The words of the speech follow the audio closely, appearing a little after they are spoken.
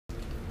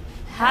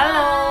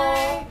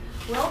Halo.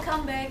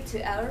 Welcome back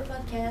to our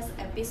podcast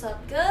episode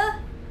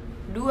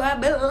ke-12.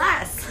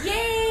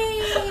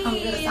 Yeay.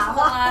 Hampir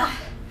salah.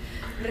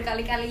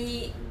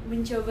 Berkali-kali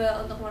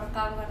mencoba untuk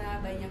merekam karena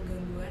banyak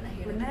gangguan.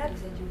 Akhirnya kita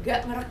bisa juga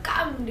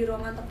merekam di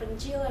ruangan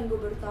terpencil. Dan gue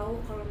baru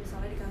tahu kalau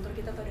misalnya di kantor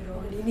kita tuh ada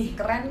ruangan ini.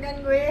 Keren kan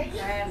gue?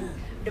 Keren.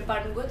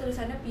 Depan gue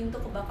tulisannya pintu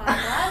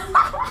kebakaran.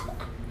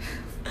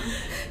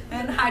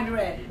 And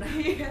hydrant.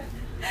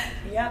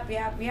 Yap.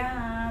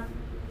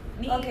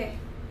 Nih,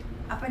 Oke.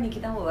 Apa nih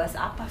kita mau bahas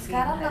apa sih?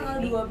 Sekarang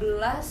hari tanggal ini?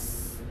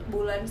 12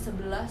 bulan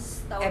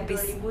 11 tahun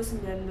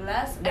 2019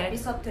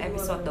 episode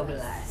ke-12.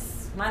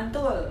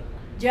 Mantul.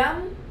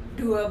 Jam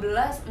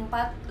 12.48.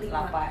 8.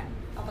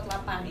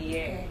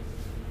 Iya. Oke.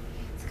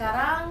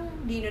 Sekarang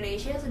di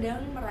Indonesia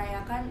sedang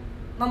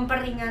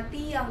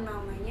memperingati yang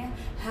namanya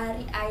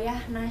Hari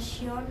Ayah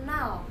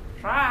Nasional.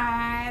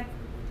 Right.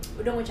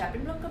 Udah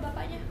ngucapin belum ke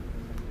bapaknya?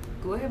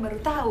 Gue baru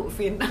tahu,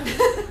 Vin.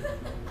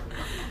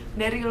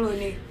 Dari lu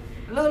nih.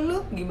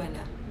 Lu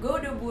gimana? Gue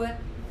udah buat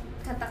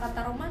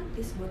kata-kata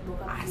romantis buat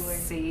bokap gue.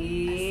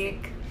 Asik.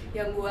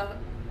 Yang gue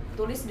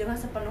tulis dengan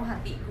sepenuh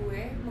hati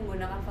gue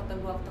menggunakan foto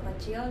gue waktu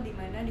kecil, di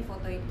mana di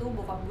foto itu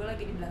bokap gue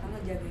lagi di belakang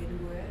ngejagain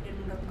gue, dan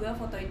menurut gue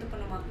foto itu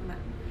penuh makna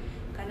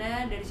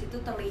karena dari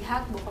situ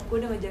terlihat bokap gue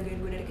udah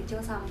ngejagain gue dari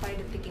kecil sampai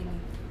detik ini.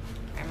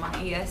 Emang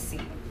iya sih,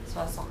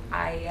 sosok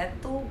ayah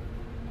tuh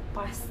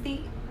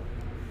pasti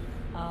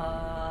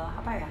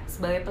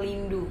sebagai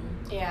pelindung,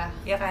 Iya.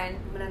 ya kan?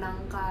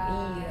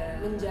 Menenangkan, Iya.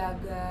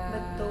 menjaga,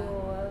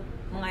 Betul,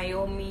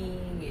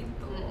 mengayomi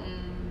gitu.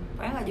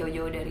 Pokoknya nggak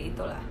jauh-jauh dari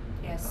itulah.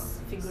 Yes,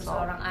 figur So,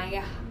 seorang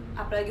ayah,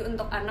 apalagi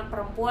untuk anak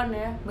perempuan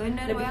ya.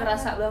 Bener lebih banget.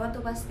 kerasa banget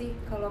tuh pasti.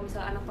 Kalau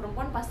misalnya anak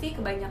perempuan pasti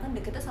kebanyakan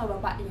deketnya sama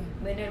bapaknya.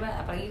 Bener banget,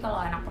 apalagi kalau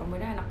anak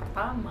perempuannya anak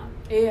pertama,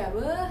 Iya,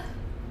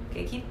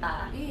 kayak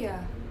kita. Iya.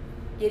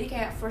 Jadi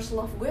kayak first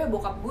love gue ya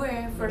bokap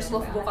gue, first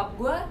love Bener bokap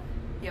gue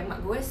ya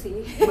mak gue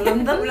sih.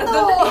 Belum tentu. Belum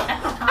tentu.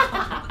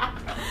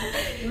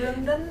 Belum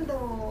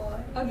tentu.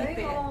 Oh, Tapi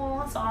gitu ya?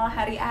 ngomong soal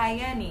hari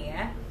ayah nih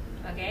ya,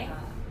 Oke.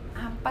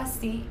 apa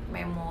sih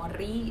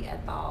memori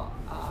atau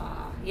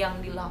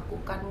yang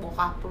dilakukan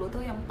bokap lu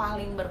tuh yang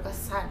paling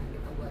berkesan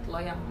gitu buat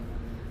lo, yang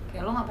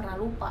kayak lo nggak pernah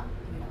lupa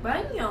gitu.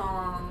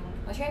 Banyak.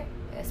 Maksudnya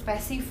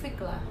spesifik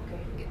lah. Oke.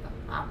 Gitu.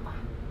 Apa?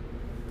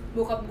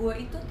 Bokap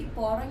gue itu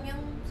tipe orang yang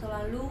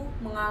selalu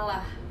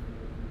mengalah.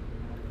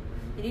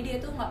 Jadi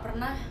dia tuh nggak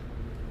pernah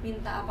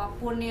minta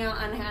apapun yang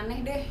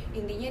aneh-aneh deh.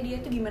 Intinya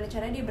dia tuh gimana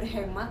caranya dia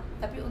berhemat,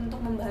 tapi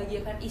untuk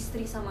membahagiakan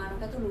istri sama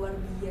anaknya tuh luar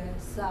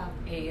biasa.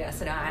 Iya,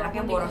 sedang Apapun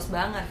anaknya dia boros kasih.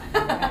 banget.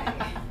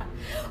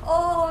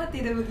 Oh,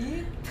 tidak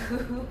begitu.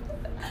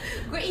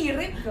 Gue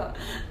irit kok.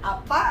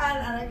 Apaan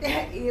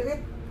anaknya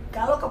irit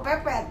kalau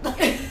kepepet?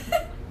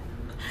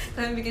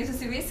 Sampai bikin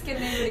sushi miskin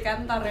nih di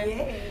kantor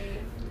ya.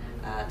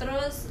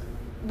 Terus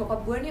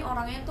bokap gue nih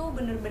orangnya tuh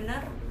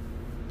bener-bener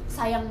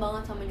sayang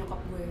banget sama nyokap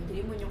gue.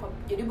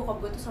 Jadi bokap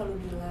gue tuh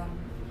selalu bilang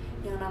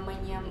yang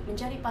namanya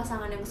mencari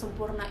pasangan yang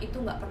sempurna itu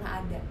nggak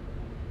pernah ada.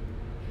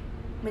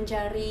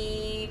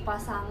 Mencari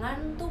pasangan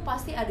tuh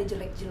pasti ada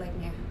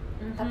jelek-jeleknya.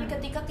 Tapi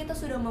ketika kita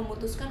sudah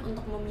memutuskan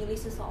untuk memilih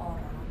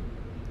seseorang,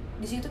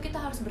 di situ kita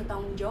harus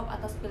bertanggung jawab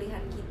atas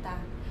pilihan kita.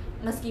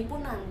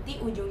 Meskipun nanti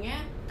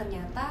ujungnya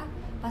ternyata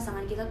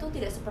pasangan kita tuh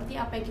tidak seperti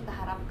apa yang kita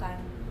harapkan,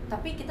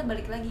 tapi kita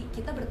balik lagi,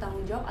 kita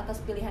bertanggung jawab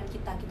atas pilihan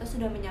kita. Kita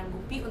sudah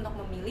menyanggupi untuk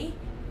memilih.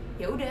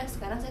 Ya udah,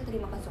 sekarang saya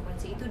terima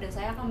konsekuensi itu dan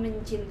saya akan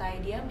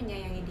mencintai dia,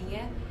 menyayangi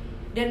dia,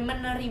 dan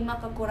menerima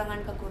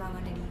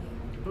kekurangannya dia.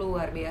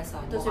 Luar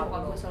biasa. Itu sih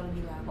bokap gue selalu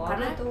bilang.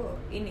 Karena itu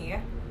ini ya,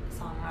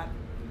 sangat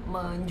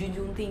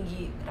menjunjung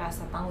tinggi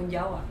rasa tanggung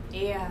jawab.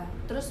 Iya.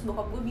 Terus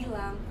bokap gue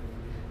bilang,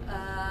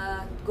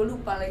 gue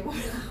lupa lagi gue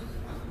bilang.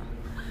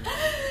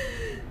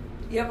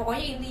 Ya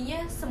pokoknya intinya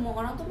semua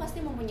orang tuh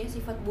pasti mempunyai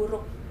sifat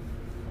buruk.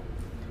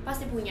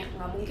 Pasti punya,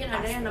 nggak mungkin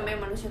ada yang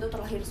namanya manusia itu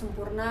terlahir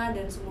sempurna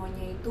dan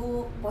semuanya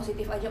itu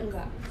positif aja,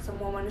 enggak.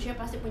 Semua manusia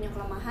pasti punya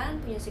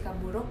kelemahan, punya sikap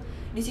buruk.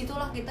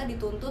 Disitulah kita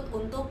dituntut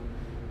untuk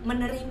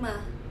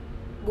menerima,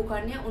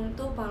 bukannya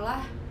untuk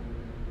malah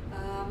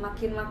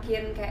makin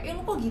kayak,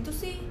 lo kok gitu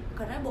sih?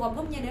 Karena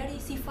bokap gue menyadari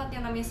sifat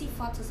yang namanya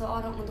sifat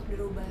seseorang untuk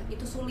dirubah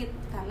itu sulit,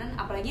 karena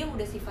apalagi yang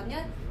udah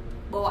sifatnya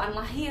bawaan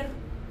lahir,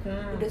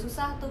 udah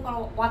susah tuh.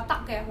 Kalau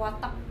watak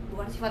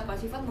bukan sifat. Kalau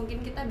sifat mungkin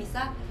kita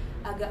bisa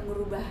agak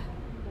merubah,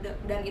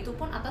 dan itu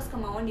pun atas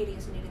kemauan dirinya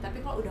sendiri.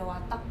 Tapi kalau udah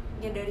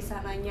wataknya dari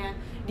sananya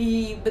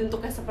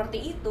dibentuknya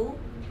seperti itu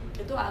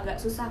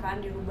agak susah kan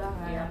dirubah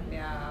kan.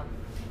 Yap.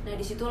 Nah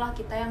disitulah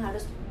kita yang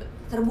harus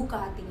terbuka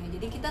hatinya.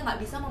 Jadi kita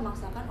nggak bisa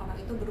memaksakan orang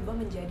itu berubah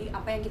menjadi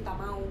apa yang kita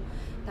mau,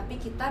 tapi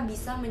kita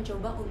bisa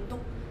mencoba untuk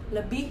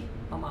lebih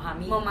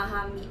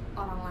memahami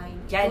orang lain.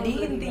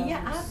 Jadi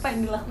intinya apa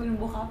yang dilakuin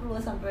bokap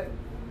lu sampai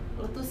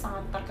lu tuh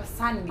sangat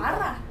terkesan gitu?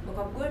 Parah,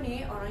 bokap gue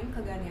nih orangnya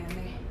kagak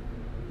aneh-aneh.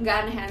 Nggak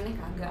aneh-aneh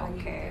kagak.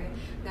 Oke.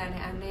 Nggak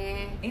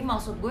aneh-aneh. Ini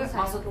maksud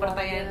Sayang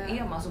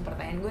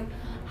pertanyaan gue,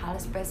 hal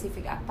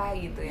spesifik apa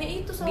gitu ya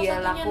yang itu salah dia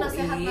satunya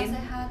lakuin,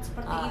 nasihat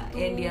seperti itu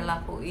yang dia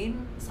lakuin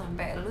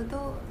sampai lu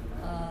tuh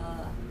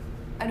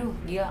aduh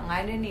gila nggak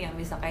ada nih yang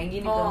bisa kayak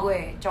gini ke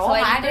gue, cowok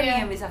nggak ada nih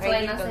yang bisa kayak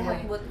gini ke gue.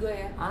 Buat gue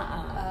ya,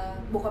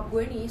 bokap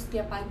gue nih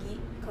setiap pagi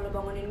kalau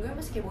bangunin gue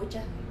masih kayak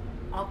bocah.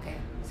 Oke.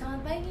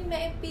 Selamat pagi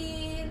Mbak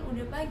Epin,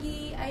 udah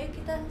pagi, ayo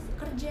kita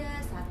kerja,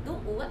 1, 2,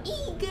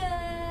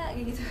 3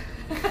 kayak gitu.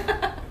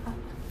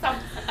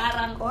 Sampai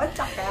sekarang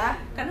Kocak ya.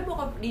 karena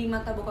di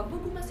mata bokap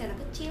gue masih anak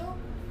kecil.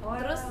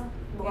 Terus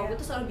bokap gue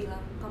tuh selalu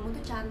bilang, kamu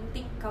tuh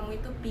cantik, kamu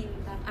itu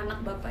pintar, anak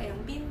bapak yang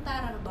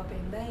pintar, anak bapak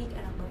yang baik,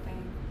 anak bapak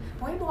yang,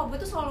 pokoknya bokap gue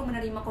tuh selalu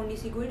menerima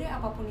kondisi gue deh,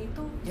 apapun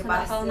itu. Ya,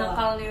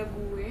 senakal-nakalnya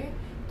gue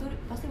tuh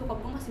pasti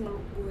bokap gue masih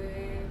meluk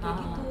gue kayak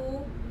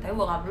gitu. Tapi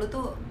bokap lu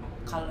tuh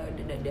kalau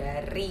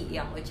dari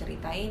yang lo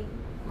ceritain,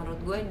 menurut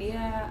gue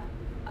dia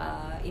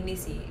ini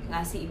sih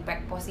ngasih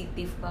impact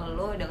positif ke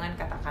lo dengan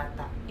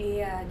kata-kata.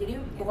 Iya, jadi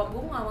bokap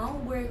gue nggak mau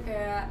gue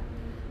kayak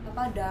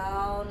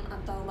down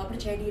atau nggak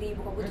percaya diri.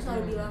 Bokap gue tuh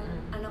selalu bilang,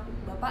 anak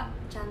bapak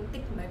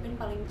cantik, Mbak Epin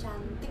paling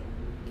cantik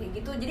kayak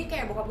gitu. Jadi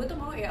kayak bokap gue tuh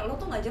mau ya lo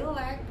tuh nggak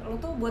jelek, lo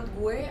tuh buat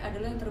gue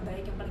adalah yang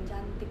terbaik, yang paling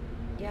cantik.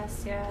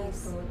 Yes.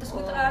 Gitu. Terus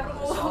gue terharu.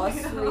 So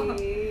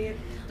sweet.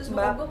 Terus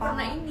bokap gue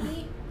pernah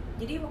ini.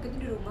 Jadi waktu itu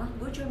di rumah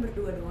gue cuma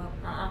berdua doang.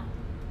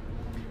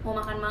 Mau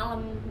makan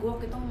malam, gue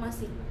waktu itu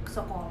masih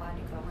sekolah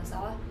nih kalau nggak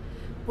salah.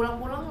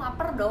 Pulang-pulang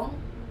lapar dong.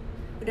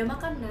 Udah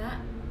makan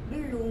nak?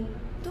 Belum.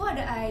 Tuh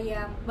ada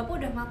ayam. Bapak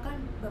udah makan?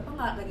 Bapak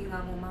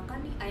nggak mau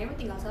makan nih. Ayamnya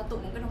tinggal 1.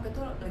 Mungkin waktu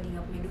itu lagi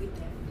nggak punya duit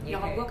ya.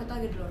 Nyokap gue kita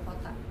lagi di luar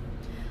kota.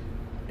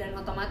 Dan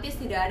otomatis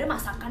tidak ada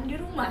masakan di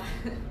rumah.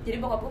 Jadi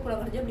bokap gue pulang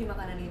kerja beli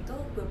makanan itu,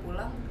 gue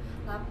pulang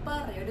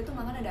lapar. Ya udah tuh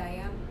makan ada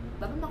ayam.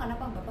 Bapak makan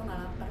apa? Bapak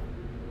nggak lapar.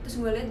 Terus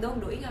gue liat dong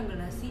doi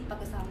ngambil nasi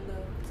pakai sambal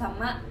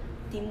sama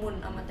timun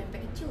sama tempe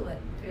kecil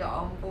banget. Ya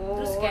ampun.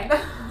 Terus kayak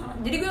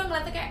jadi gue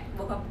ngeliatnya kayak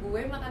bokap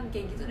gue makan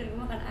kayak gitu dan gue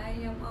makan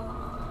ayam.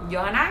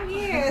 Jangan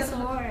nangis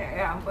semua.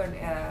 Ya ampun.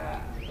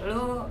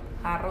 Lu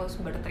harus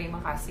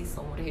berterima kasih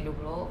seumur hidup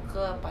lo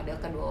kepada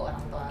kedua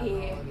orang tua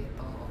lo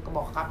gitu. Ke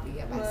bokap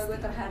ya pasti. Gue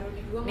terharu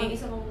nih. Gue nggak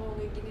bisa ngomong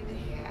kayak gini deh.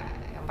 Iya,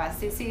 yang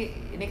pasti sih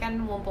ini kan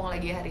mumpung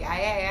lagi hari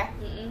ayah ya.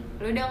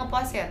 Lu udah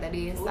ngepost ya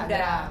tadi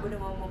Instagram? Udah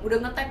ngomong. Udah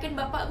nge-tag-in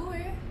bapak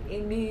gue.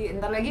 Ini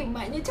ntar lagi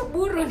emaknya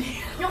cemburu nih.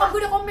 Nyokap gue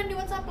udah komen di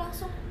WhatsApp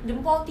langsung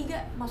jempol 3,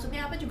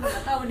 maksudnya apa juga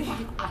nggak tahu nih.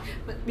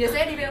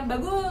 Biasanya dibilang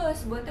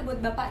bagus, buatnya buat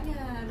bapaknya,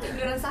 nanti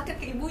beneran sakit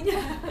ke ibunya.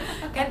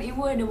 Kan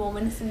ibu ada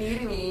momen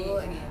sendiri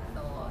bu,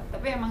 gitu.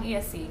 Tapi emang iya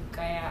sih,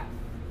 kayak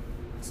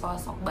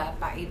sosok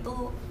bapak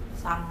itu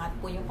sangat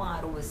punya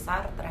pengaruh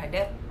besar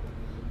terhadap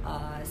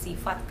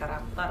sifat,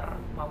 karakter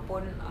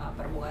maupun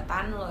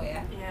perbuatan lo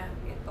ya.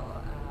 Gitu.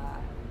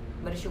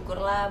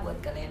 Bersyukurlah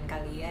buat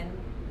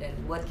kalian-kalian dan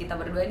buat kita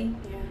berdua nih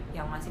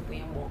yang masih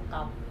punya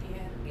bokap.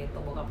 Gitu,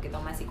 bokap kita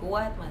masih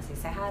kuat, masih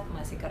sehat,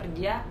 masih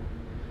kerja,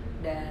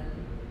 dan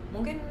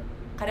mungkin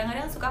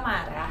kadang-kadang suka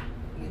marah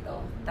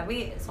gitu,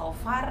 tapi so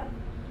far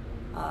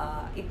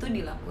itu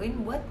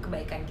dilakuin buat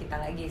kebaikan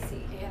kita lagi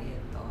sih.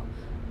 Gitu.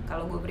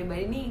 Kalau gue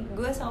pribadi nih,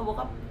 gue sama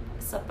bokap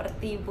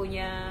seperti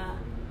punya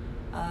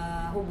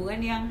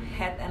hubungan yang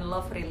head and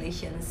love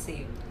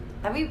relationship,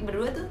 tapi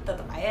berdua tuh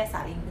tetap aja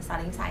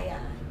saling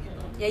sayang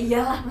gitu. Ya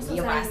iyalah, masa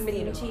ya, saling pasti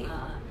benci.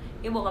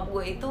 Ya bokap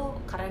gue itu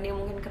karena dia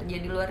mungkin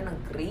kerja di luar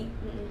negeri,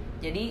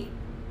 jadi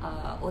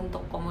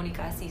untuk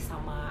komunikasi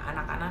sama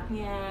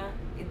anak-anaknya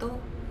itu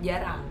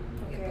jarang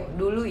gitu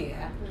dulu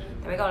ya.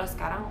 Tapi kalau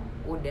sekarang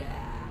udah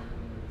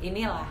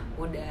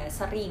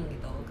sering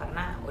gitu,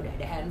 karena udah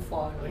ada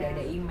handphone, udah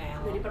ada email,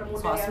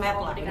 sosmed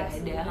lah udah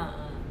ada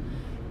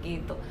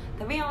gitu.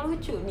 Tapi yang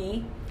lucu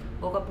nih,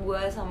 bokap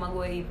gue sama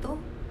gue itu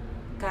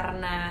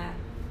karena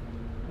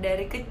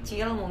dari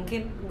kecil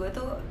mungkin gue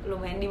tuh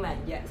lumayan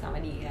dimanja sama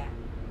dia.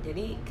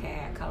 Jadi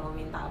kayak kalau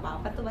minta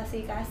apa-apa tuh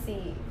pasti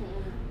kasih.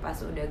 Pas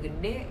udah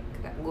gede,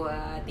 gue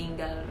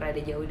tinggal rada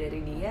jauh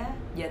dari dia,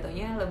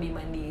 jatuhnya lebih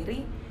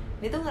mandiri.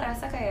 Dia tuh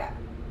ngerasa kayak,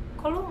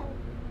 kok lu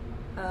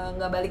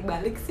nggak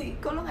balik-balik sih,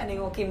 kok lu nggak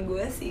nengokin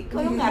gue sih,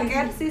 kok lu nggak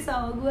care sih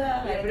sama gue.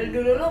 Ya udah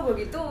dulu lo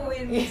gue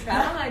gituin,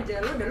 sekarang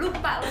aja lo udah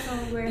lupa lo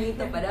sama gue.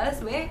 Gitu, padahal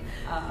sebenarnya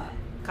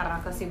karena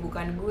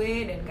kesibukan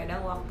gue dan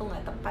kadang waktu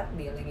nggak tepat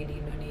dia lagi di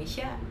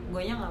Indonesia,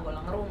 gue nya nggak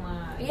pulang ke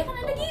rumah. Iya kan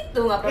ada gitu,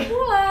 nggak pernah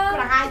pulang.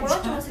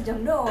 Pulang cuma sejam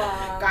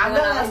doang. Kagak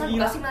lah,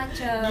 gila. Masih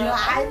macet. Gila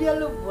aja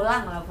lu,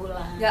 pulang.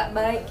 Gak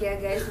baik ya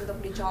guys untuk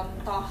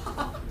dicontoh.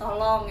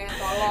 Tolong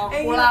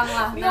pulang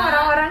lah. Ini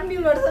orang-orang di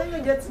luar sana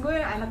ngejudge gue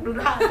anak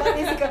durhaka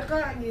nih si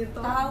kakak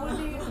gitu. Tahu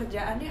nih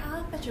kerjaannya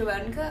apa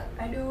cobaan ke?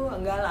 Aduh,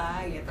 enggak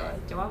lah gitu.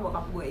 Cuma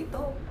bokap gue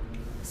itu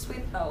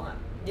sweet tau gak?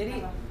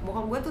 Jadi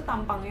bokap gue tuh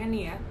tampangnya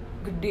nih ya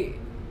gede,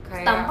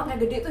 kayak tampangnya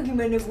gede tuh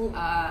gimana bu?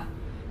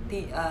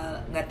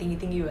 Nggak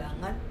tinggi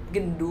banget,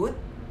 gendut,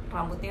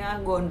 rambutnya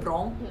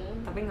gondrong,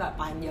 tapi nggak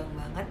panjang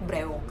banget,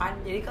 brewokan.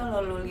 Jadi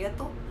kalau lu lihat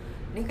tuh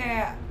ini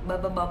kayak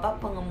bapak-bapak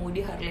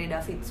pengemudi Harley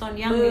Davidson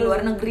yang di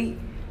luar negeri,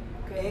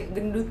 kayak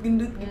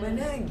gendut-gendut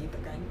gimana gitu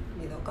kan.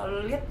 Gitu.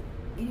 Kalau lu lihat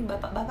ini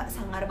bapak-bapak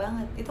sangar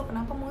banget. Itu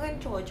kenapa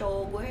mungkin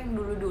cowok-cowok gue yang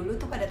dulu-dulu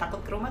tuh pada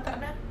takut ke rumah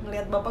karena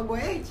ngelihat bapak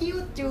gue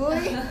ciut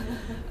cuy.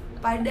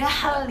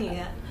 Padahal nih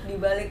ya,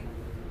 dibalik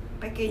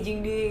packaging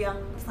dia yang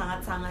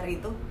sangat sangar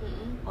itu,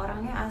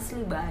 orangnya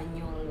asli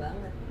banyol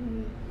banget,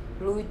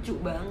 lucu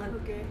banget.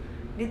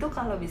 Dia tuh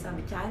kalau bisa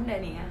bercanda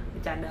nih ya,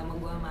 bercanda sama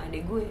gue sama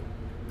adek gue,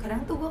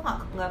 kadang tuh gue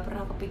nggak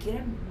pernah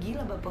kepikiran,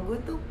 gila bapak gue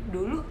tuh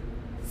dulu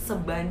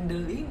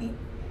sebandel ini.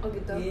 Oh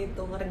gitu.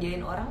 Gitu,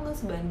 ngerjain orang tuh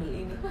sebandel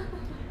ini.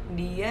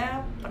 Dia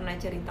pernah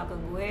cerita ke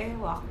gue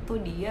waktu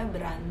dia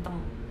berantem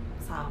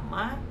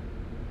sama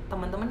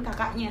teman-teman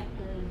kakaknya.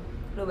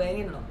 Lo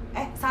bayangin lo,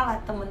 salah,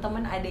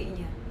 teman-teman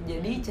adeknya.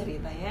 Jadi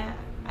ceritanya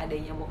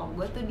adeknya bokap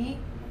gue tuh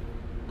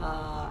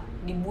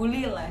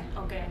dibully lah,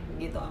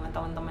 gitu sama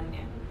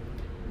teman-temannya.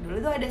 Dulu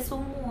tuh ada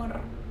sumur.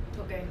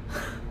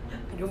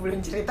 Aduh,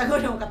 belum cerita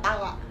gue udah mau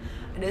ketawa.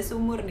 Ada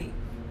sumur nih.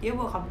 Dia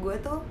bokap gue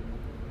tuh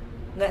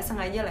nggak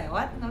sengaja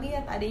lewat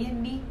ngelihat adanya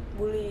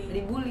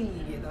dibully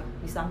gitu,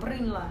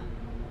 disamperin lah.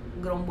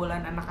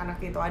 Gerombolan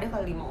anak-anak itu ada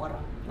kali 5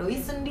 orang. Doi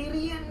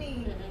sendirian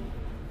nih.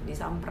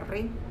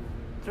 Disamperin.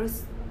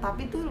 Terus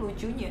tapi tuh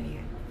lucunya nih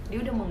ya, dia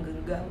udah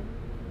menggenggam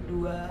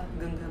 2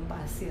 genggam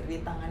pasir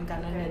di tangan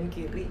kanan dan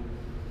kiri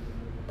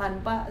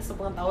tanpa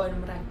sepengetahuan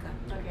mereka.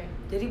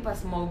 Jadi pas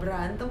mau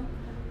berantem,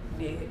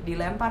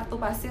 dilempar tuh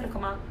pasir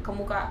ke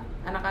muka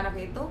anak-anak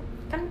itu,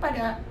 kan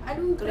pada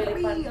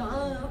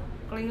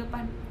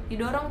kelilipan.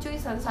 Didorong cuy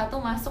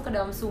satu-satu masuk ke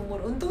dalam sumur.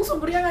 Untung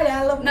sumurnya nggak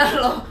dalam. Nah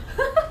loh,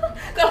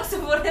 kalau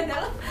sumurnya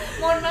dalam,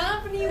 mohon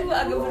maaf nih Bu,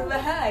 agak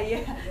berbahaya.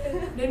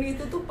 Dan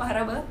itu tuh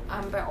parah banget.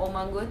 Sampai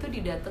oma gue tuh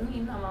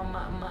didatengin sama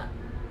emak-emak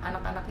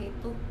anak-anak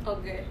itu.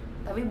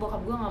 Tapi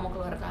bokap gue nggak mau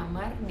keluar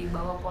kamar,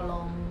 dibawa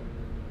kolong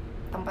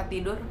tempat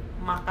tidur,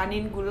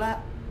 makanin gula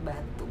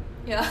batu.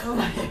 Ya,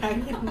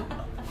 bayangin.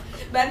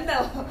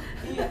 Bandel.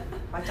 Iya,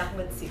 kocak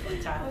banget sih,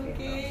 kocak.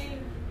 Gitu.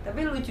 Tapi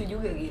lucu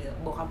juga gitu.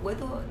 Bokap gue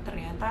tuh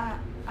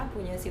ternyata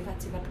punya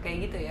sifat-sifat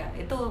kayak gitu ya.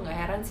 Itu nggak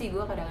heran sih,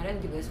 gue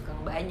kadang-kadang juga suka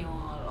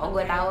ngebanyol.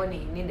 Gue tahu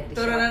nih, ini dari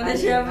turunan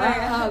siapa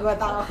ya? Gue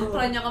tahu.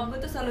 Kalau nyokap gue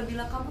tuh selalu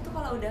bilang, kamu tuh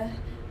kalau udah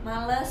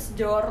males,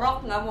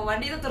 jorok, nggak mau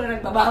mandi itu turunan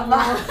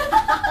bapak.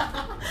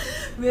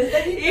 Biasa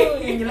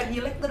gitu, yang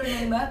jelek-jelek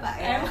turunan bapak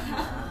ya.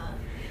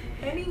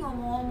 Ini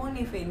ngomong-ngomong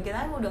nih Vin,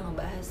 kita kan udah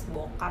ngebahas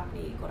bokap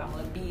nih, kurang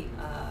lebih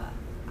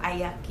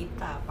ayah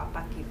kita,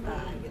 papa kita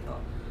gitu.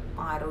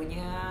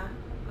 Pengaruhnya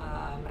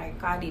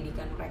mereka,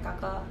 didikan mereka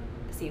ke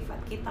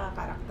sifat kita,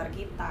 karakter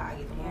kita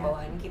gitu,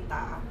 pembawaan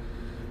kita.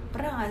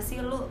 Pernah gak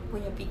sih lu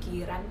punya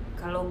pikiran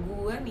kalau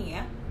gue nih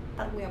ya,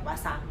 ntar punya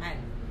pasangan,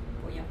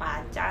 punya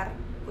pacar,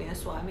 punya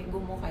suami, gue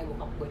mau kayak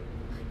bokap gue?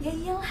 Ya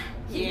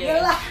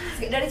iyalah.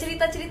 Dari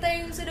cerita-cerita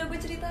yang sudah gue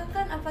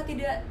ceritakan, apa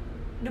tidak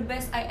the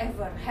best I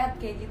ever had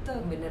kayak gitu?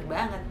 Bener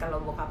banget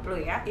kalau bokap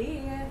lu ya.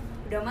 Iya,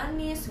 udah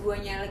manis.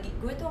 Gue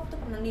tuh waktu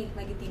pernah nih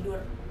lagi tidur,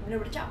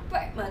 bener-bener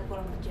capek banget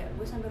pulang kerja.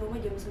 Gue sampai rumah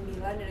jam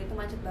 9 dan itu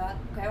macet banget.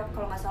 Kayak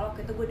kalau nggak salah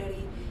waktu itu gue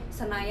dari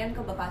Senayan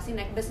ke Bekasi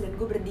naik bus dan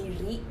gue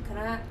berdiri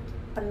karena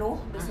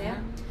penuh busnya.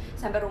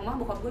 Sampai rumah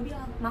bokap gue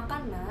bilang,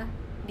 makan nak,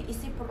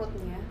 diisi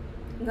perutnya.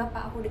 Enggak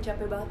pak, aku udah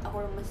capek banget,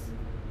 aku lemes.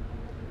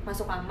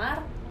 Masuk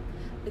kamar,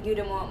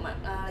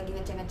 lagi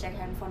ngecek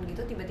handphone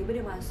gitu, tiba-tiba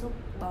dia masuk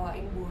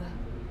bawain buah.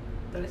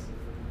 Terus?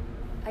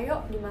 Ayo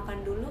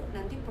dimakan dulu,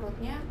 nanti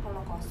perutnya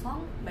kalau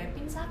kosong Mbak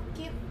Ipin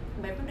sakit.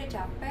 Mbak Ipin udah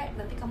capek,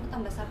 nanti kamu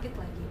tambah sakit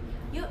lagi.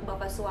 Yuk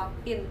bapak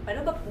suapin.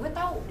 Padahal gue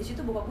tahu di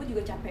situ bokap gue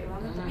juga capek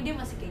banget, tapi dia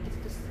masih kayak gitu.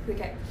 Terus gue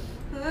kayak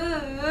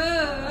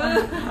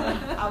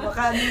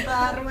apakah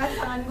ntar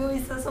pasangan gue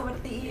bisa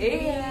seperti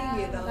ini?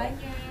 Gitu.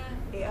 Makanya.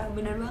 Iya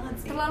benar banget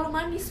sih. Terlalu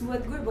manis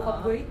buat gue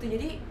bokap gue itu.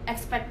 Jadi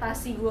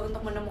ekspektasi gue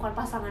untuk menemukan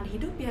pasangan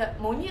hidup ya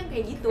maunya yang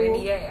kayak gitu. Kayak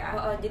dia ya.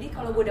 Jadi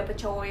kalau gue dapet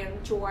cowok yang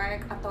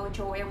cuek atau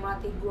cowok yang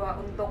melatih gue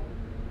untuk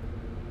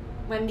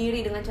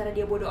mandiri dengan cara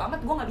dia bodoh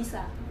amat, gue nggak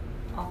bisa.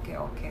 Oke.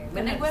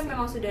 Karena gue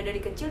memang sudah dari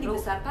kecil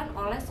dibesarkan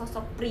oleh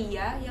sosok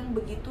pria yang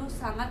begitu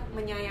sangat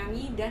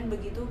menyayangi dan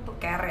begitu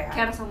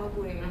care sama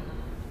gue.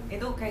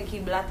 Itu kayak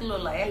kiblat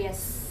lo lah ya.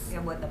 Yes. Ya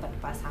buat dapat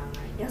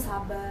pasangan yang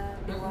sabar,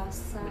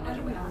 dewasa.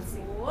 Bener banget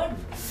sih.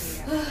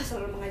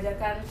 Selalu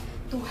mengajarkan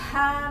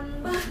Tuhan.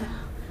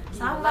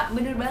 Sama,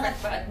 bener banget.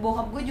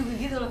 Bokap gue juga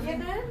gitu loh. Iya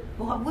kan?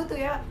 Bokap gue tuh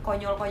ya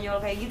konyol-konyol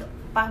kayak gitu.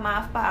 Pak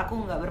maaf pak,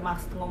 aku nggak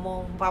bermaksud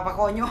ngomong papa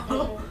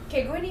konyol.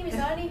 Kayak gue nih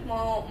misalnya nih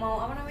mau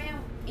apa namanya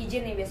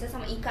izin nih, biasanya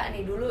sama Ika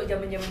nih, dulu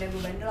zaman-zamannya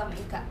gue bandel sama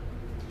Ika.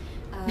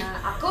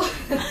 Aku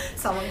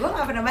sama gue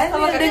nggak pernah bandel,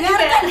 sama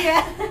dengarkan ya.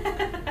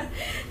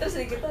 Terus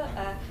gitu,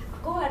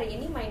 aku hari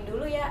ini main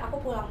dulu ya, aku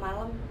pulang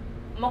malam.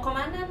 Mau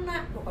kemana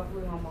nak? Bokap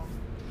gue ngomong,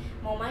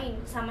 mau main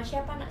sama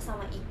siapa nak?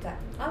 Sama Ika.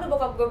 Lalu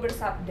bokap gue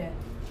bersabda,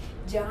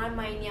 jangan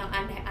main yang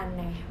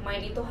aneh-aneh,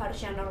 main itu harus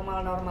yang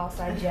normal-normal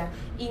saja.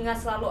 Ingat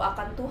selalu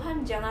akan Tuhan,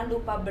 jangan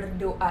lupa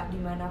berdoa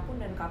dimanapun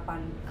dan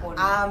kapanpun.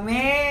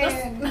 Amin. Terus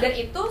dan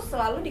itu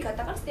selalu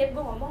dikatakan setiap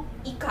gue ngomong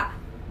Ika.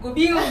 gue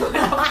bingung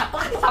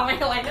gue sama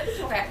yang lainnya tuh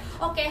cuma kayak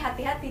oke,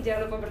 hati-hati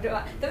jangan lupa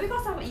berdoa. Tapi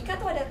kalau sama Ika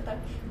tuh ada kata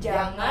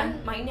jangan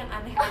main yang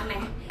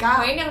aneh-aneh,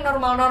 main yang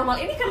normal-normal.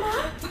 Ini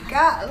kenapa?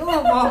 Kak, lu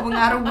mau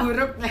pengaruh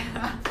buruknya.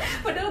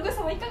 Padahal gue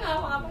sama Ika nggak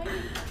apa-apain.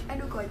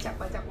 Aduh, kocak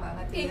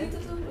banget Kayak ya. gitu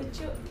tuh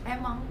lucu.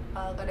 Emang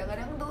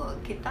kadang-kadang tuh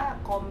kita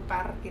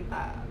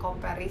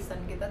comparison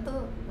kita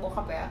tuh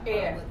bokap ya,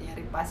 Iya. buat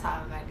nyari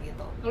pasangan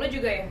gitu. Lo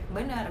juga ya?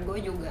 Benar, gue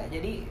juga.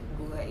 Jadi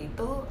gue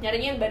itu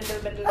Nyarinya yang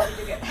bandel-bandel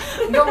gitu juga.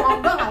 nggak mau,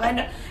 gue nggak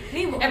ada.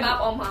 Nih Maaf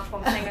om,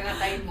 saya nggak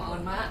ngatain,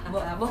 mohon maaf.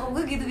 bokap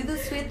gue gitu-gitu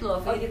sweet loh.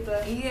 Oh gitu.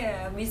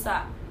 Iya,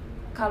 bisa.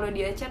 Kalau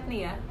dia chat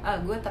nih ya,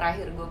 gue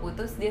terakhir gue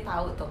putus, dia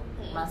tahu tuh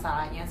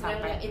masalahnya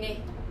sampai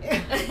ini.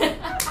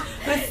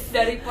 Terus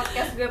dari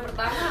podcast gue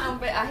pertama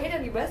sampai akhir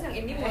yang dibahas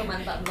yang ini mulai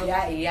mantan lo.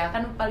 ya iya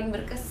kan paling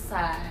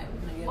berkesan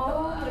gitu.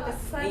 Oh,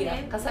 berkesan iya,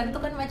 ya. kesan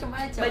itu kan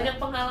macam-macam. Banyak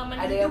pengalaman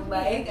ada hidup yang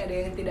baik, ya. ada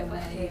yang tidak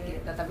baik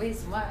gitu. Tapi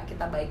semua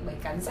kita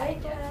baik-baikan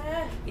saja.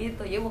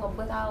 Itu ya, bokap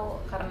gue tahu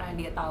karena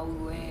dia tahu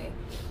gue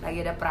lagi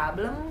ada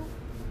problem.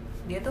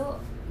 Dia tuh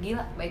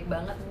gila, baik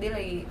banget. Dia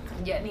lagi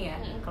kerja nih ya,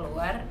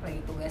 keluar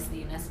lagi tugas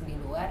dinas di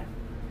luar.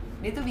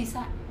 Dia tuh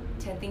bisa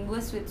chatting gue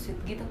sweet-sweet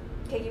gitu.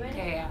 Kayak gimana?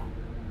 Kayak yang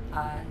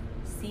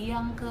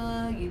siang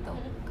gitu,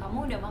 kamu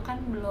udah makan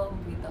belum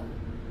gitu,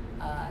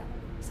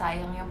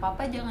 sayangnya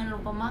papa jangan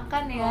lupa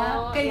makan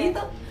ya, kayak iya.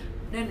 gitu.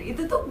 Dan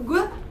itu tuh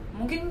gue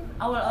mungkin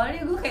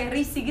awal-awalnya gue kayak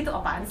risih gitu,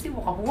 apaan sih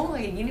bokap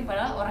gue kayak gini,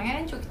 padahal orangnya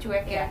kan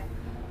cuek-cuek ya.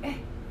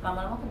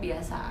 Lama-lama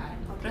kebiasaan.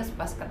 Terus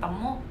pas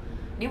ketemu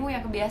dia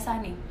punya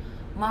kebiasaan nih,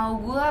 mau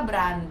gue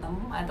berantem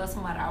atau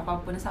semarah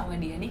apapun sama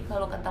dia nih,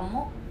 kalau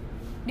ketemu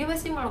dia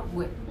pasti meluk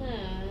gue.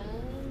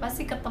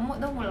 Pasti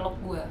ketemu tuh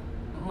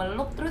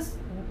meluk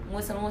terus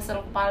ngusel-ngusel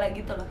kepala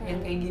gitu loh,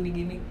 yang kayak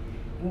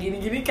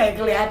gini-gini kayak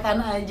kelihatan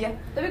aja.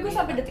 Tapi gue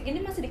sampai detik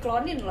ini masih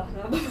diklonin loh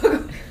sama bapak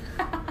gue.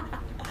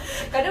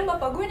 Kadang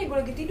bapak gue nih, gue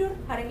lagi tidur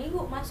hari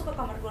Minggu, masuk ke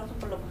kamar gue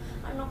langsung peluk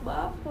anak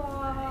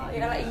bapak.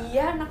 Ya lah,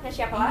 iya, anaknya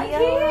siapa lagi?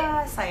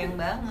 Iya, sayang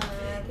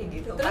banget kayak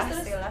gitu. Terus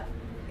lah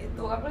itu.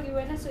 Bokap lo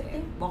gimana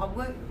sweetnya? Bokap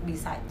gue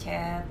bisa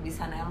chat,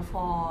 bisa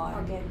nelpon.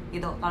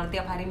 Gitu. Kalau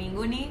tiap hari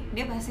Minggu nih,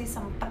 dia pasti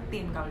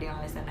sempetin kalau dia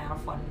nggak bisa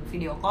nelpon,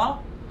 video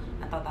call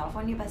atau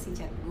telepon, dia pasti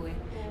chat gue.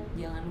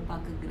 Jangan lupa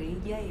ke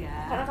gereja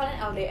ya. Karena kalian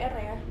LDR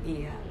ya.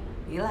 Iya,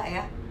 gila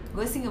ya.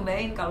 Gue sih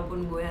ngebayangin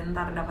kalaupun gue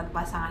ntar dapat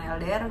pasangan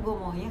LDR, gue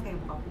maunya kayak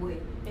bokap gue.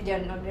 Ya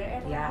jangan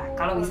LDR. Ya,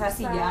 kalau bisa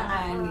sih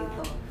jangan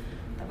gitu.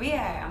 Tapi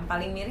ya yang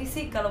paling miris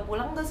sih kalau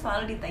pulang tuh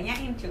selalu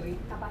ditanyain, cuy.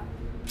 Apa?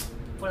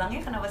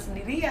 Pulangnya kenapa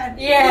sendirian?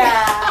 Iya.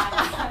 Yeah.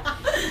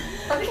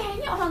 Tapi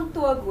kayaknya orang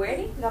tua gue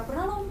nih nggak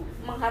pernah lo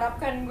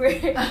mengharapkan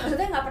gue.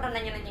 Maksudnya nggak pernah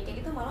nanya-nanya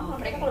kayak gitu, malah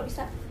mereka kalau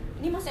bisa,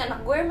 ini masih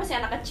anak gue,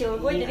 masih anak kecil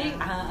gue, jadi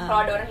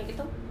kalau ada orang kayak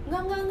gitu,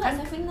 enggak,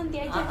 Sevin nanti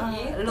aja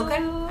gitu. Lu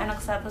kan anak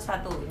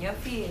satu-satunya,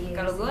 Vin.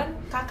 Kalau gue kan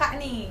kakak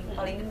nih,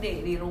 paling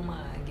gede di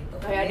rumah gitu.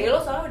 Kayak adik lo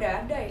soalnya udah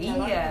ada ya.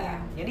 Iya.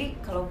 Jadi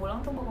kalau pulang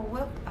tuh bokap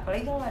gue,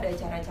 apalagi kalau ada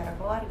acara-acara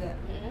keluarga,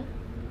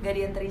 gak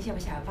dianterin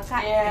siapa-siapa,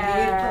 Kak.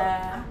 Gitu.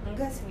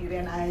 Enggak,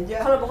 sendirian aja.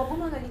 Kalau bokap gue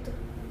malah gitu.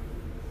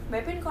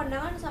 Mbak Pin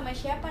kondangan sama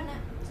siapa,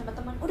 Nak? Sama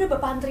teman. Udah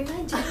bapak anterin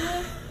aja.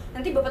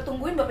 Nanti bapak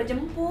tungguin, bapak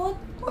jemput.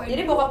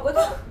 Jadi bokap gue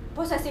tuh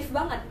posesif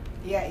banget.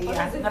 Iya,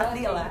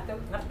 ngerti lah gitu.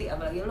 Ngerti,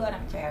 apalagi lu anak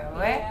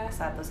cewek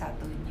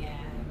satu-satunya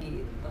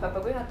gitu.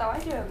 Bapak gue nggak tahu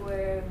aja gue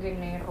geng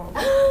Nero.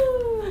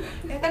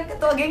 Ya kan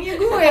ketua gengnya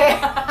gue.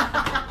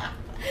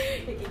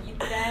 Ya kayak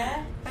gitu dah.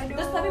 Aduh.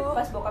 Terus tapi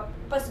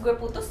pas gue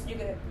putus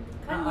juga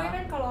kan gue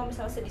kan kalau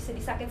misalnya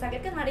sedih-sedih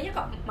sakit-sakit kan larinya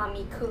ke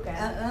mamiku kan,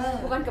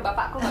 bukan ke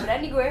bapakku. Nggak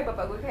berani gue,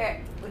 bapak gue kayak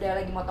udah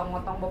lagi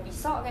motong-motong bawa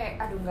pisau, kayak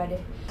aduh nggak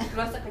deh.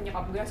 Gue ke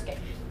nyokap gue kayak,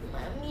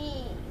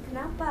 mami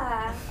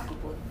kenapa aku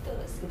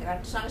putus gitu kan,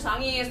 terus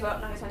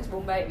nangis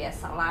Bombay,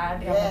 biasalah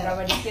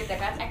drama dikit ya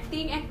kan,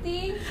 acting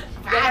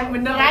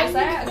beneran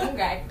saya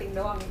nggak acting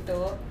doang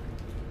gitu.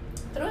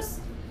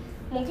 Terus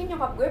mungkin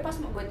nyokap gue pas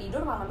gue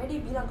tidur malamnya dia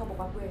bilang ke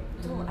bokap gue,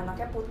 tuh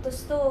anaknya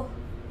putus tuh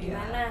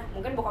gimana.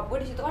 Mungkin bokap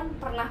gue di situ kan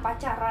pernah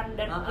pacaran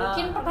dan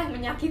mungkin pernah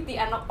menyakiti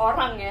anak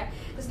orang ya,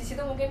 terus di situ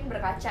mungkin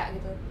berkaca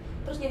gitu,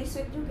 terus jadi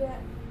sweet juga.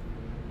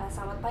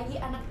 Selamat pagi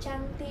anak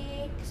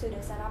cantik, sudah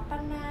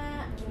sarapan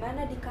nak?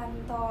 Gimana di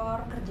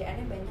kantor?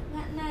 Kerjaannya banyak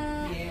nggak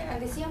nak?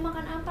 Nanti siang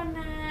makan apa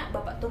nak?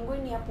 Bapak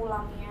tungguin ya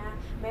pulangnya.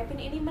 Mepin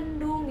ini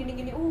mendung,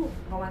 gini-gini,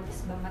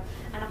 romantis banget.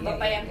 Anak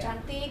bapak yang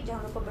cantik,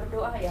 jangan lupa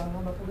berdoa. Ya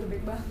Allah, bapak gue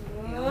baik banget.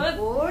 Ya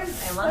ampun,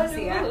 emang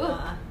sih ya.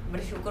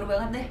 Bersyukur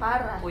banget deh.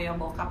 Parah. Punya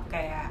bokap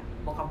kayak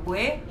bokap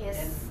gue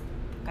dan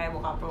kayak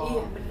bokap lo.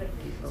 Iya bener.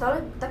 Gitu.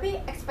 Soalnya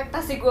tapi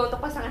ekspektasi gue untuk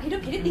pasangan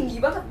hidup jadi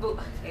tinggi banget bu.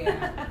 Iya.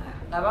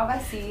 Gak apa-apa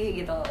sih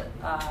gitu,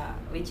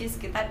 which is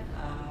kita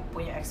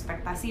punya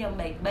ekspektasi yang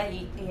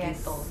baik-baik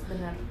gitu.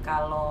 Benar.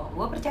 Kalau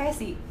gue percaya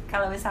sih,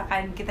 kalau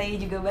misalkan kita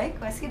juga baik,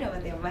 pasti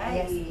dapat yang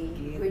baik.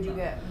 Gitu. Gue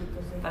juga gitu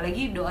sih.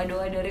 Apalagi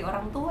doa-doa dari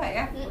orang tua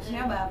ya,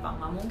 khususnya bapak.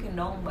 Nggak mungkin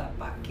dong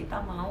bapak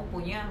kita mau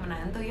punya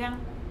menantu yang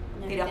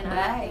tidak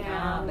baik.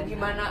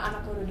 Gimana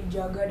anak udah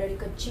dijaga dari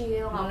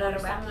kecil, nggak mau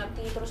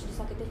disakiti, terus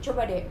disakiti.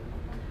 Coba deh,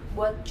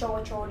 buat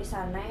cowok-cowok di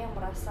sana yang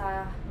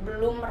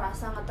belum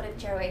merasa nge-treat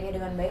ceweknya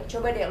dengan baik,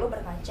 coba deh lo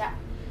berkaca.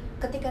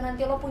 Ketika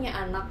nanti lo punya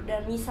anak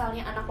dan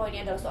misalnya anak lo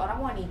ini adalah seorang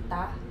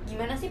wanita,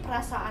 gimana sih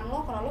perasaan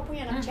lo kalau lo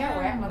punya anak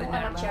cewek, lalu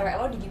anak cewek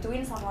lo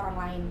digituin sama orang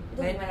lain?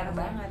 Itu benar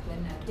banget.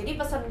 Jadi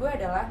pesan gue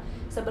adalah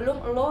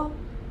sebelum lo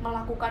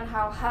melakukan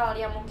hal-hal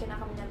yang mungkin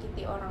akan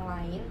menyakiti orang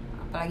lain,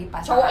 apalagi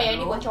pasangan cowok ya, lo,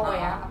 ini buat cowok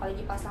ya,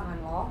 apalagi pasangan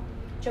lo,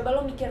 coba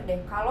lo mikir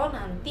deh, kalau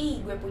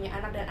nanti gue punya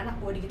anak dan anak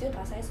gue digituin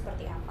rasanya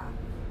seperti apa?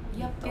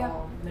 Yap,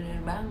 bener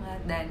banget.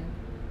 Dan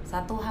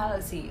satu hal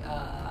sih,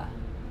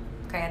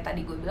 kayak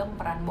tadi gue bilang,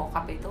 peran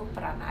bokap itu,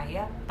 peran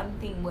ayah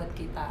penting buat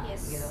kita,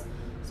 gitu.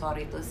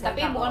 Sorry tuh saya.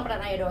 Tapi bukan peran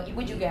ayah doang,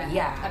 ibu juga.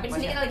 Iya. Tapi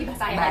di sini kita lagi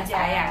bahas ayah aja.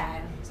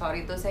 Kan.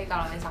 Sorry tuh saya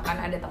kalau misalkan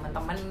ada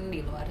teman-teman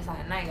di luar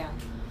sana yang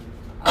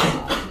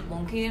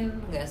mungkin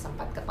nggak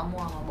sempat ketemu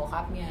sama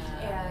bokapnya,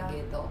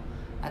 gitu,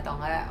 atau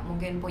nggak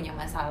mungkin punya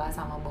masalah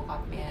sama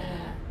bokapnya,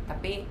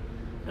 tapi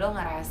lo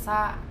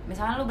ngerasa,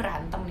 misalnya lo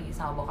berantem nih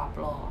sama bokap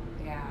lo,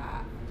 ya,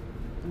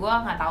 gue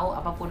nggak tahu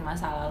apapun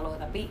masalah lo,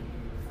 tapi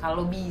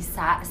kalau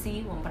bisa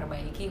sih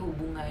memperbaiki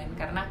hubungan,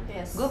 karena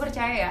gue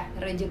percaya ya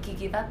rezeki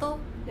kita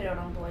tuh dari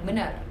orang tua.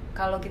 Bener,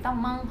 kalau kita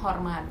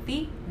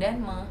menghormati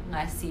dan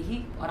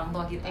mengasihi orang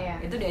tua kita,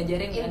 itu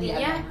diajarin kan di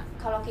agama.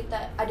 Kalau kita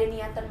ada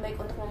niatan baik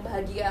untuk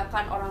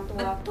membahagiakan orang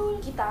tua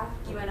kita,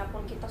 gimana pun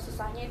kita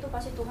susahnya, itu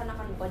pasti Tuhan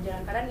akan buka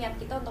jalan, karena niat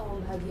kita untuk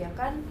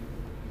membahagiakan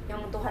yang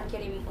Tuhan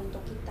kirim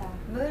untuk kita.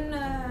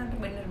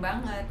 Bener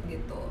banget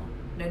gitu.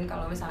 Dan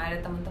kalau misalnya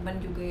ada teman-teman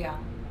juga yang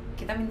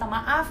kita minta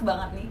maaf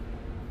banget nih,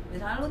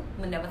 misalnya lu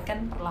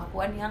mendapatkan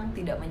perlakuan yang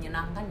tidak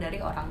menyenangkan dari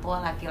orang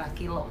tua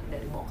laki-laki lo,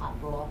 dari bokap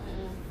lo,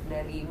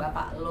 dari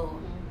bapak lo,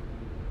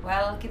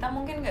 well, kita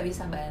mungkin nggak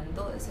bisa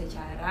bantu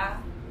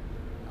secara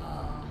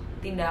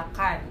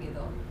tindakan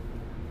gitu,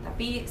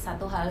 tapi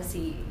satu hal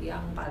sih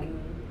yang paling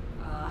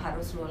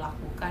harus lo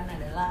lakukan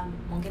adalah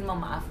mungkin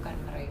memaafkan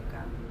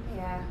mereka,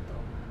 gitu.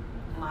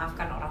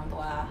 Memaafkan orang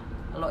tua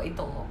lo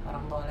itu,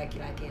 orang tua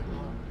laki-laki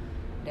lo,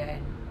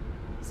 dan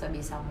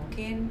sebisa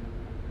mungkin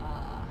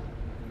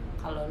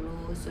kalau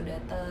lu sudah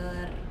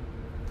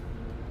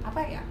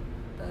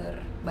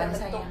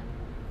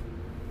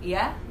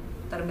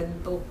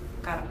terbentuk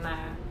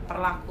karena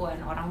perlakuan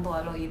orang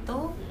tua lo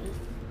itu,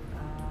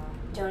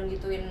 jangan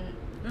gituin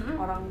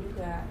orang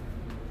juga.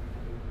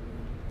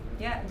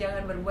 Ya,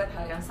 jangan berbuat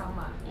hal yang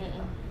sama.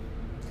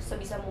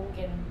 Sebisa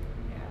mungkin.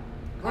 Ya.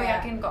 Gue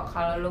yakin kok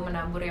kalau lo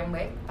menabur yang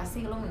baik,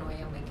 pasti lo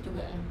menuai yang baik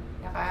juga.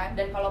 Ya kan?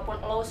 Dan kalaupun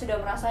lo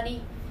sudah merasa nih,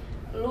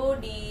 lo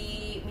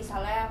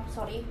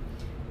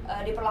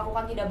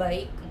diperlakukan tidak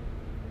baik,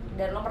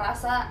 dan lo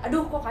merasa,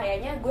 aduh kok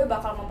kayaknya gue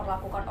bakal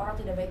memperlakukan orang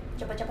tidak baik,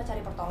 cepat-cepat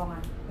cari pertolongan.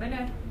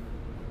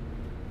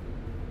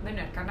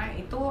 Bener, karena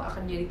itu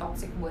akan jadi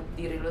toksik buat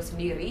diri lo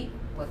sendiri,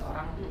 buat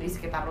orang di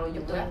sekitar lo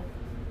juga.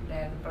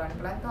 Dan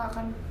pelan-pelan tuh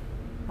akan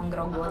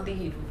menggerogoti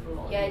hidup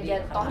lo. Ya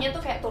jatuhnya tuh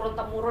kayak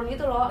turun-temurun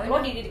gitu loh.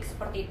 Lo dididik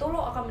seperti itu,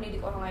 lo akan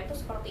mendidik orang lain tuh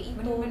seperti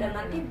itu. Dan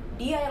nanti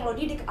dia yang lo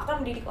didik akan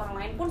mendidik orang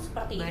lain pun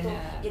seperti itu.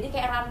 Jadi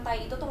kayak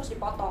rantai itu terus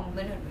dipotong.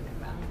 Bener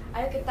banget.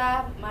 Ayo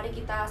mari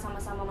kita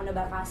sama-sama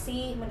menebar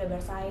kasih,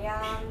 menebar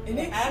sayang.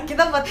 Ini kan?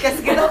 Kita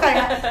podcast kita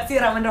kayak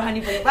siraman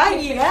rohani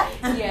pagi-pagi ya.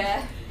 Iya.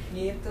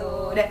 Gitu.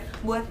 Udah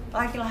buat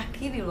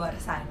laki-laki di luar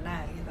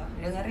sana gitu,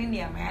 dengerin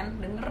ya men,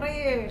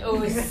 dengerin.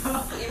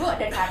 Ibu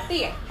dari hati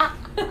ya.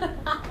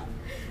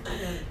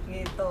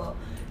 Gitu.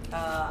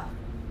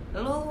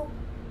 Lu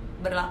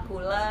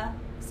berlakulah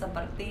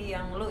seperti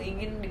yang lu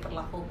ingin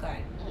diperlakukan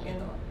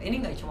gitu. Ini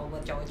nggak cuma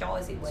buat cowok-cowok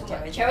sih, buat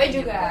cewek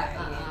juga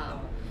gitu.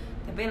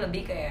 Tapi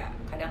lebih kayak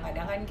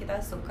kadang-kadang kan kita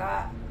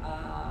suka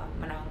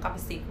menangkap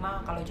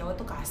stigma kalau cowok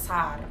tuh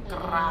kasar,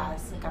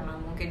 keras, karena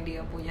mungkin dia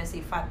punya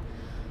sifat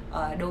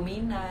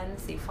dominan,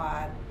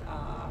 sifat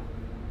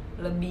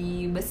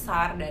lebih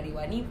besar dari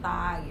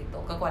wanita gitu,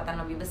 kekuatan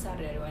lebih besar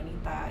dari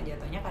wanita,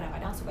 jatuhnya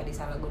kadang-kadang suka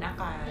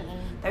disalahgunakan.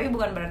 Tapi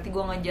bukan berarti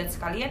gue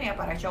ngejudge sekalian ya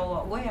para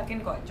cowok. Gue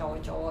yakin kok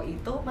cowok-cowok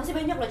itu masih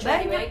banyak loh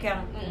cowok baik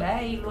yang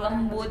baik,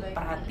 lembut,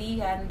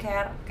 perhatian,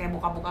 care, kayak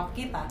bokap-bokap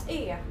kita.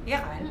 Iya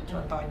kan,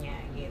 contohnya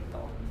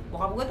gitu.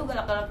 Bokap gue tuh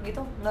galak-galak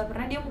gitu, nggak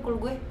pernah dia mukul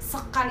gue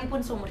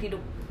sekalipun seumur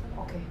hidup.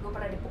 Oke, gue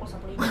pernah dipukul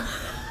 1.5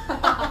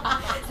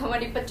 sama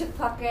dipecut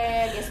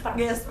pakai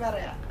gesper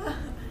ya.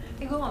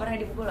 Gue gak pernah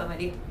dipukul sama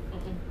dia.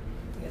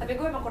 Gitu. Tapi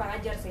gue emang kurang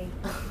ajar sih.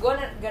 Gue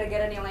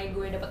gara-gara nilai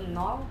gue dapet 0,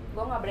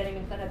 gue gak berani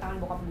minta tanda tangan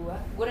bokap gue.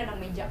 Gue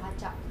nendang meja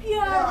kaca,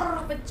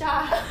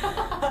 pecah.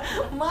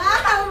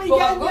 Mahal mejanya.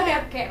 Bokap gue udah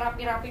kayak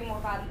rapi-rapi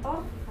mau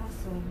kantor,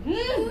 langsung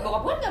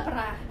bokap gue gak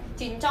pernah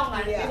cincong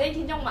kan. Biasanya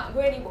cincong mak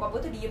gue nih, bokap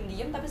gue tuh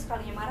diem-diem tapi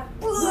sekalinya marah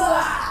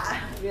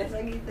biasa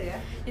gitu ya.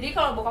 Jadi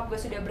kalau bokap gue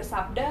sudah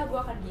bersabda, gue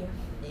akan diam.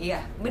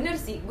 Iya, bener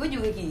sih, gue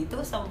juga gitu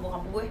sama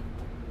bokap gue.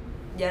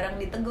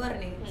 Jarang ditegur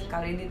nih,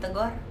 sekali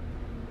ditegur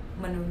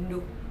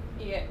menunduk,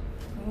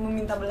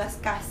 meminta belas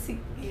kasih,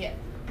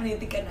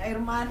 menitikan air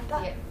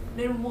mata,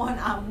 dan mohon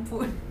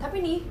ampun.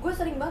 Tapi nih, gue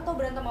sering banget tau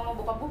berantem sama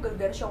bokap gue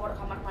gara-gara shower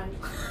kamar mandi.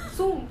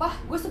 Sumpah,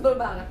 gue sebel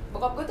banget.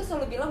 Bokap gue tuh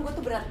selalu bilang gue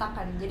tuh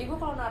berantakan. Jadi gue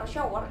kalau naruh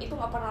shower itu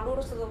nggak pernah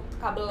lurus tuh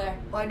kabelnya.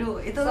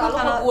 Waduh, itu selalu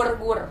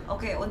ngegur-gur.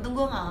 Oke, untung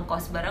gue nggak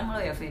ngekos bareng lo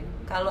ya, Vin.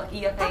 Kalau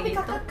iya kayak tapi gitu.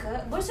 Tapi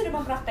kakak, gue sudah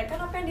mempraktekkan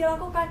apa yang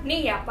dilakukan.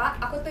 Nih ya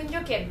Pak, aku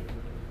tunjukin.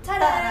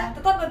 Tada,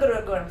 tetap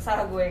ngegur-gur,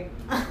 salah gue.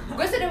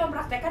 Gue sudah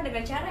mempraktekkan dengan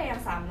cara yang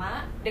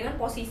sama, dengan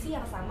posisi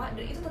yang sama,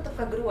 dan itu tetap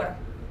kegeruar.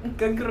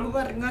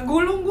 Kegeruar,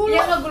 ngegulung-gulung.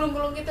 Iya,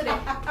 ngegulung-gulung gitu deh.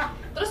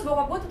 Terus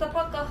bokap gue tetap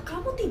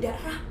kamu tidak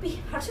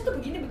rapi, harusnya tuh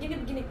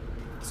begini.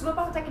 Terus gue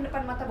praktekin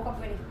depan mata bokap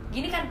gue nih.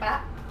 Gini kan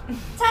Pak?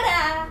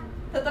 Tada,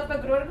 tetap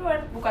kegeruar-geruar,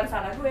 bukan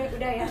salah gue.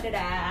 Udah ya,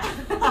 dadah.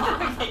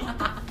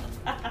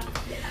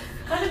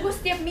 Karena gue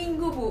setiap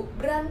minggu Bu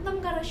berantem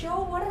karena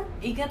shower.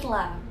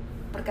 Ingatlah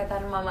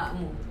perkataan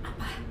mamamu.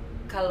 Apa?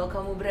 Kalau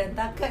kamu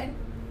berantakan,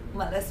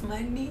 malas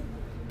mandi,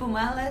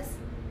 pemalas,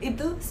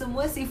 itu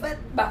semua sifat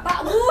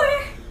bapak gue.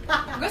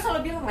 Gue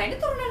selalu bilang, lah ini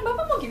turunan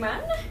bapak mau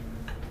gimana?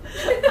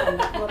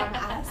 Anak kurang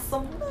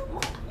asem.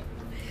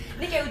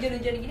 Ini kayak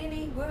hujan-hujan gini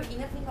nih, gue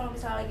inget nih kalau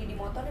misalnya lagi di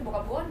motor nih,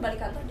 bokap gue kan balik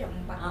kantor jam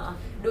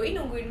 4. Doi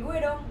nungguin gue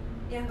dong,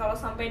 yang kalau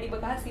sampai di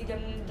Bekasi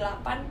jam 8.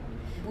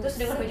 Terus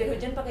dengan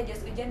hujan-hujan pakai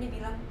jas hujan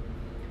dibilang,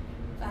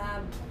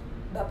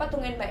 Bapak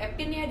tungguin Mbak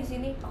Epin ya di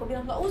sini. Aku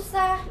bilang nggak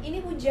usah, ini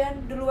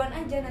hujan, duluan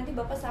aja, nanti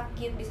Bapak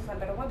sakit, bisa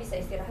sampai rumah, bisa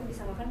istirahat,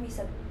 bisa makan,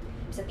 bisa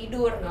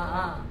tidur gitu.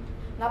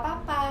 Nggak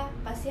apa-apa,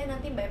 pasien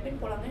nanti Mbak Epin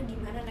pulangnya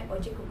gimana naik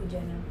ojek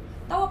kehujanan.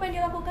 Tahu apa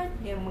yang dilakukan?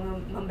 Dia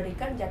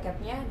memberikan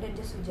jaketnya dan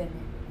jas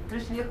hujannya.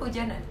 Terus dia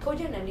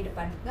kehujanan di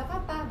depan. Nggak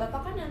apa-apa,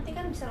 Bapak kan nanti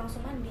kan bisa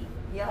langsung mandi.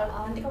 Ya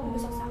nanti kamu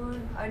besok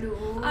sakit.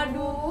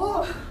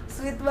 Aduh,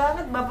 sweet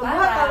banget bapak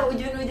gua. Kalau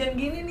hujan-hujan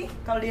gini nih,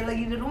 kalau dia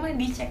lagi di rumah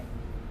dicek,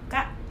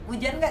 Kak,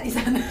 hujan nggak di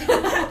sana?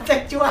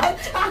 Cek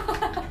cuaca.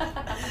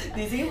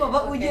 Di sini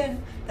bapak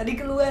hujan. Tadi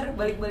keluar,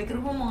 balik ke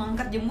rumah mau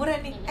ngangkat jemuran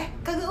nih.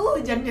 Kagak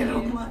hujan di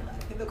rumah.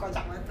 Itu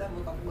kocak banget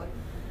bokap gua.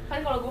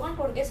 Kan kalau gua kan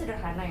keluarga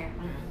sederhana ya.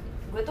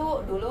 Gue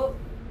tuh dulu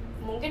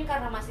mungkin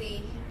karena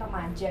masih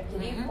remaja,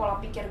 jadi pola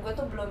pikir gue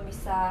tuh belum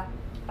bisa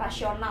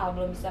rasional,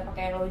 belum bisa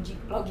pakai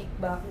logik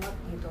banget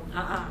gitu.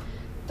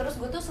 Terus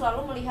gue tuh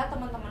selalu melihat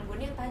teman-teman gue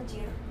nih yang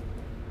tajir.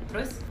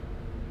 Terus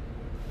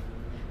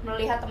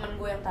melihat teman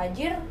gue yang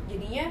tajir,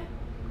 jadinya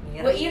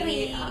gue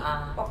iri.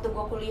 Waktu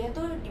gue kuliah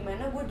tuh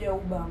dimana gue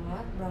jauh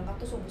banget, berangkat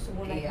tuh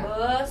subuh naik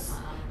bus,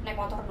 naik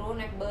motor dulu,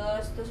 naik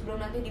bus, terus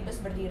belum nanti di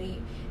bus berdiri.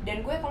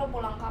 Dan gue kalau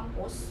pulang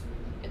kampus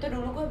itu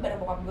dulu gue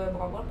bareng bokap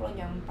gue pulang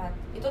jam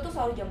 4. Itu tuh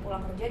selalu jam pulang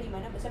kerja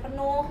dimana busnya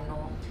penuh.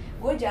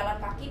 Gue jalan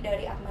kaki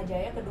dari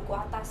Atmajaya ke Duku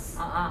Atas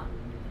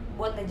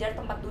buat ngejar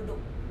tempat duduk.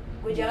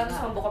 Gue jalan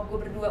sama bokap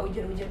gue berdua,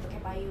 hujan-hujan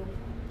pakai payung.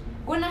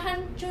 Gue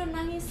nahan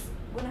nangis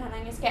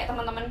kayak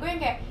teman-teman gue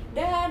yang kayak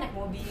dah naik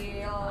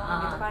mobil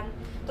gitu kan.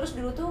 Terus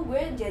dulu tuh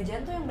gue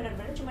jajan tuh yang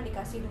benar-benar cuma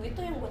dikasih duit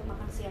tuh yang buat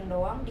makan siang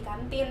doang di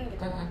kantin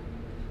gitu.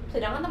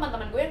 Sedangkan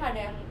teman-teman gue yang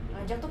ada yang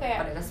ngajak tuh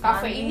kayak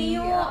kafe ini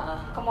yuk,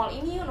 ke mall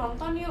ini yuk,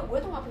 nonton yuk.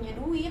 Gue tuh nggak punya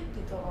duit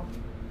gitu.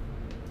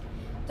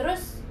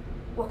 Terus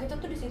waktu itu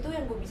tuh di situ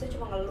yang gue bisa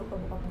cuma ngeluh ke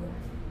bokap gue.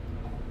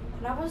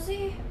 Kenapa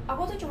sih?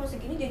 Aku tuh cuma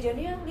segini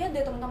jajannya. Lihat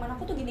deh teman-teman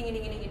aku tuh gini.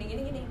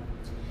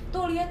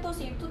 Tuh lihat tuh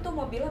si itu tuh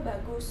mobilnya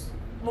bagus.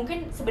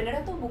 Mungkin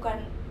sebenarnya tuh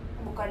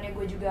bukannya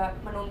gue juga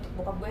menuntut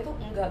bokap gue itu,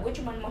 enggak, gue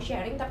cuma mau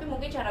sharing, tapi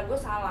mungkin cara gue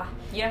salah.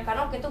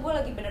 Karena waktu itu gue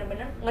lagi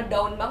bener-bener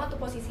ngedown banget tuh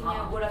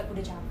posisinya. Gue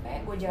udah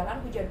capek, gue jalan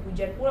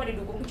hujan pula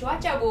didukung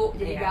cuaca Bu,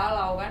 jadi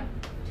galau kan.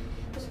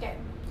 Terus kayak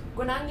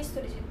gue nangis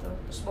tuh di situ.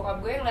 Terus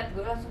bokap gue ngeliat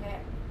gue langsung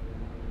kayak,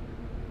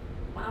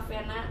 maaf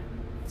ya nak,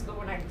 terus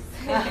gue nangis.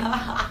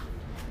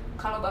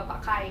 Kalau bapak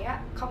kaya,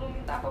 kamu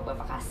minta apa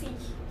bapak kasih.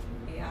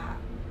 Kayak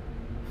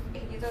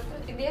gitu.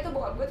 Terus intinya tuh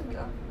bokap gue tuh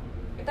bilang,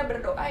 kita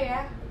berdoa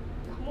ya,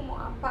 kamu mau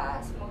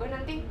apa, semoga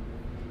nanti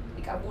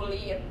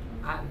dikabulin,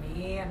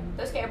 amin.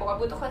 Terus kayak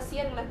bokap gue tuh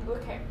kasihan ngeliat gue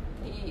kayak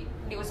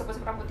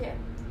diusap-usap rambutnya,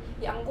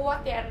 yang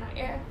kuat ya anak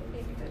ya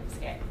gitu. Terus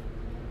kayak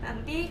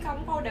nanti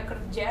kamu kalau udah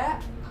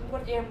kerja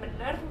yang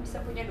bener,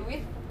 bisa punya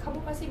duit, kamu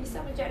pasti bisa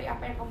mencari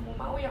apa yang kamu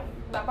mau yang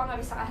bapak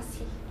nggak bisa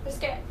kasih. Terus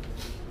kayak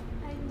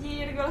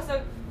anjir, gue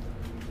langsung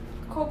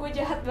kok gue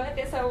jahat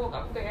banget ya sama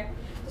bokap gue ya.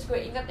 Terus gue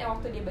ingat ya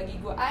waktu dia bagi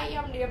gue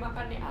ayam, dia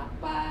makannya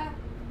apa,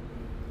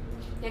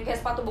 yang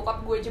kayak sepatu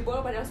bokap gue jebol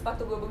padahal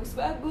sepatu gue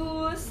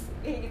bagus-bagus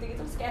kayak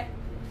gitu-gitu. Terus kayak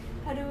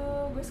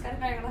aduh, gue sekarang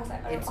kayak ngerasa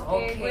it's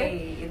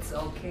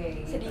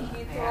okay sedih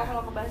gitu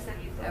kalau ngebahas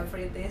gitu.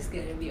 Everything is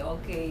gonna be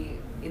okay.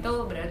 Itu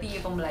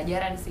berarti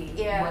pembelajaran sih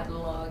buat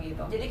lo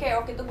gitu. Jadi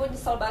kayak waktu itu gue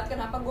nyesel banget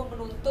kenapa gue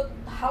menuntut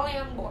hal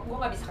yang bokap gue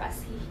nggak bisa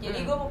kasih. Jadi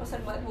gue mau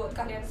pesan banget buat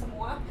kalian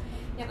semua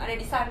yang ada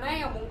di sana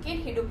yang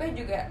mungkin hidupnya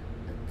juga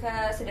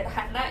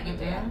sederhana gitu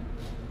ya.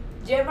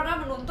 Jangan pernah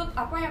menuntut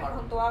apa yang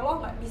orang tua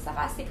lo nggak bisa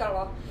kasih ke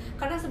lo,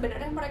 karena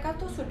sebenarnya mereka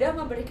tuh sudah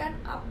memberikan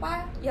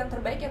apa yang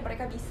terbaik yang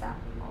mereka bisa.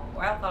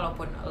 Well,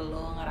 kalaupun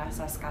lo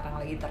ngerasa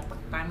sekarang lagi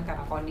tertekan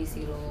karena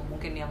kondisi lo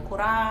mungkin yang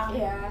kurang,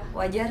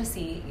 wajar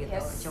sih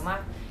gitu.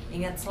 Cuma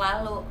ingat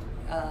selalu,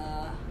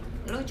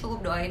 lo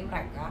cukup doain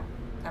mereka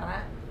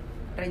karena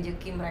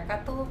rezeki mereka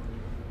tuh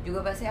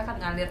juga pasti akan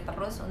ngalir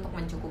terus untuk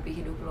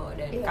mencukupi hidup lo.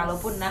 Dan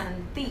kalaupun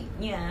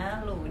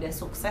nantinya lo udah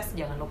sukses,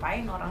 jangan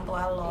lupain orang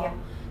tua lo,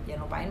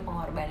 jangan lupain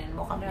pengorbanan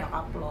bokap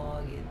nyokap lo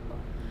gitu.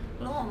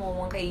 Lo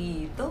ngomong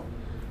kayak gitu,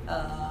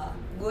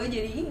 gue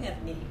jadi inget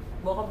nih,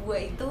 bokap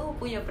gue itu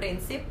punya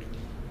prinsip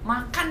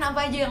makan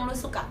apa aja yang lo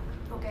suka,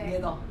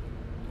 gitu.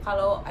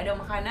 Kalau ada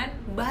makanan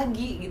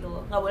bagi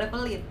gitu, nggak boleh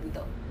pelit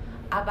gitu.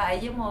 Apa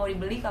aja mau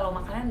dibeli, kalau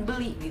makanan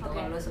beli gitu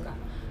kalau lo suka.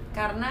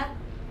 Karena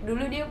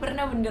dulu dia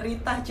pernah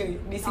menderita cuy,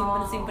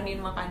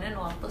 disimpenin makanan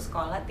waktu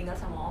sekolah tinggal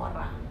sama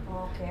orang,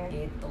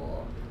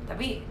 gitu.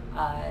 Tapi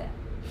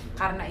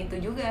karena itu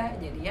juga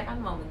jadinya kan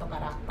membentuk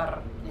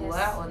karakter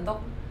gue untuk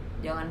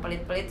jangan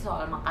pelit-pelit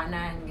soal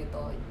makanan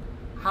gitu.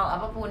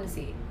 Hal apapun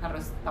sih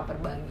harus tetap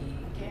berbagi.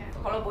 Gitu.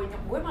 Kalau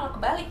bonyok gue malah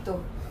kebalik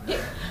tuh.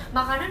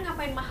 Makanan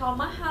ngapain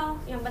mahal-mahal,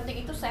 yang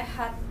penting itu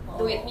sehat.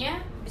 Duitnya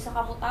bisa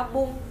kamu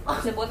tabung,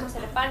 bisa buat masa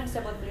depan,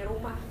 bisa buat beli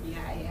rumah.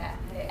 Iya.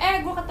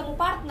 Gue ketemu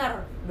partner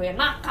doyan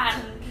makan.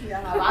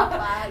 Ya nggak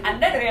apa-apa.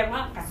 Anda doyan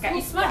makan, Kak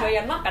Isma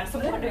doyan makan,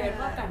 semua doyan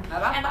makan.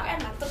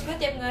 Enak-enak. Terus gue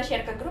tiap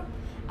nge-share ke grup,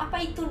 apa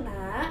itu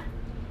nak?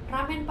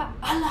 Ramen pak.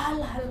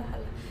 Alah.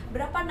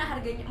 Berapa nak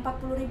harganya?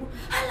 40.000.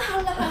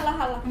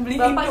 Alah.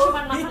 Bapak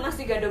cuma makan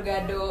nasi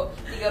gado-gado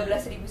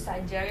 13.000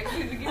 saja,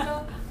 gitu.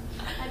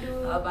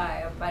 Aduh.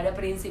 Pada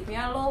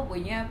prinsipnya lo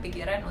punya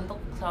pikiran untuk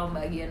selalu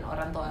membagian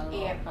orang tua lo,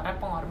 karena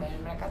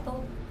pengorbanan mereka tuh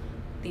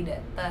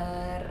tidak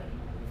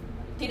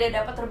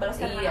dapat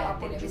terbalaskan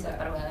apapun, tidak bisa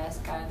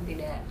terbalaskan,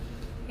 tidak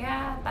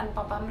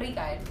tanpa pamrih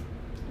kan.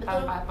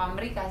 Tanpa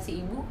pamrih,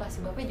 kasih ibu,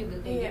 kasih bapak juga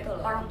kayak gitu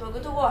loh. Orang tua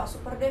gue tuh wah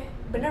super deh.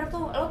 Bener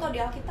tuh, lo tau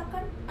di Alkitab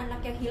kan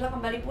anak yang hilang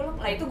kembali pulang.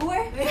 Lah itu gue.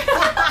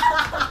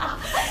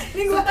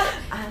 Ini gue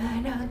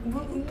anak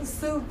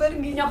bungsu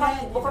pergi.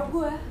 Nyokap bokap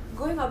gue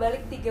nggak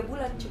balik 3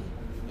 bulan cuy.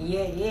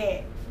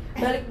 Iya.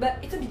 Balik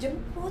itu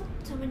dijemput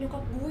sama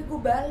nyokap gue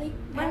balik.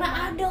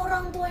 Mana ada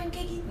orang tua yang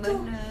kayak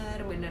gitu.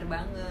 Bener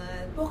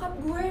banget. Bokap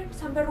gue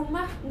sampai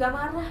rumah nggak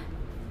marah,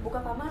 buka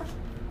kamar,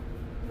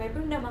 Baby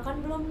udah makan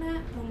belum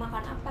nak? Mau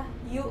makan apa?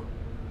 Yuk.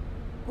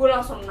 Gue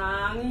langsung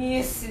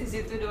nangis di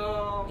situ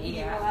dong.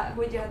 Iya.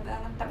 Gue jahat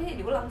banget. Tapi ya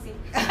diulang sih.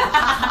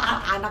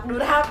 Anak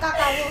durhaka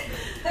kamu.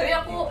 Tapi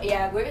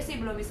gue sih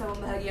belum bisa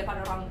membahagiakan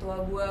orang tua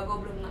gue. Gue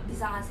belum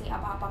bisa ngasih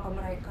apa-apa ke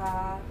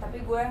mereka.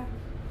 Tapi gue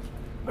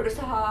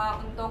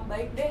berusaha untuk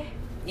baik deh.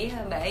 Iya,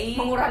 baik.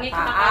 Mengurangi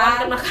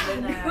kenakalan.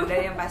 Benar. Dan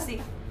yang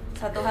pasti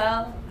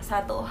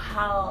satu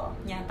hal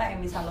nyata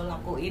yang bisa lo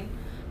lakuin.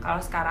 Kalau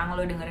sekarang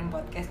lo dengerin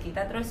podcast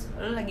kita, terus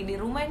lo lagi di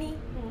rumah nih,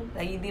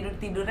 lagi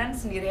tiduran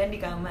sendirian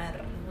di kamar,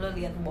 lo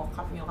lihat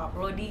bokap nyokap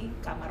lo di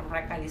kamar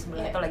mereka di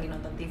sebelah atau lagi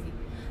nonton TV,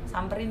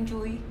 samperin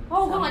cuy.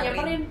 Oh, gue nggak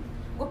nyamperin,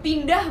 gue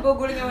pindah, gue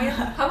guling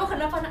namanya. Kamu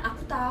kenapa nak?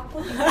 Aku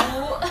takut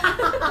ibu.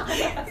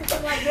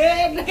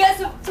 Enggak,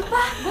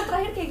 sumpah, gue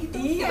terakhir kayak gitu.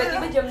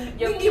 Tiba-tiba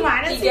jam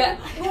gimana 3. Sih?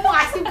 Gue mau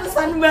ngasih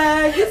pesan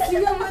bagus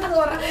juga buat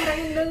orang-orang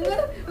yang denger.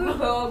 Gue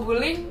bawa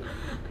guling,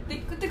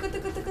 tikut.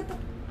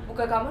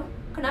 Buka kamar.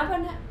 Kenapa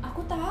nak?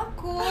 Aku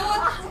takut.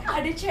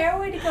 Ada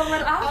cewek di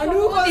kamar aku.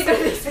 Aduh,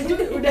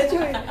 udah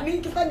cuy.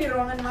 Ini kita di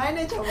ruangan mana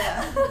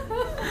coba?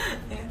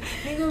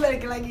 Ini gue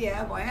balik lagi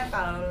ya. Pokoknya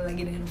kalau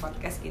lagi dengan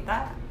podcast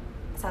kita,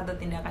 satu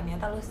tindakan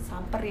nyata lo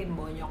samperin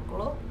bonyok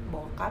lo,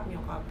 bokap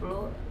nyokap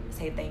lo,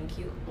 say thank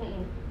you.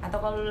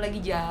 Atau kalau lo lagi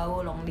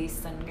jauh long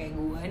distance kayak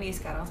gue nih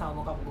sekarang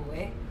sama bokap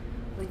gue,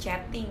 lo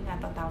chatting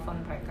atau telepon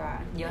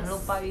mereka. Jangan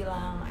lupa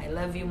bilang I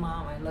love you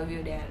mom, I love you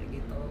dad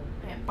gitu.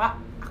 Pak,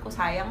 aku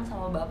sayang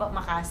sama bapak,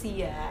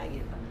 makasih ya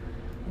gitu.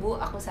 Bu,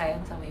 aku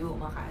sayang sama ibu,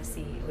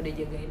 makasih udah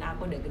jagain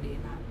aku, udah gedein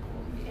aku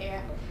gitu.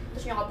 Iya.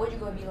 Terus nyokap gue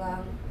juga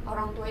bilang,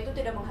 orang tua itu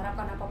tidak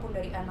mengharapkan apapun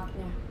dari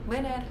anaknya.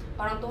 Benar.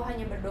 Orang tua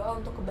hanya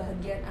berdoa untuk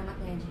kebahagiaan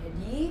anaknya.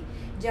 Jadi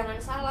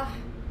jangan salah,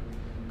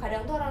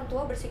 kadang tuh orang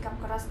tua bersikap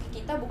keras ke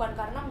kita bukan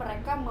karena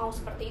mereka mau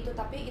seperti itu,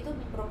 tapi itu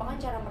merupakan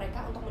cara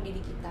mereka untuk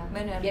mendidik kita.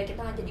 Benar. Biar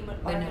kita nggak jadi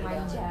orang yang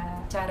manja.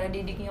 Cara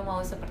didiknya mau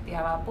seperti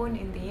apapun,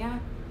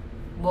 intinya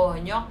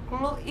bonyok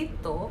lo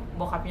itu,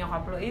 bokap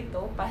nyokap lo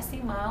itu pasti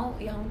mau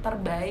yang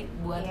terbaik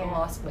buat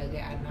lo sebagai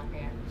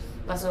anaknya.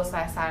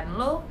 Kesuksesan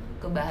lo,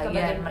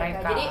 kebahagiaan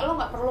mereka. Jadi lo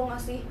nggak perlu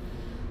ngasih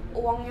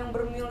uang yang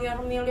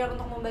bermiliar-miliar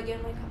untuk membagian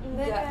mereka.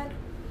 Enggak.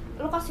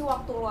 Lo kasih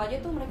waktu lo aja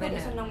tuh mereka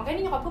udah senang. Makanya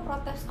ini nyokap gue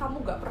protes, kamu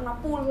nggak pernah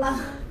pulang.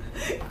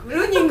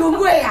 Lu nyinggung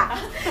gue ya?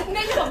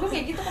 Enggak, nyokap gue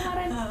kayak gitu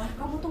kemarin.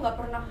 Kamu tuh nggak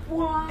pernah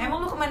pulang.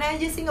 Emang lo kemana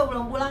aja sih nggak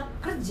pulang-pulang?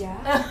 Kerja.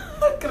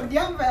 Kerja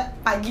sampai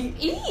pagi?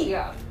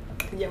 Iya.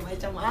 Kerja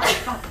macam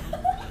apa?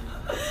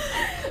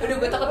 Udah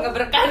gue takut nggak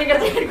berkah nih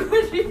kerjaan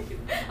gue sih.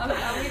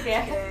 Amit-amit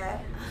ya.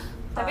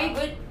 Tapi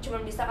gue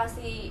cuma bisa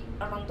kasih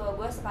orang tua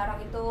gue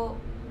sekarang itu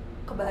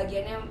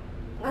kebahagiaannya,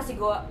 ngasih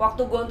gue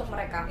waktu gue untuk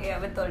mereka.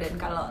 Iya betul.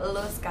 Dan kalau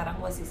lo sekarang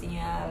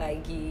posisinya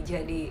lagi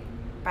jadi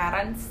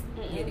parents,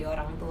 jadi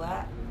orang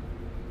tua,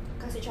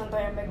 kasih contoh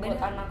yang baik buat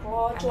anak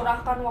lo.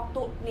 Curahkan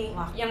waktu nih.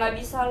 Yang nggak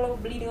bisa lo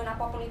beli dengan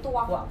apapun itu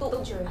waktu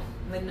cuy.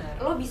 Bener.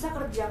 Lo bisa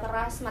kerja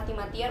keras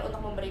mati-matian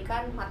untuk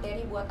memberikan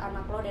materi buat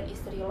anak lo dan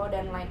istri lo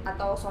dan lain,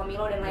 atau suami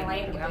lo dan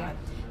lain-lain gitu ya.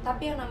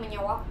 Tapi yang namanya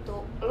waktu,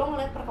 lo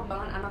ngeliat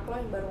perkembangan anak lo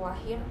yang baru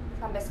lahir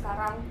sampai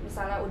sekarang,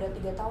 misalnya udah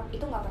 3 tahun,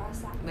 itu nggak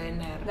kerasa.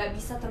 Bener. Nggak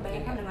bisa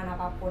terbayangkan dengan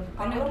apapun.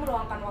 Kalau Bener. lo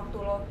meluangkan waktu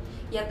lo,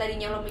 yang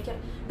tadinya lo mikir,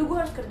 duh gue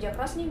harus kerja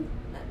keras nih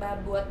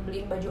buat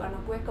beliin baju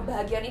anak gue.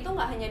 Kebahagiaan itu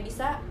nggak hanya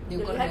bisa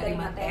Diukur dilihat dari dari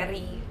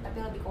materi, materi, tapi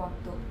lebih ke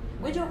waktu.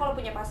 Gue juga kalau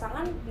punya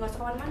pasangan, nggak usah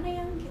kemana-mana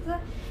ya, kita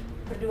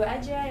berdua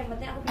aja. Yang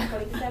penting aku punya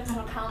quality time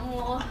sama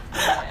kamu.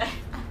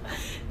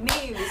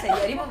 Nih bisa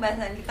jadi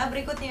pembahasan kita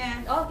berikutnya.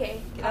 Oke.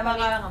 Kita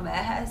bakal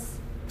ngebahas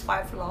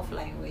 5 love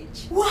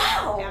language.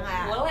 Wow, Ya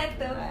nggak? boleh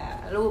tuh.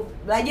 Lu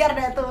belajar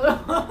dah tuh.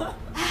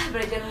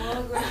 Belajar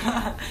mulu gue.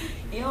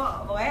 Yuk,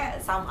 pokoknya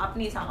sum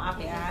up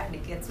ya,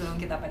 dikit sebelum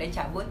kita pada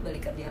cabut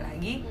balik kerja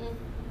lagi.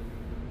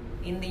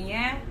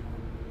 Intinya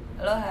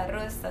lo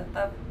harus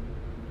tetap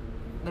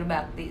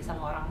berbakti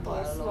sama orang tua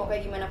Yes, lo. mau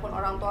kayak gimana pun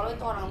orang tua lo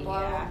itu orang tua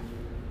lo.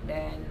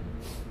 Dan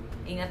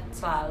ingat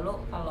selalu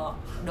kalau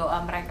doa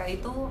mereka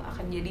itu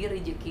akan jadi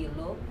rezeki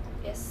lo.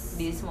 Yes.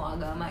 Di semua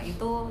agama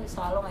itu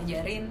selalu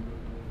ngajarin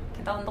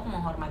kita untuk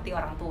menghormati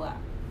orang tua.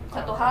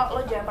 Satu hal,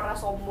 lo jangan pernah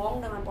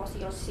sombong dengan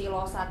posisi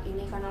lo saat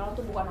ini, karena lo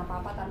tuh bukan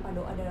apa-apa tanpa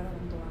doa dari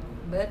orang tua lo.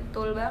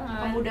 Betul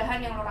banget. Kemudahan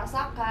yang lo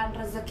rasakan,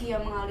 rezeki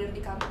yang mengalir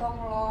di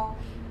kantong lo,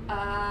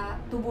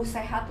 tubuh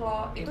sehat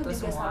lo, itu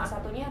juga salah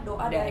satunya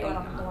doa dari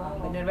orang tua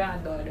lo. Bener banget,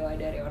 doa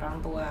dari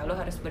orang tua. Lo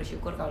harus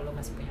bersyukur kalau lo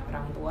masih punya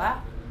orang tua.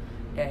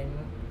 Dan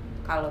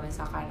kalau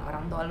misalkan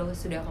orang tua lo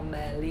sudah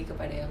kembali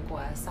kepada yang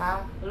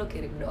kuasa, lo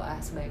kirim doa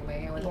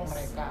sebaik-baiknya untuk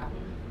mereka.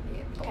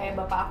 Gitu.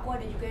 Kayak bapak aku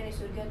ada juga yang di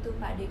surga tuh,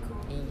 Pak adikku.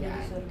 Iya.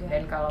 Di surga.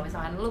 Dan kalau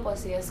misalkan lo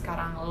posisi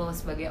sekarang lo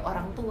sebagai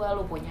orang tua,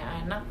 lo punya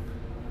anak,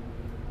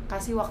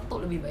 kasih waktu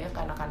lebih banyak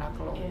ke anak-anak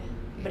lo. Iya.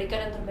 Berikan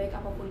yang terbaik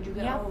apapun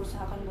juga lo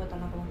usahakan buat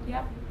anak lo.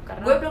 Yap.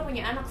 Karena gue belum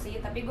punya anak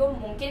sih, tapi gue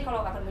mungkin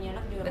kalau akan punya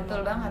anak juga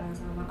betul banget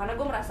sama. Karena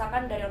gue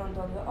merasakan dari orang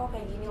tua gue, oh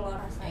kayak gini lo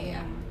rasanya.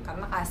 Iya.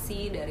 Karena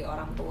kasih dari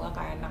orang tua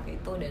ke anak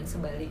itu dan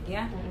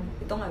sebaliknya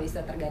itu nggak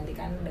bisa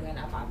tergantikan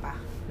dengan apa-apa,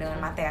 dengan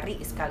materi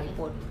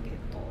sekalipun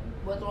gitu.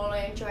 Buat lo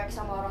yang cuek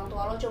sama orang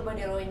tua lo, coba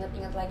deh lo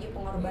inget-inget lagi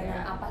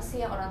pengorbanan apa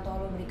sih yang orang tua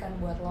lo berikan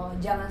buat lo.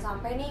 Jangan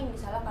sampai nih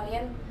misalnya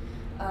kalian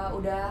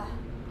udah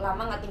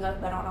lama nggak tinggal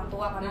bareng orang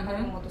tua karena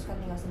kalian memutuskan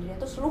tinggal sendirian,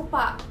 terus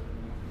lupa.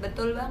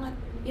 Betul banget.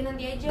 Ya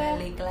nanti aja.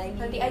 Balik lagi.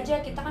 Nanti aja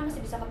kita kan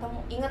masih bisa ketemu.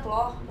 Ingat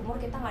loh, umur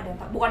kita nggak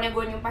ada. Bukannya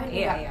gue nyumpahin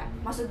juga. Iya.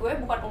 Maksud gue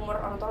bukan umur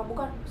orang tua lo,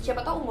 bukan.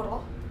 Siapa tahu umur lo.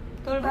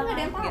 Betul kan banget ada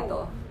yang tahu.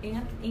 gitu.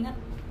 Ingat.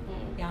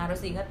 Yang harus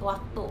diingat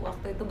waktu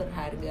itu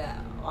berharga.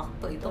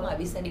 Waktu itu nggak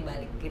bisa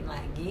dibalikin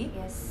lagi.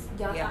 Yes.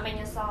 Jangan sampai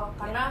nyesal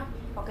karena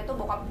waktu itu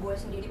bokap gue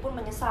sendiri pun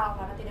menyesal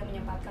karena tidak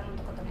menyempatkan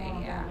untuk ketemu orang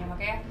tuanya.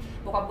 Makanya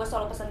bokap gue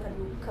selalu pesan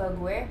ke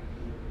gue,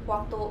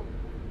 waktu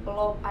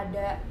lo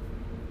ada,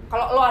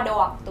 kalau lo ada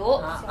waktu,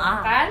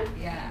 silakan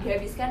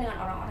dihabiskan dengan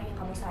orang-orang yang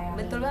kamu sayangi.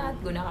 Betul banget,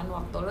 gunakan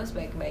waktu lo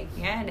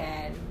sebaik-baiknya.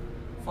 Dan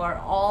for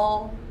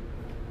all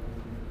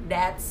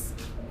that's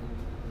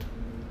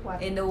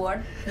in the world,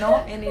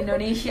 in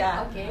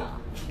Indonesia,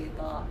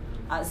 gitu,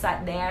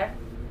 outside there,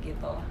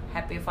 gitu.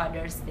 Happy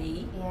Father's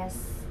Day.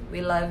 Yes.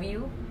 We love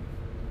you,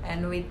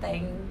 and we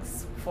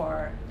thanks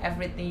for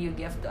everything you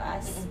give to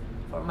us.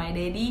 For my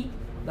daddy,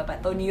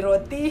 Bapak Tony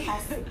Roti.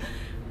 Asik.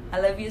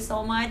 I love you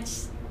so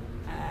much.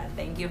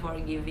 Thank you for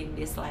giving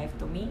this life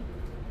to me,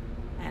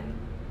 and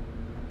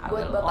I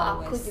buat will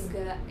bapak always. aku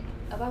juga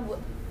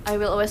I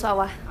will always I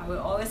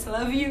will always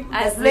love you.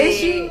 God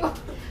bless you.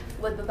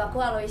 Buat bapakku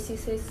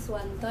Aloysius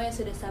Siswanto yang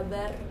sudah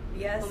sabar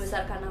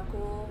membesarkan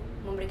aku,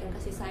 memberikan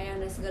kasih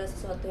sayang dan segala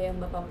sesuatu yang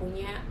bapak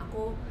punya.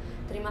 Aku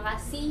terima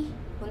kasih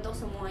untuk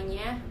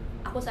semuanya.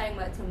 Aku sayang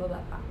banget sama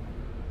bapak.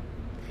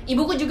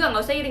 Ibuku juga,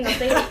 nggak usah iri.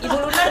 Ibu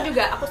Lunar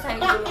juga, aku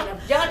sayang Ibu Lunar.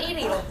 Jangan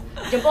iri loh.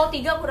 Jempol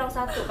 3 kurang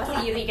 1, pasti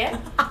iri kan?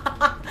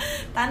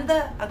 Tante,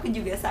 aku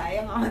juga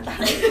sayang sama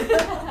tante.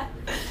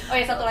 Oh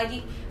ya, satu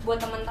lagi buat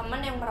teman-teman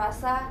yang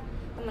merasa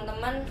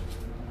teman-teman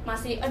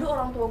masih, aduh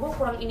orang tua gue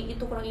kurang ini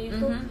itu,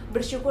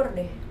 bersyukur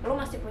deh. Lo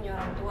masih punya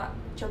orang tua.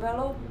 Coba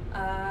lo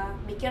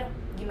mikir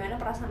gimana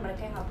perasaan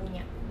mereka yang nggak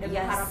punya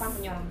dan harapan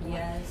punya orang tua.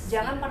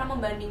 Jangan pernah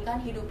membandingkan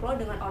hidup lo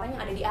dengan orang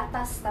yang ada di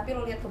atas, tapi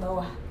lo lihat ke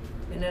bawah.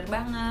 Bener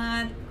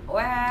banget.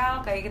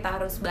 Well, kayak kita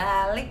harus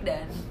balik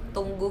dan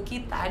tunggu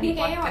kita di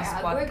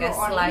podcast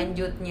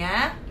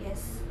selanjutnya.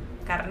 Yes.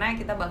 Karena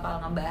kita bakal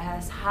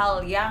ngebahas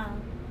hal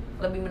yang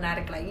lebih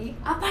menarik lagi.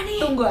 Apa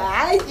nih? Tunggu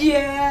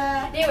aja.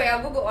 Nih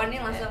WA gue onin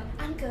langsung.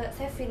 Anke,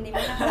 Sevin di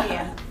mana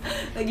kalian?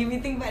 Lagi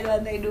meeting Pak di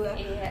lantai 2.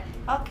 Iya.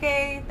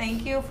 Okay,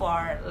 thank you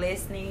for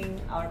listening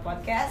our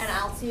podcast. And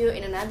I'll see you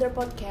in another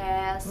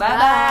podcast.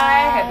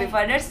 Bye. Happy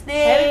Father's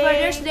Day. Happy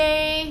Father's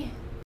Day.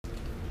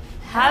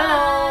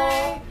 Halo.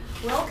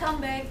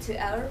 Welcome back to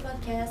our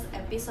podcast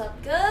episode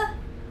ke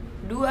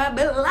 12.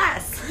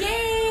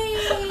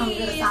 Yeay.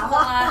 Hampir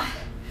salah.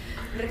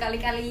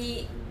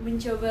 Berkali-kali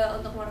mencoba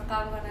untuk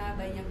merekam karena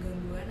banyak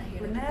gangguan,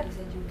 akhirnya kita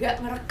bisa juga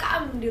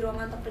merekam di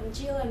ruangan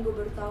terpencil. Dan gue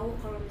baru tahu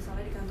kalau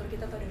misalnya di kantor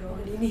kita tuh ada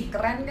ruangan ini.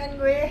 Keren kan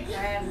gue?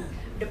 Keren.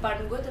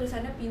 Depan gue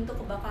tulisannya pintu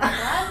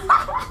kebakaran.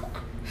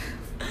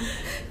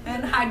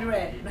 And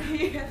 100.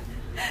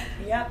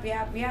 Yap.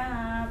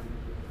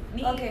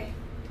 Nih. Oke.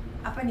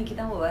 Apa nih,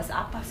 kita mau bahas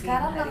apa sih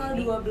Sekarang hari tanggal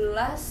ini?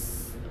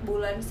 12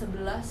 bulan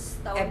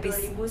 11 tahun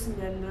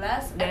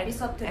 2019, Dan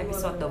episode ke-12.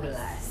 episode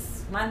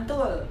 12.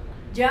 Mantul.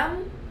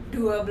 Jam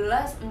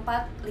 12.45.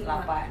 48.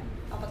 Iya.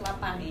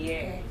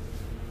 Oke.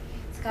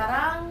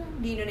 Sekarang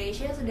di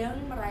Indonesia sedang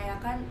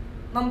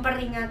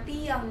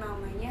memperingati yang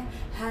namanya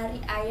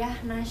Hari Ayah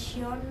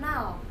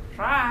Nasional.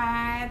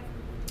 Right.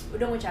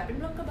 Udah ngucapin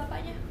belum ke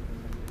bapaknya?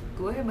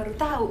 Gue baru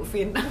tahu,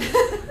 Vin.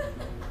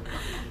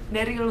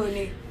 Dari lu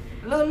nih.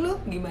 Lu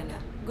gimana?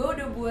 Gue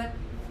udah buat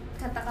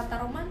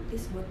kata-kata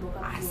romantis buat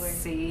bokap gue.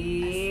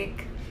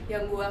 Asik.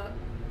 Yang gue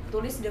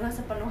tulis dengan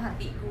sepenuh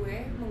hati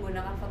gue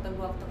menggunakan foto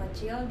gue waktu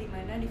kecil, di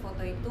mana di foto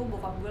itu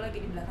bokap gue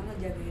lagi di belakang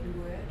ngejagain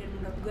gue, dan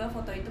menurut gue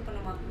foto itu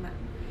penuh makna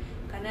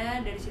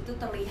karena dari situ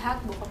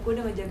terlihat bokap gue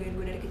udah ngejagain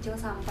gue dari kecil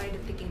sampai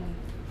detik ini.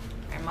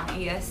 Emang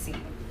iya sih,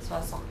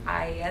 sosok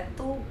ayah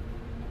tuh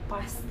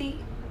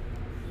pasti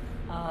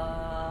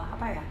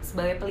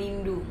sebagai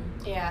pelindung.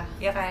 Iya.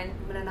 Ya kan?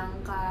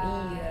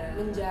 Menenangkan, iya.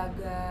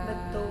 menjaga.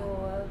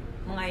 Betul.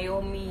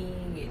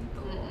 Mengayomi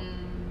gitu.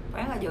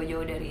 Pokoknya nggak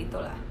jauh-jauh dari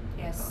itulah.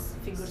 Yes,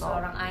 figur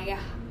seorang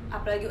ayah.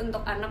 Apalagi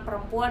untuk anak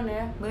perempuan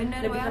ya. Bener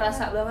lebih banget.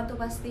 kerasa banget tuh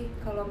pasti.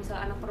 Kalau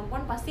misalnya anak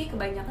perempuan pasti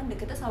kebanyakan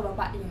deketnya sama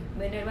bapaknya.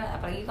 Bener banget,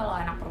 apalagi kalau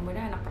anak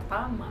perempuannya anak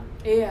pertama.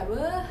 Iya,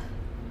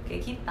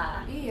 Kayak kita.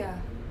 Iya.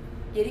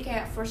 Jadi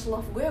kayak first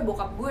love gue ya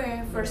bokap gue,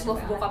 first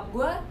love bokap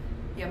gue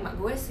ya emak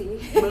gue sih.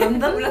 Belum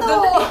tentu. Belum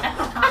tentu.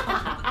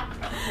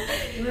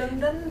 Belum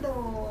tentu.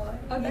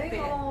 Oh, Tapi gitu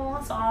ya?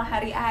 kalau soal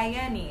hari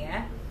ayah nih ya,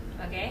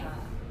 Oke.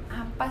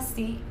 apa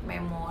sih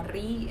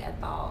memori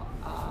atau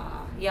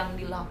yang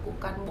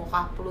dilakukan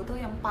bokap lu tuh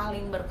yang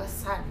paling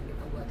berkesan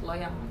gitu buat lo,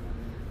 yang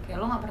kayak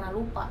lo nggak pernah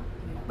lupa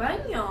gitu?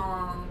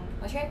 Banyak.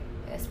 Maksudnya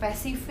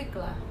spesifik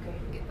lah. Oke.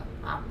 Gitu.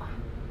 Apa?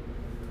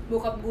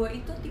 Bokap gue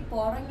itu tipe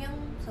orang yang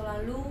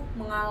selalu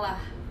mengalah.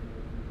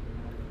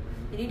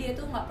 Jadi dia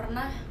tuh nggak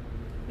pernah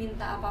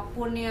minta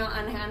apapun yang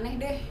aneh-aneh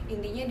deh.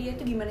 Intinya dia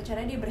tuh gimana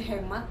caranya dia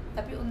berhemat,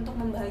 tapi untuk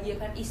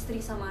membahagiakan istri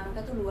sama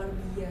anaknya tuh luar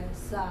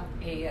biasa.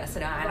 Iya,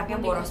 sedang Apapun anaknya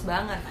boros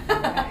banget.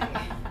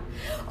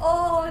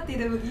 Oh,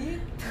 tidak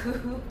begitu.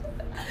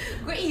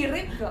 Gue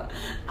irit kok.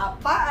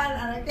 Apaan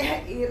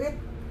anaknya irit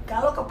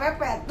kalau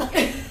kepepet?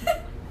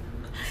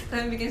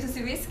 Sampai bikin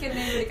susi miskin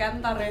nih di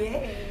kantor ya.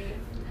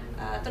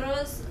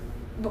 Terus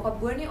bokap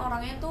gue nih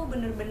orangnya tuh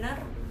bener-bener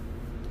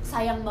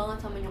sayang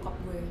banget sama nyokap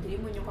gue.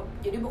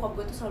 Jadi bokap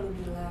gue tuh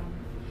selalu bilang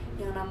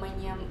yang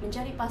namanya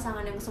mencari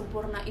pasangan yang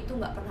sempurna itu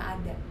nggak pernah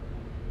ada.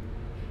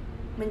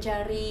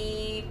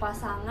 Mencari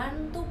pasangan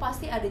tuh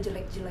pasti ada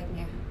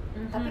jelek-jeleknya.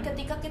 Tapi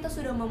ketika kita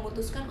sudah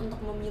memutuskan untuk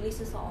memilih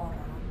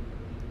seseorang,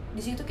 di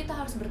situ kita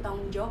harus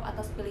bertanggung jawab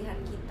atas pilihan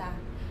kita.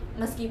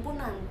 Meskipun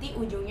nanti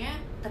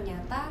ujungnya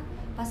ternyata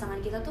pasangan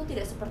kita tuh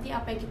tidak seperti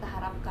apa yang kita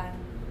harapkan,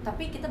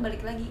 tapi kita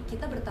balik lagi,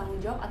 kita bertanggung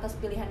jawab atas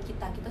pilihan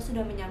kita. Kita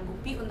sudah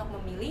menyanggupi untuk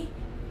memilih.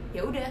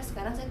 Ya udah,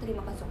 sekarang saya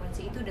terima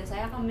konsekuensi itu dan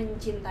saya akan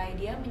mencintai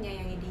dia,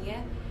 menyayangi dia,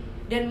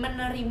 dan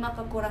menerima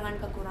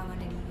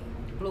kekurangannya dia.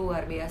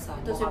 Luar biasa.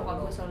 Itu sih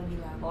bokap gue selalu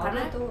bilang.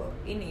 Karena itu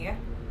ini ya,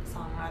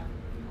 sangat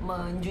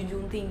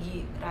menjunjung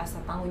tinggi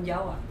rasa tanggung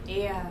jawab.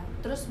 Iya.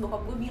 Terus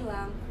bokap gue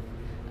bilang,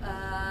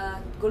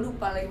 gue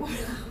lupa lagi gue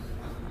bilang.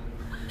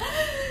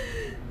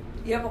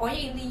 Ya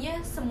pokoknya intinya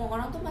semua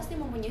orang tuh pasti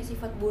mempunyai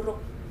sifat buruk.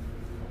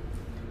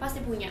 Pasti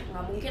punya,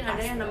 nggak mungkin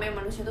ada yang namanya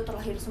manusia itu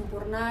terlahir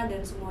sempurna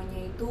dan semuanya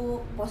itu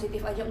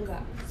positif aja,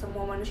 enggak.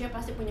 Semua manusia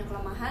pasti punya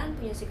kelemahan,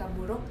 punya sikap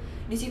buruk.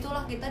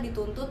 Disitulah kita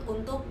dituntut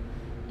untuk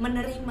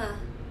menerima,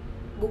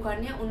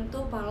 bukannya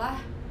untuk malah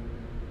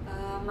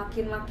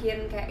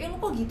makin-makin kayak lu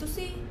kok gitu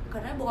sih.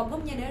 Karena bokap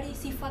gue menyadari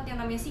sifat yang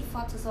namanya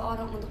sifat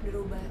seseorang untuk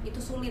dirubah itu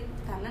sulit,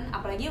 karena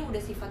apalagi yang udah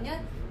sifatnya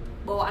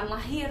bawaan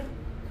lahir.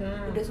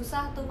 Udah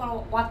susah tuh.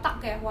 Kalau watak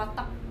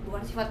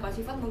bukan sifat. Kalau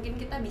sifat mungkin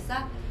kita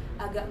bisa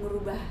agak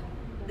merubah,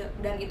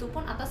 dan itu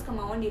pun atas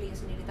kemauan dirinya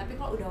sendiri. Tapi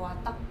kalau udah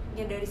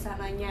wataknya dari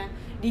sananya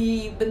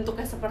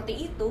dibentuknya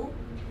seperti itu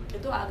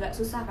agak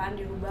susah kan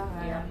dirubah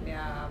kan.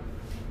 Yap.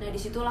 Nah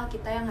disitulah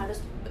kita yang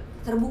harus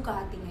terbuka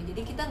hatinya.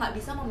 Jadi kita nggak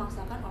bisa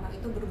memaksakan orang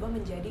itu berubah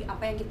menjadi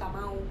apa yang kita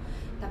mau,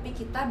 tapi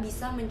kita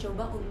bisa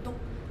mencoba untuk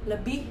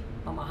lebih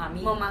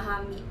memahami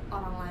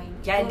orang lain.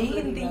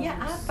 Jadi intinya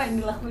bagus. Apa yang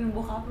dilakuin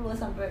bokap lo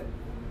sampai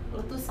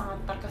lo tuh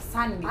sangat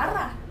terkesan gitu?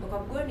 Parah.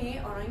 Bokap gue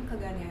nih orangnya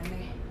kagak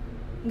aneh-aneh.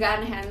 Nggak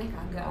aneh-aneh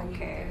kagak.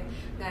 Okay.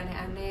 Nggak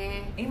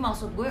aneh-aneh. Ini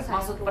maksud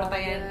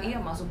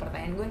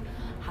pertanyaan gue,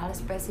 hal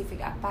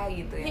spesifik apa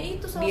gitu ya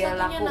itu salah dia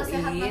satunya lakuin,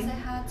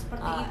 nasihat-nasihat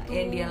seperti itu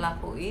yang dia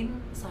lakuin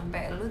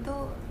sampai lu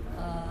tuh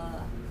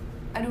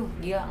aduh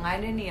gila, nggak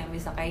ada nih yang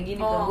bisa kayak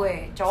gini ke gue.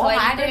 Cowok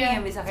nggak ada nih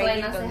yang bisa kayak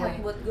gini ke gue.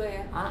 Nasihat buat gue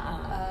ya.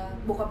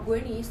 Bokap gue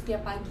nih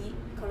setiap pagi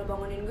kalau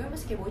bangunin gue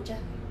masih kayak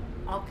bocah.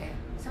 Oke.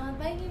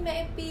 Selamat pagi Mbak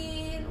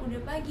Epin,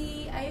 udah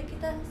pagi, ayo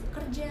kita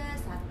kerja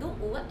 1, 2,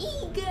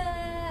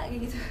 3 kayak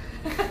gitu.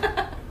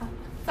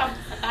 Sampai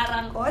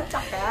sekarang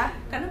kocak ya.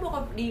 Karena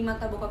di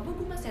mata bokap gue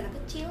masih anak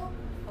kecil.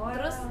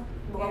 Terus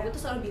bokap gue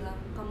tuh selalu bilang,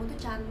 kamu tuh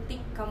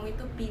cantik, kamu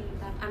itu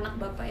pintar, anak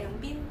bapak yang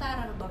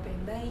pintar, anak bapak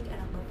yang baik,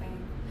 anak bapak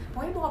yang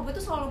pokoknya bokap gue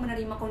tuh selalu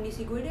menerima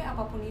kondisi gue deh,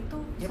 apapun itu.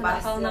 Ya,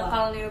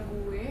 senakal-nakalnya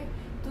gue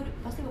tuh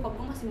pasti bokap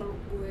gue masih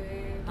meluk gue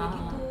kayak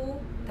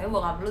gitu. Tapi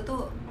bokap lu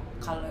tuh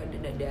kalau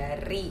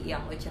dari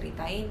yang lo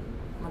ceritain,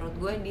 menurut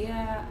gue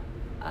dia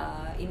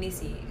ini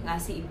sih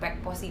ngasih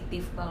impact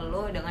positif ke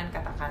lo dengan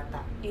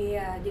kata-kata.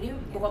 Iya, jadi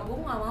bokap gue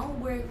nggak mau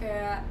gue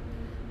kayak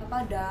apa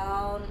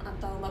down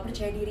atau nggak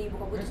percaya diri.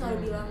 Bokap gue tuh selalu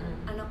bilang,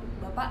 anak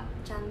bapak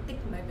cantik,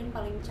 mbak Ipin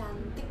paling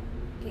cantik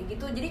kayak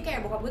gitu. Jadi kayak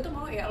bokap gue tuh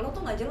mau ya lo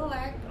tuh nggak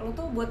jelek, lo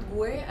tuh buat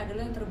gue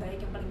adalah yang terbaik,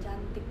 yang paling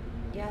cantik.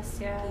 Yes.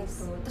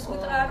 Gitu. Terus gue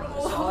terharu.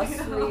 So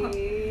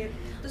sweet.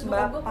 Terus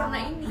bokap gue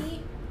pernah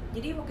ini.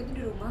 Jadi waktu itu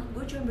di rumah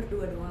gue cuma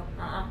berdua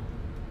doang.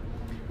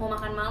 Mau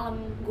makan malam,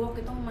 gue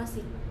waktu itu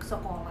masih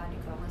sekolah nih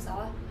kalau nggak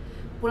salah.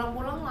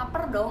 Pulang-pulang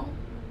lapar dong.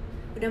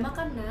 Udah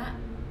makan nak?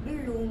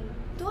 Belum.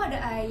 Tuh ada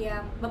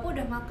ayam. Bapak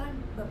udah makan?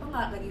 Bapak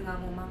lagi nggak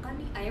mau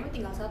makan nih. Ayamnya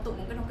tinggal satu.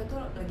 Mungkin waktu itu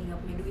lagi nggak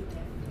punya duit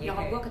ya.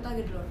 Nyokap gue waktu itu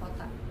lagi di luar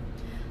kota.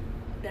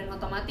 Dan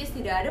otomatis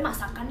tidak ada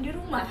masakan di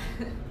rumah.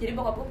 Jadi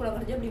bokap gue pulang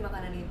kerja beli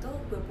makanan itu,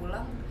 gue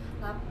pulang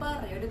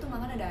lapar. Ya udah tuh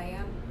makan ada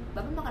ayam.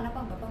 Bapak makan apa?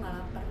 Bapak nggak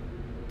lapar.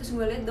 Terus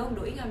gue liat dong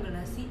doi ngambil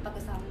nasi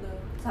pakai sambal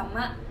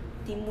sama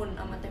timun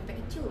sama tempe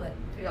kecil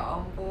banget. Ya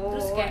ampun.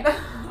 Terus kayak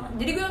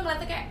jadi gue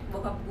ngeliatnya kayak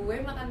bokap gue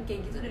makan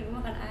kayak gitu dan gue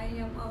makan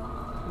ayam.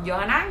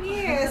 Jangan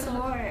nangis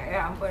semua.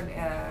 Ya ampun.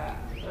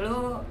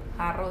 Lu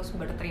harus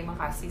berterima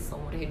kasih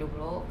seumur hidup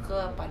lo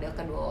kepada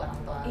kedua orang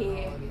tua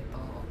lo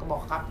gitu. Ke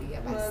bokap ya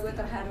pasti. Gue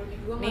terharu nih.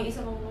 Gue nggak bisa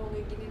ngomong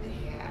kayak gini deh.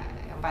 Iya,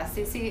 yang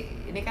pasti sih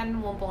ini kan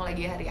mumpung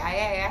lagi hari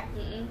ayah ya.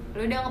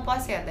 Lu udah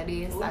ngepost ya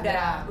tadi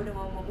Instagram? Udah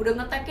ngomong. Udah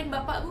nge-tag-in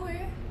bapak gue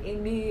ya.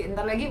 Ini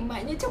ntar lagi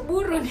emaknya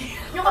cemburu nih.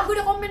 Nyokap gue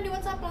udah komen di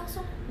WhatsApp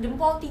langsung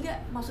jempol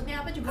 3,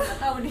 maksudnya apa juga gak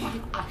tahu nih.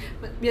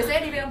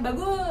 Biasanya dibilang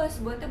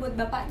bagus, buat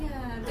bapaknya,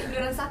 nanti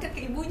beneran sakit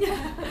ke ibunya.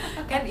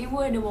 Kan ibu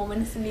ada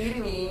momen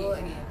sendiri bu,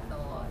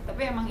 gitu.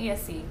 Tapi emang iya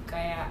sih,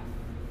 kayak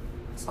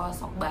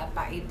sosok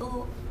bapak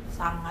itu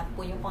sangat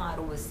punya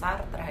pengaruh besar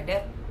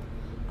terhadap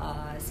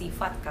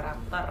sifat,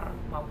 karakter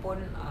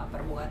maupun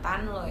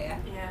perbuatan lo ya.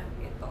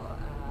 Gitu.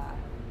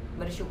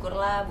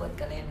 Bersyukurlah buat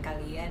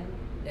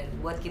kalian-kalian dan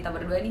buat kita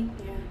berdua nih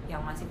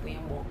yang masih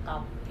punya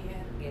bokap.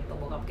 Gitu,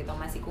 bokap kita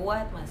masih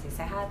kuat, masih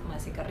sehat,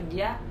 masih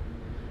kerja,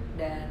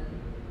 dan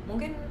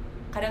mungkin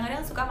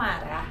kadang-kadang suka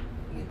marah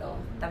gitu,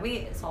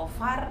 tapi so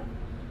far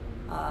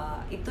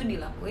itu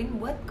dilakuin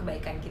buat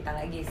kebaikan kita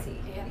lagi sih.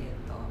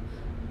 Gitu.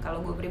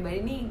 Kalau gue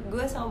pribadi nih,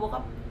 gue sama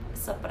bokap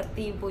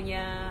seperti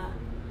punya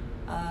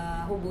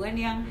hubungan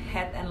yang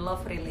hate and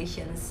love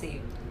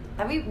relationship,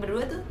 tapi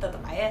berdua tuh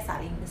tetap aja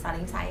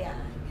saling sayang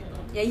gitu.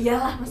 Ya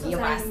iyalah, masa ya,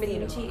 saling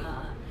benci.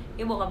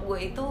 Ya bokap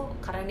gue itu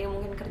karena dia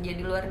mungkin kerja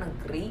di luar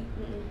negeri,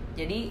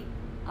 jadi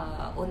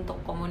untuk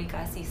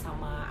komunikasi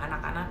sama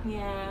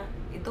anak-anaknya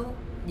itu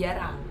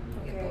jarang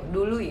gitu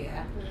dulu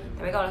ya.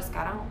 Tapi kalau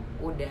sekarang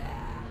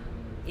udah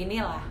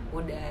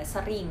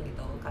sering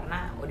gitu,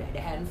 karena udah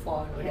ada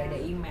handphone, udah ada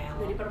email,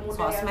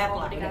 sosmed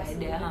lah udah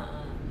ada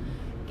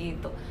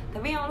gitu.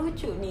 Tapi yang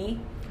lucu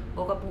nih,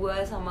 bokap gue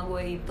sama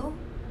gue itu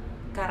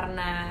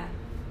karena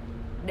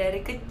dari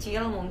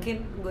kecil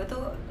mungkin gue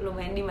tuh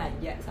lumayan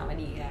dimanja sama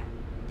dia.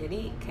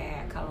 Jadi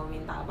kayak kalau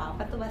minta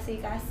apa-apa tuh pasti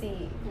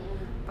kasih.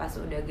 Pas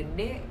udah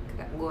gede,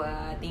 gue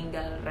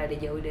tinggal rada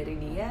jauh dari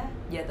dia,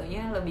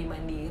 jatuhnya lebih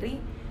mandiri.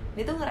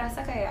 Dia tuh ngerasa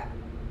kayak,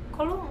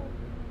 kok lu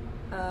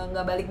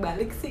nggak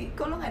balik-balik sih?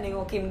 Kok lu nggak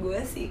nengokin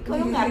gue sih?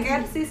 Kok lu nggak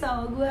care sih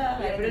sama gue?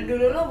 Ya bener,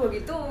 dulu lo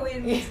gue gituin,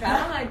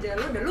 sekarang aja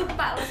lo udah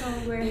lupa lo sama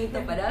gue. Gitu,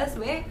 padahal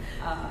sebenarnya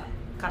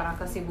karena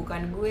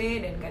kesibukan gue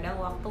dan kadang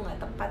waktu nggak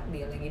tepat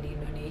dia lagi di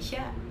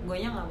Indonesia, gue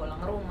nya nggak pulang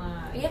ke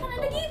rumah. Iya gitu. Kan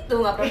ada gitu,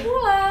 nggak perlu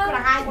pulang.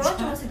 Pulang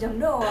cuma sejam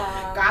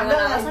doang. Kagak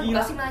lah, alasan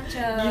kasih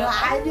macet. Gila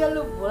aja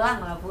lu, pulang.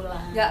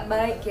 Gak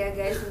baik ya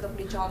guys untuk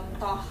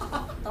dicontoh.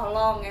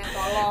 Tolong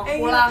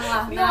pulang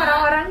lah. Ini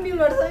orang-orang di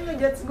luar sana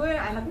ngejudge gue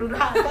anak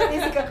durhaka nih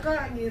si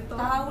kakak gitu.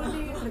 Tahu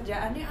nih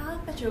kerjaannya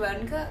apa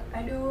cobaan ke?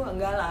 Aduh,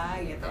 enggak lah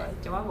gitu.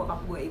 Cuma bokap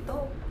gue itu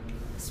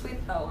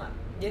sweet tau gak?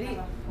 Jadi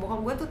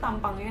bokap gue tuh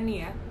tampangnya nih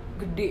ya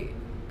gede,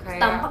 kayak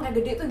tampangnya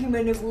gede tuh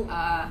gimana bu?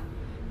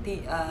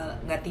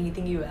 Nggak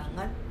tinggi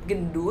banget,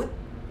 gendut,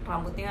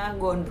 rambutnya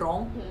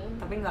gondrong,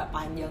 tapi nggak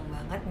panjang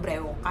banget,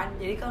 brewokan.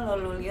 Jadi kalau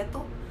lu lihat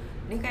tuh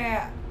ini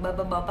kayak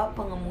bapak-bapak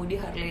pengemudi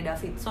Harley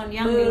Davidson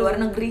yang di luar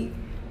negeri,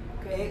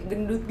 kayak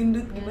gendut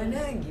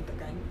gimana gitu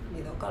kan,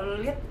 gitu. Kalau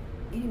lu lihat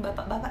ini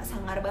bapak-bapak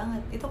sangar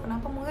banget. Itu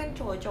kenapa mungkin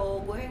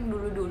cowok-cowok gue yang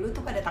dulu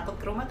tuh pada takut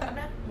ke rumah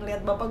karena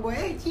ngelihat bapak gue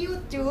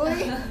ciut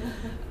cuy.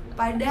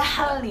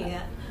 Padahal nih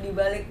ya,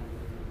 dibalik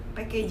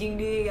packaging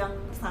dia yang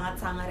sangat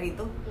sangar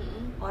itu,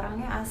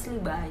 orangnya asli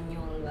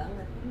banyol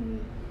banget,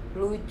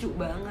 lucu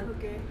banget.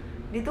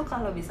 Dia tuh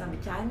kalau bisa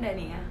bercanda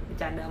nih ya,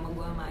 bercanda sama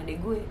gue sama adek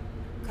gue,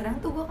 kadang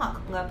tuh gue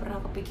nggak pernah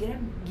kepikiran,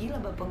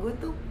 gila bapak gue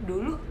tuh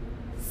dulu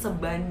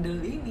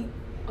sebandel ini.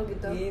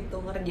 Gitu,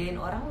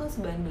 ngerjain orang tuh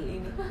sebandel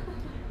ini.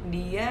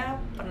 Dia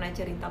pernah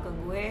cerita ke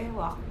gue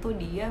waktu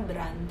dia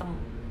berantem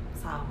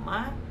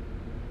sama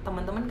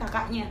teman-teman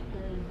kakaknya.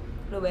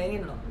 Lo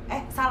bayangin lo,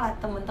 salah,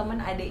 teman-teman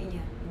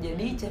adeknya.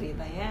 Jadi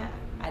ceritanya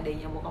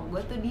adeknya bokap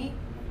gue tuh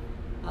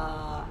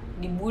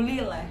dibully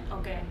lah,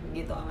 Oke.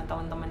 gitu sama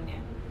teman-temannya.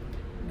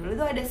 Dulu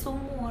tuh ada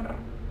sumur.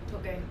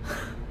 Oke.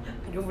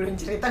 Aduh, belum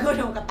cerita gue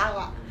udah mau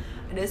ketawa.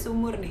 Ada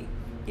sumur nih.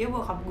 Ya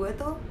bokap gue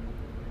tuh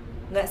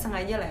nggak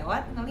sengaja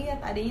lewat ngelihat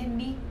adanya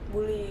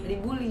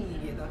dibully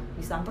gitu,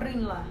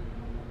 disamperin lah.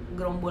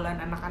 Gerombolan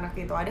anak-anak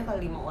itu ada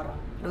kali 5 orang.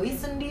 Doi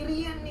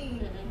sendirian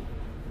nih.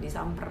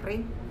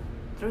 Disamperin.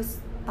 Terus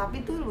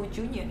tapi tuh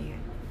lucunya nih ya,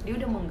 dia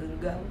udah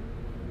menggenggam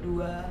 2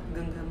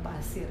 genggam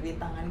pasir di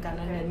tangan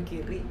kanan dan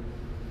kiri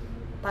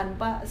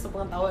tanpa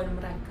sepengetahuan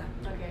mereka.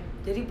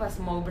 Jadi pas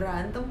mau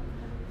berantem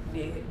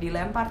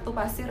dilempar tuh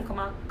pasir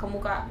ke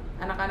muka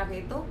anak-anak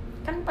itu,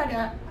 kan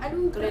pada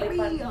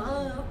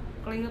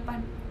kelilipan.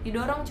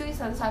 Didorong cuy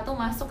satu-satu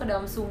masuk ke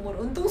dalam sumur.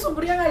 Untung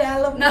sumurnya nggak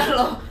dalam. Nah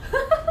loh,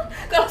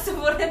 kalau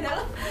sumurnya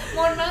dalam,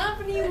 mohon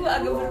maaf nih Bu,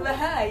 agak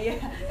berbahaya.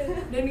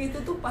 Dan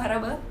itu tuh parah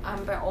banget.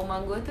 Sampai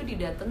oma gue tuh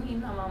didatengin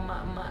sama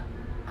emak-emak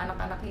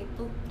anak-anak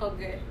itu.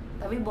 Oke.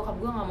 Tapi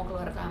bokap gue nggak mau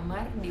keluar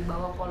kamar,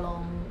 dibawa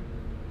kolong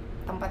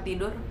tempat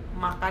tidur,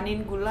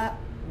 makanin gula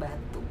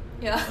batu.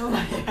 Ya,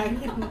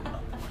 bayangin.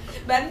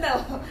 Bandel.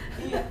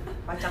 Iya,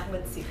 kocak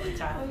banget sih,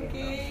 kocak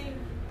gitu.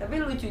 Tapi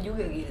lucu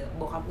juga gitu.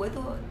 Bokap gue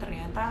tuh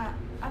ternyata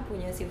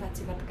punya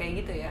sifat-sifat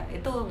kayak gitu ya.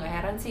 Itu nggak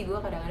heran sih, gue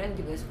kadang-kadang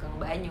juga suka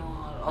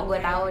ngebanyol. Gue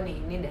tahu nih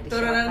ini dari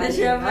turunan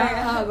siapa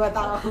ya. Gue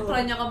tahu.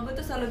 Kalau nyokap gue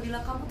tuh selalu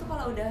bilang, kamu tuh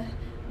kalau udah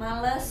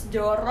males,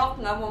 jorok,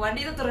 nggak mau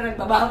mandi itu turunan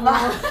bapak.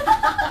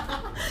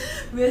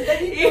 Biasa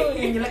gitu, Iya.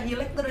 yang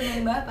jelek-jelek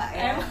turunan bapak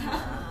ya.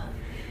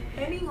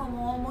 Ini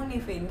ngomong-ngomong nih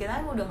Vin,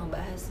 kita kan udah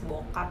ngebahas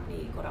bokap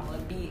nih, kurang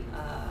lebih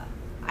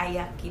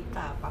ayah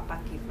kita, papa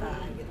kita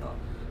gitu.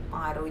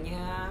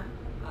 Pengaruhnya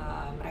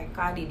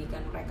mereka,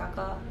 didikan mereka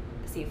ke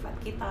sifat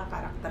kita,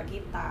 karakter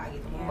kita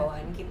gitu,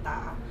 pembawaan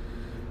kita.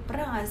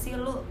 Pernah gak sih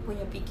lu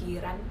punya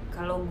pikiran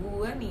kalau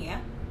gue nih ya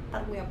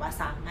ntar punya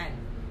pasangan,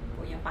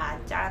 punya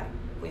pacar,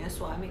 punya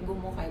suami, gue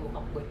mau kayak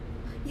bokap gue?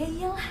 Ya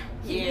iyalah.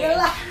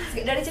 Iyalah.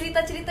 Dari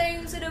cerita-cerita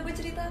yang sudah gue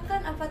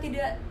ceritakan, apa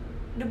tidak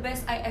the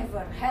best I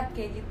ever had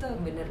kayak gitu?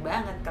 Bener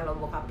banget kalau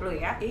bokap lu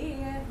ya.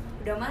 Iya,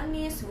 udah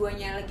manis. Gue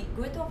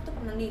tuh waktu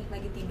pernah nih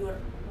lagi tidur,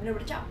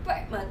 bener-bener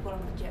capek banget pulang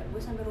kerja.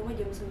 Gue sampai rumah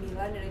jam 9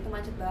 dan itu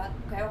macet banget.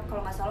 Kayak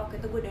kalau nggak salah waktu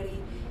itu gue dari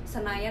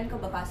Senayan ke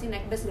Bekasi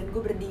naik bus dan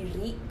gue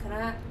berdiri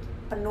karena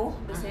penuh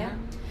busnya.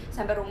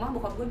 Sampai rumah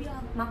bokap gue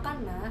bilang,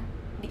 makan nak,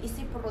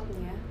 diisi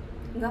perutnya.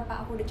 Enggak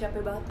pak, aku udah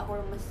capek banget, aku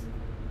lemes.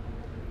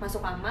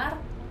 Masuk kamar,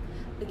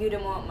 lagi udah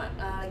mau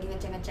lagi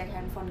ngecek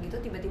handphone gitu,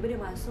 tiba-tiba dia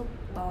masuk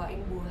bawain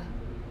buah.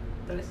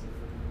 Terus,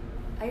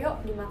 ayo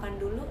dimakan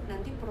dulu,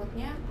 nanti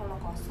perutnya kalau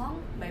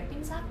kosong Mbak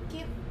Ipin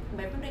sakit,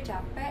 Mbak Ipin udah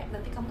capek,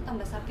 nanti kamu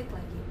tambah sakit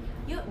lagi.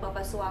 Yuk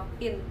bapak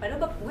suapin.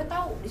 Padahal gue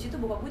tahu di situ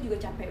bokap gue juga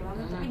capek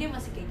banget, tapi dia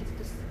masih kayak gitu.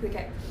 Terus gue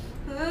kayak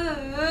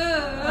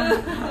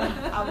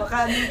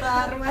apakah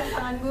ntar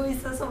pasangan gue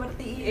bisa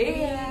seperti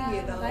ini? iya,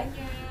 gitu.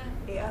 Makanya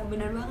iya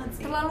benar banget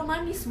sih. terlalu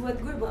manis buat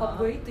gue bokap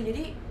gue itu.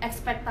 Jadi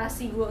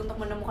ekspektasi gue untuk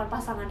menemukan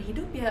pasangan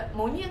hidup ya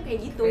maunya yang kayak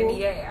gitu. Kayak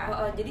dia ya.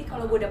 Jadi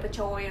kalau gue dapet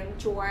cowok yang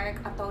cuek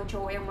atau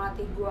cowok yang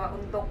melatih gue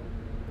untuk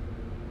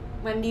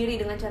mandiri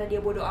dengan cara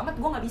dia bodoh amat,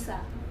 gue nggak bisa.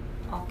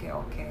 Oke.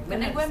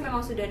 Karena gue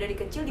memang sudah dari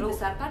kecil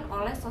dibesarkan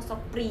oleh sosok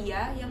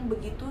pria yang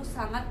begitu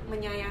sangat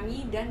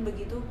menyayangi dan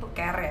begitu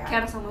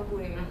care sama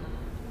gue.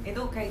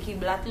 Itu kayak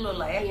kiblat lo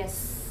lah ya.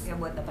 Yes. Ya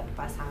buat dapat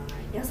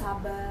pasangan. Yang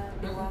sabar,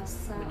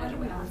 dewasa. Benar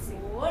banget sih.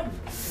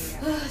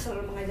 Iya.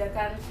 Selalu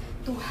mengajarkan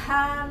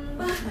Tuhan.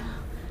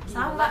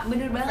 Sama,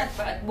 bener banget.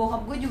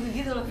 Bokap gue juga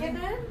gitu loh. Iya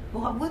kan?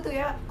 Bokap gue tuh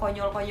ya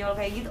konyol-konyol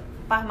kayak gitu.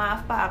 Pak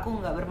maaf pak, aku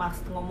nggak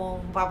bermaksud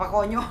ngomong papa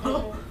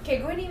konyol.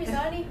 Kayak gue nih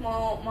misalnya nih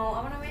mau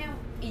apa namanya,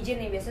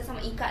 izin nih biasanya sama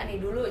Ika nih,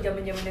 dulu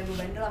zaman-zaman gue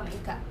bandel sama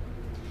Ika.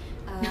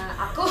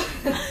 Aku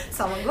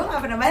sama gue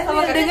nggak pernah bandel,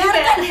 sama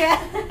dengarkan ya.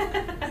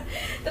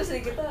 Terus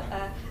gitu,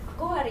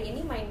 aku hari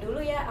ini main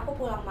dulu ya, aku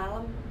pulang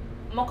malam.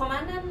 Mau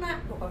kemana nak?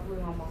 Bokap gue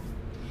ngomong,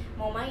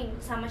 mau main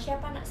sama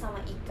siapa nak?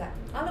 Sama Ika.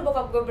 Lalu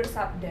bokap gue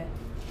bersabda,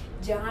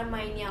 jangan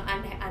main yang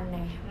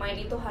aneh-aneh, main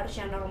itu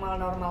harusnya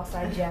normal-normal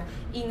saja.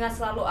 Ingat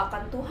selalu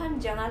akan Tuhan,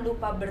 jangan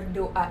lupa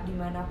berdoa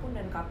dimanapun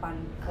dan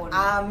kapanpun.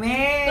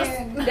 Amin.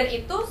 Terus dan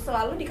itu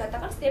selalu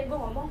dikatakan setiap gue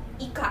ngomong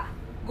Ika.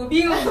 Gue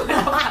bingung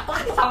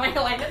sama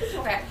yang lainnya tuh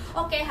cuma kayak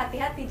oke,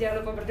 hati-hati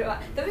jangan lupa berdoa.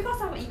 Tapi kalau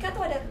sama Ika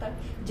tuh ada kata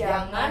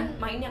jangan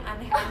main yang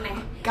aneh-aneh,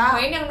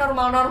 main yang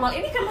normal-normal.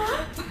 Ini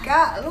kenapa?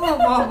 Kak, lu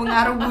mau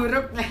pengaruh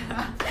buruknya.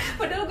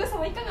 Padahal gue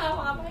sama Ika nggak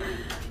ngapa-ngapain.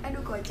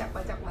 Aduh kocak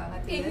banget.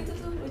 Kayak gitu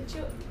tuh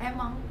lucu.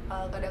 Emang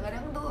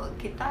kadang-kadang tuh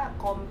kita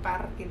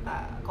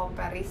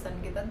comparison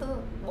kita tuh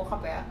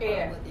bokap ya,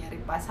 Iya. buat nyari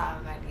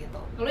pasangan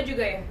gitu. Lo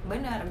juga ya?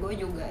 Benar, gue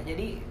juga.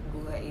 Jadi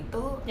gue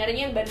itu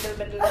nyarinya yang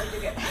bandel-bandel gitu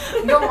juga.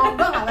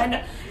 gue nggak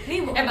bandel. Nih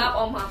maaf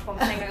om,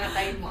 saya nggak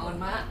ngatain, mohon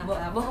maaf.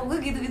 Bokap gue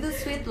gitu-gitu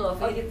sweet loh.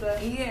 Oh gitu.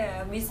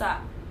 Iya,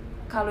 bisa.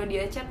 Kalau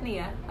dia chat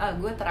nih ya,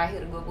 gue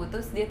terakhir gue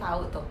putus, dia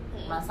tahu tuh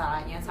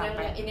masalahnya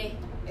sampai ini.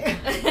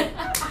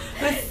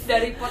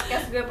 Dari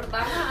podcast gue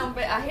pertama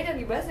sampai akhir yang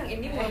dibahas yang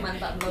ini mau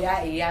mantap loh.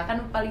 Ya iya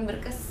kan paling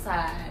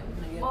berkesan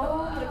gitu gitu.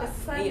 Oh,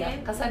 berkesan iya, ya.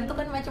 kesan itu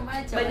kan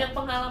macam-macam. Banyak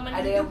pengalaman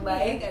ada hidup yang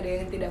baik, ya? ada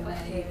yang tidak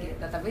baik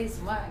gitu. Tapi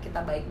semua kita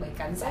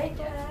baik-baikan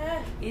saja.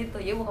 Itu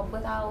ya bokap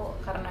gue tahu,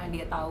 karena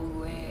dia tahu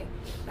gue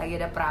lagi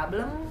ada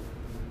problem.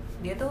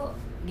 Dia tuh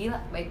gila,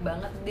 baik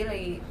banget. Dia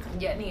lagi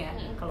kerja nih ya,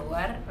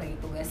 keluar, lagi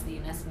tugas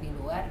dinas di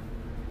luar.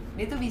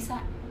 Dia tuh bisa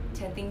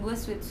chatting gue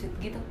sweet-sweet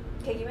gitu.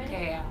 Kayak gimana?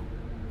 Kayak yang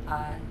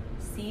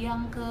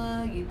siang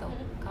gitu.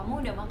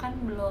 Kamu udah makan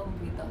belum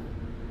gitu.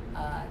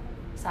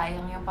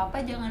 Sayangnya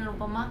papa jangan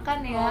lupa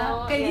makan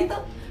ya. Kayak gitu.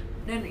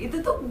 Dan itu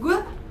tuh gue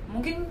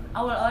mungkin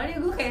awal-awalnya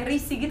gue kayak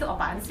risih gitu,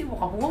 apaan sih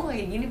bokap gue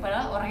kayak gini,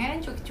 padahal orangnya kan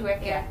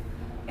cuek-cuek ya.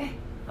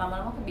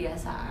 Lama-lama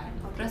kebiasaan.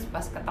 Terus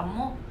pas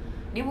ketemu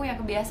dia punya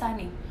kebiasaan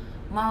nih,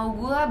 mau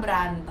gue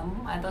berantem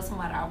atau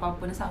semarah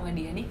apapun sama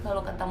dia nih,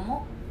 kalau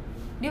ketemu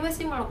dia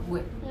pasti meluk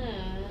gue.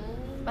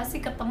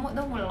 Pasti ketemu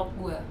tuh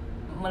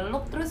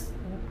meluk terus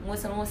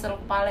ngusel-ngusel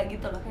kepala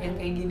gitu loh, yang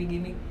kayak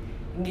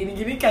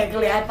gini-gini kayak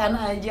kelihatan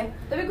aja.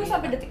 Tapi gue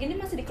sampai detik ini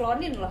masih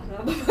diklonin loh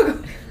sama bapak gue.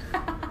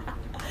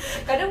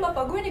 Kadang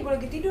bapak gue nih, gue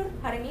lagi tidur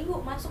hari Minggu,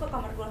 masuk ke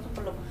kamar gue langsung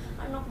peluk,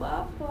 anak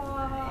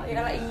bapak. Ya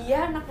lah,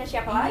 iya, anaknya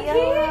siapa lagi?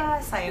 Iya,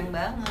 sayang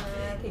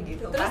banget kayak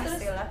gitu.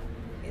 Terus lah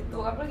gitu.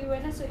 Bokap lo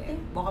gimana sweetnya?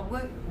 Bokap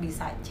gue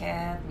bisa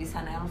chat,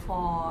 bisa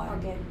nelpon.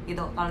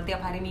 Gitu. Kalau tiap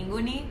hari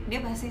Minggu nih,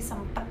 dia pasti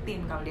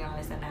sempetin kalau dia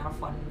nggak bisa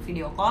nelpon,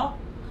 video call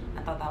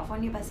atau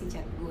telepon, dia pasti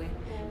chat gue.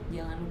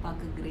 Jangan lupa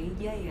ke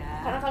gereja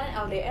ya. Karena kalian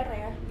LDR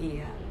ya?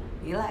 Iya,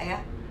 gila ya.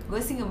 Gue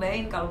sih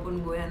ngebayangin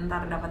kalaupun gue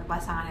ntar dapat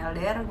pasangan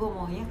LDR, gue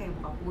maunya kayak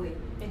bokap gue.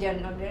 Ya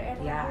jangan LDR.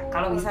 Ya,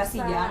 kalau bisa sih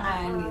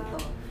jangan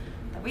gitu.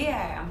 Tapi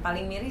ya yang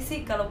paling miris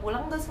sih kalau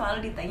pulang tuh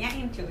selalu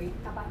ditanyain, cuy.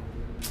 Apa?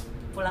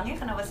 Pulangnya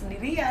kenapa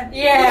sendirian?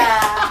 Iya.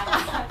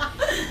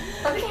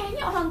 Tapi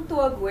kayaknya orang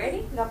tua gue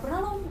nih nggak pernah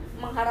lo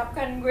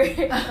mengharapkan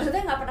gue.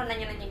 Maksudnya nggak pernah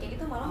nanya-nanya kayak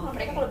gitu, malah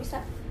mereka kalau bisa,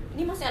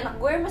 ini masih anak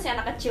gue, masih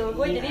anak kecil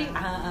gue, jadi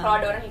kalau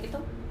ada orang kayak gitu,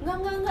 enggak,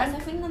 kan,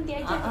 Sevin nanti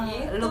aja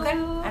gitu. Lu kan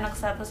anak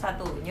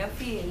satu-satunya,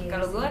 Vin.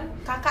 Kalau gue kan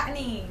kakak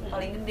nih,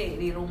 paling gede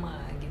di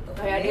rumah gitu.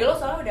 Kayak dia lo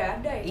soalnya udah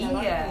ada ya.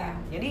 Iya.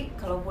 Jadi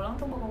kalau pulang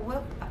tuh bokap gue,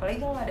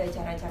 apalagi kalau ada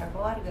acara-acara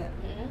keluarga,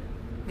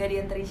 gak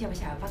dianterin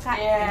siapa-siapa kak.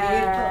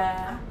 Gitu.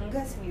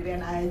 Enggak,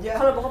 sendirian aja.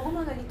 Kalau bokap gue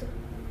malah gitu.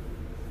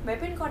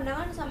 Bapin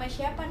kondangan sama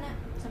siapa nak?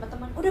 Sama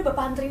teman. Udah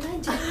bapak anterin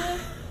aja.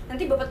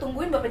 Nanti bapak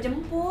tungguin, bapak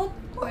jemput.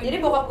 Jadi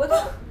bokap gue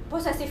tuh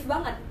posesif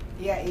banget.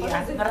 Iya,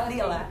 ngerti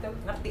lah gitu.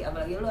 Ngerti,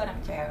 apalagi lu anak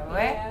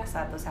cewek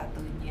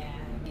satu-satunya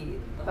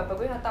gitu. Bapak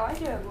gue nggak tahu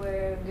aja gue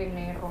geng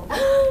Nero.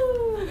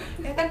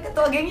 Ya kan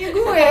ketua gengnya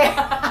gue.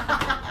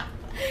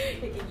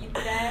 Ya kayak gitu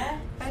dah.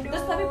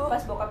 Terus tapi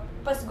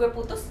pas gue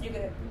putus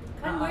juga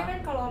kan gue kan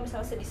kalau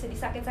misalnya sedih-sedih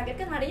sakit-sakit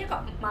kan adanya ke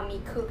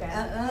mamiku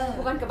kan,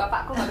 bukan ke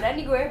bapakku. Nggak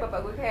berani gue, bapak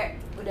gue kayak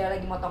udah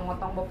lagi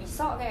motong-motong bawa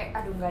pisau kayak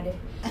aduh nggak deh.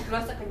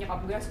 Terus ke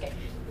nyokap gue harus kayak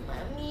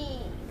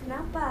mami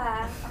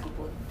kenapa aku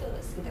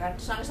putus gitu kan,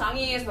 terus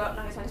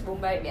nangis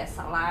bombay,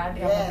 biasalah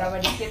drama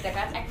dikit ya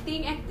kan,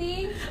 acting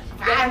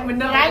kan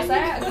beneran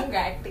saya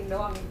nggak acting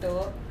doang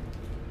gitu.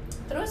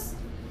 Terus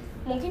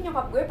mungkin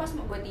nyokap gue pas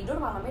gue tidur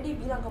malamnya dia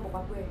bilang ke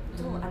bokap gue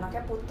tuh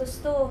anaknya putus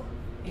tuh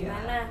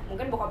gimana.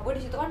 Mungkin bokap gue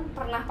di situ kan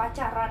pernah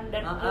pacaran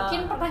dan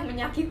mungkin pernah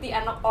menyakiti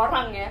anak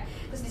orang ya,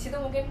 terus di situ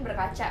mungkin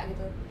berkaca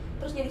gitu,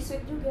 terus jadi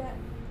sweet juga.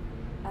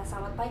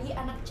 Selamat pagi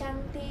anak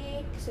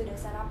cantik, sudah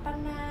sarapan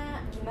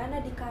nak?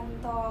 Gimana di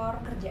kantor?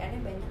 Kerjaannya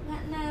banyak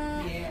nggak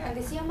nak?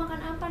 Nanti siang makan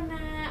apa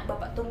nak?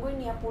 Bapak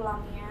tungguin ya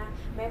pulangnya.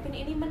 Mepin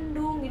ini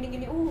mendung,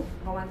 gini-gini,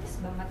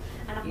 romantis banget.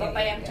 Anak bapak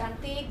yang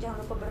cantik,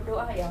 jangan lupa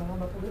berdoa. Ya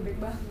Allah, bapak gue baik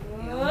banget.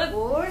 Ya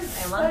ampun,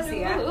 emang sih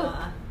ya.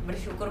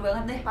 Bersyukur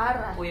banget deh.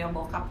 Parah. Punya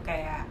bokap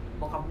kayak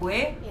bokap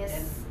gue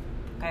dan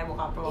kayak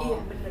bokap lo. Iya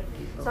bener.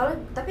 Gitu.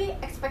 Soalnya tapi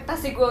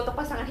ekspektasi gue untuk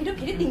pasangan hidup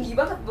ini tinggi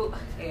banget bu.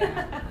 Iya.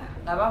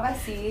 Gak apa-apa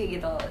sih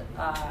gitu,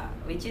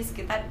 which is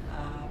kita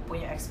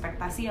punya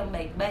ekspektasi yang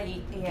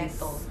baik-baik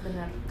gitu.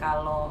 Benar.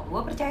 Kalau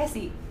gue percaya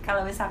sih,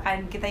 kalau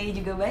misalkan kita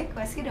juga baik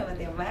pasti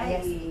dapat yang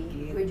baik.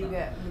 Gitu. Gue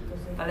juga gitu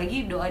sih. Apalagi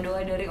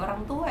doa-doa dari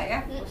orang tua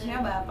ya, khususnya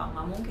bapak.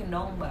 Nggak mungkin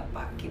dong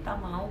bapak kita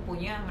mau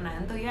punya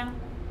menantu yang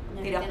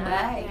tidak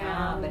baik.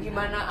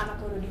 Gimana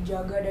anaknya udah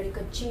dijaga dari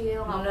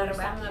kecil, nggak mau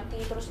disakiti,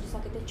 terus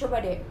disakiti.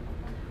 Coba deh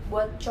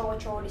buat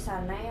cowok-cowok di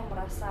sana yang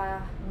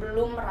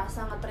belum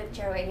merasa nge-treat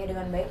ceweknya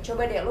dengan baik,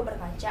 coba deh lo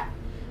berkaca.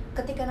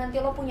 Ketika nanti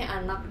lo punya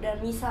anak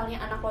dan misalnya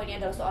anak lo ini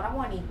adalah seorang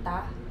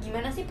wanita,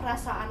 gimana sih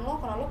perasaan lo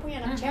kalau lo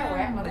punya anak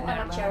cewek, lalu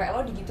anak cewek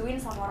lo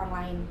digituin sama orang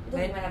lain? Itu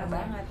benar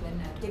banget,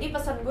 benar. Jadi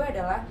pesan gue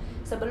adalah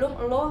sebelum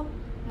lo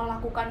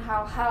melakukan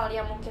hal-hal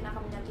yang mungkin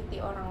akan menyakiti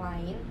orang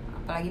lain,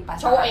 apalagi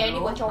pasangan cowok ya, ini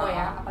buat cowok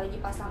ya, apalagi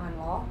pasangan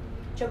lo,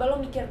 coba lo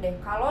mikir deh,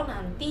 kalau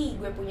nanti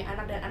gue punya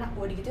anak dan anak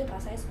gue digituin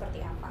rasanya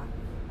seperti apa?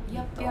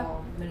 Yap,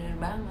 bener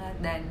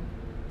banget. Dan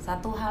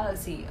satu hal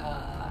sih,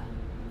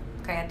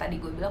 kayak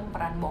tadi gue bilang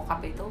peran bokap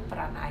itu,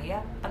 peran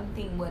ayah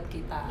penting buat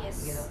kita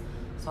gitu.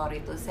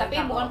 Sorry tuh saya.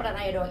 Tapi bukan peran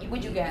ayah doang, ibu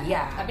juga.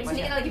 Iya. Tapi di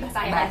sini kita lagi bahas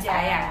ayah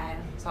aja.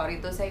 Sorry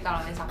tuh saya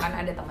kalau misalkan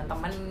ada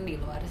teman-teman di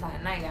luar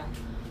sana yang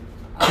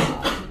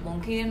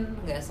mungkin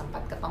nggak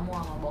sempat ketemu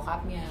sama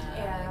bokapnya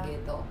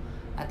gitu.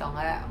 atau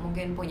enggak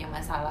mungkin punya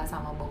masalah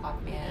sama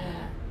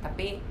bokapnya,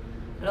 tapi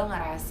lo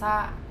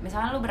ngerasa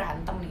misalnya lo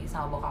berantem nih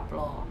sama bokap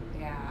lo,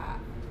 ya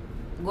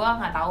gue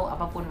nggak tahu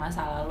apapun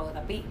masalah lo,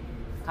 tapi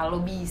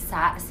kalau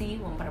bisa sih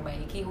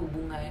memperbaiki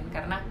hubungan,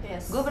 karena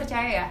gue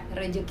percaya ya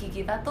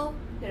rezeki kita tuh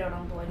dari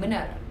orang tua.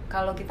 Bener,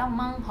 kalau kita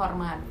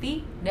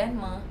menghormati dan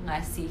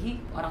mengasihi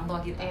orang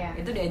tua kita,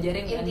 itu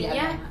diajarin kan di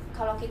intinya agama.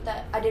 Kalau kita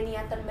ada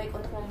niatan baik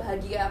untuk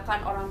membahagiakan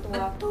orang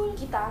tua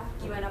kita,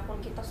 gimana pun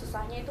kita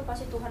susahnya itu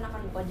pasti Tuhan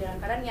akan buka jalan,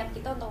 karena niat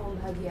kita untuk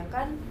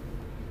membahagiakan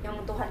yang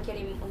Tuhan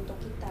kirim untuk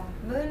kita.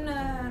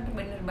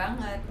 Bener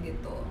banget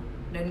gitu.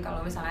 Dan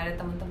kalau misalnya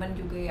ada teman-teman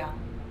juga yang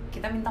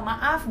kita minta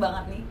maaf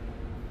banget nih,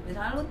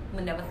 misalnya lu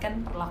mendapatkan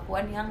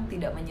perlakuan yang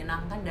tidak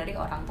menyenangkan dari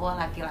orang tua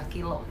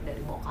laki-laki lo,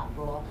 dari bokap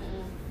lo,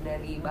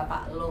 dari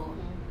bapak lo,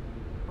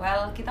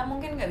 well kita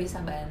mungkin nggak bisa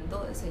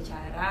bantu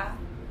secara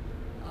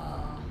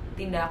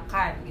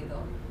tindakan gitu,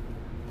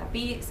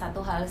 tapi satu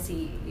hal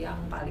sih yang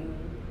paling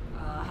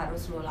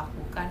harus lo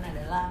lakukan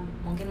adalah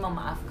mungkin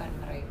memaafkan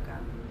mereka.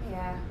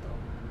 Gitu.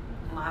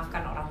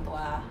 Memaafkan orang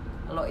tua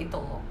lo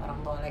itu, orang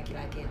tua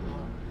laki-laki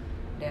lo,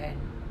 dan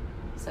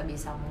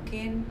sebisa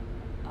mungkin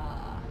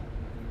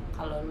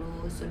kalau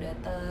lu sudah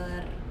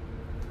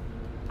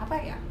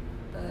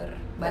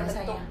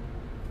bahasanya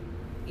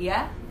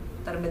ya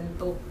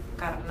terbentuk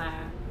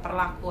karena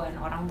perlakuan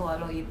orang tua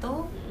lo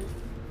itu,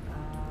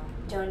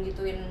 jangan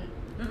gituin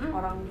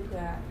orang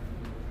juga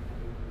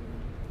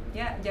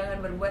ya,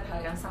 jangan berbuat hal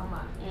yang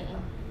sama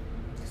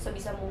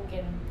sebisa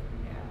mungkin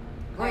ya.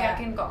 Gue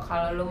yakin kok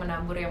kalau lu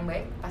menabur yang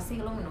baik pasti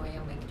lu menuai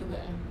yang baik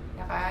juga,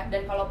 ya kan?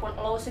 Dan kalaupun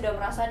lo sudah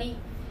merasa nih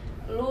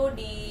lu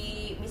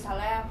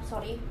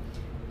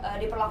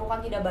diperlakukan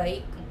tidak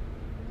baik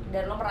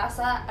dan lo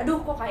merasa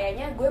aduh kok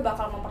kayaknya gue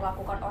bakal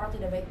memperlakukan orang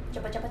tidak baik,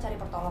 cepat-cepat cari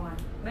pertolongan.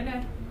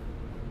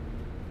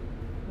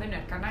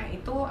 Bener, karena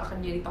itu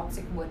akan jadi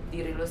toksik buat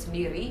diri lo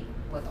sendiri,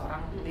 buat orang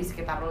di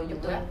sekitar lo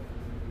juga.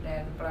 Betul.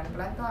 Dan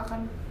pelan-pelan tuh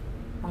akan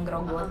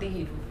menggerogoti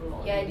hidup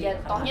lo. Ya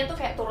jatuhnya tuh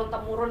kayak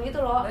turun-temurun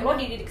gitu loh. Lo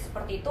dididik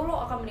seperti itu,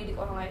 lo akan mendidik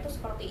orang lain tuh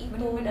seperti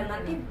itu. Dan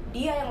nanti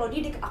dia yang lo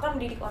didik akan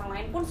mendidik orang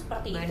lain pun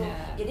seperti itu.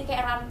 Jadi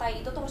kayak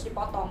rantai itu tuh harus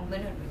dipotong.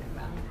 Bener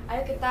banget.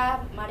 Ayo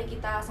mari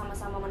kita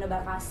sama-sama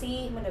menebar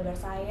kasih, menebar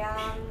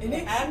sayang.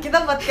 Ini kan?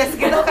 Kita podcast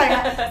gitu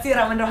kayak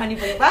siraman rohani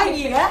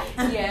pagi-pagi ya.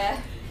 Iya.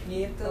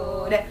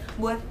 Gitu. Dan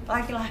buat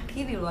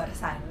laki-laki di luar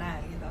sana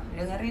gitu,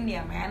 dengerin ya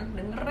men,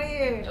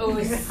 dengerin.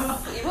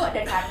 Ibu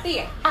dari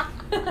hati ya.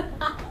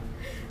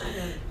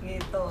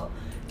 Gitu.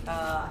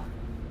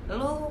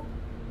 Lu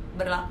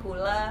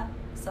berlakulah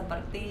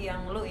seperti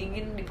yang lu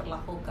ingin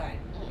diperlakukan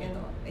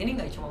gitu. Ini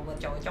nggak cuma buat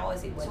cowok-cowok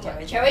sih, buat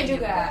cewek-cewek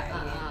juga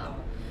gitu.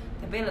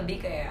 Tapi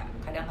lebih kayak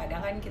kadang-kadang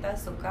kan kita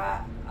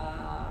suka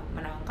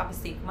menangkap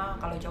stigma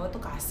kalau cowok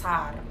tuh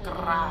kasar,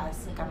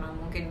 keras, karena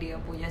mungkin dia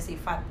punya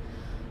sifat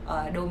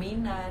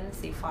dominan,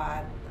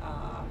 sifat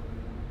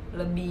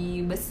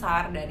lebih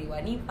besar dari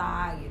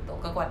wanita gitu,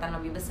 kekuatan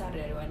lebih besar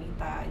dari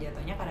wanita,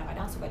 jatuhnya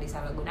kadang-kadang suka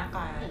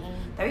disalahgunakan.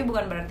 Tapi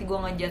bukan berarti gue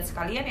ngejudge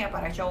sekalian ya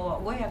para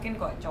cowok. Gue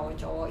yakin kok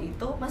cowok-cowok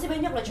itu masih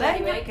banyak loh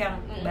banyak yang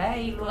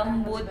baik,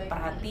 lembut,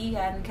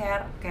 perhatian,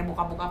 care, kayak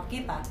bokap-bokap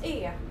kita.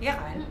 Iya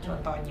kan,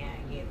 contohnya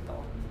gitu.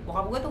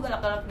 Bokap gue tuh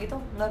galak-galak gitu,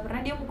 nggak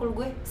pernah dia mukul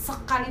gue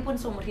sekalipun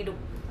seumur hidup.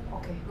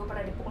 Oke, gue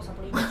pernah dipukul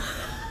 1.5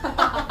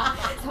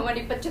 sama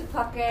dipecut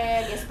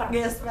pakai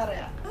gesper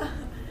ya.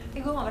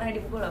 Gue nggak pernah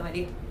dipukul sama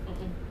dia.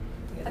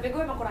 Tapi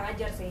gue emang kurang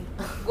ajar sih.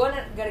 Gue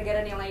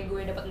gara-gara nilai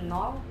gue dapet 0,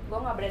 gue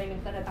nggak berani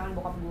minta tanda tangan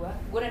bokap gue.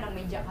 Gue nendang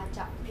meja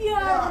kaca,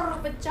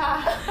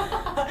 pecah.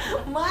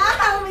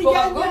 Mahal meja.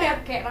 Bokap gue udah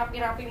kayak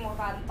rapi-rapi mau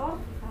kantor,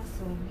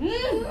 langsung.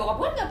 Bokap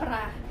gue nggak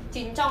pernah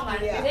cincong kan.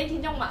 Biasanya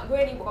cincong mak gue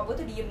nih, bokap gue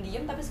tuh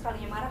diem-diem tapi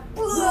sekalinya marah.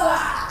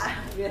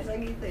 Biasa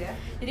gitu ya.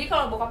 Jadi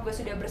kalau bokap gue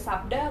sudah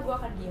bersabda, gue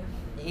akan diam.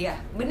 Iya,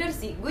 bener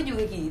sih. Gue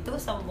juga gitu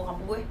sama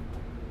bokap gue.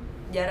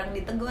 Jarang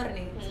ditegur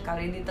nih.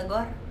 Sekali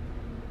ditegur,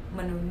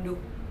 menunduk.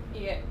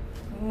 Iya.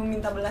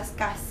 Meminta belas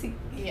kasih.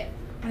 Iya.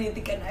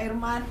 Menitikan air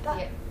mata.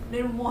 Iya.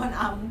 Dan mohon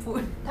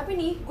ampun. Tapi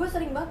nih, gue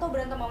sering banget tau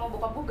berantem sama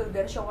bokap gue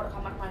gara-gara shower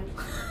kamar mandi.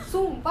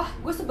 Sumpah,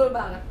 gue sebel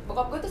banget.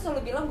 Bokap gue tuh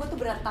selalu bilang gue tuh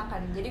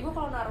berantakan. Jadi gue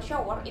kalau naruh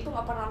shower itu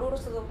nggak pernah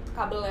lurus tuh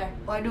kabelnya.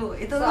 Waduh,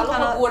 itu selalu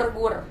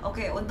ngegur-gur.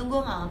 Oke, untung gue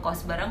nggak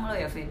ngekos bareng lo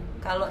ya, Vin.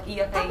 Kalau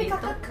iya kayak tapi gitu.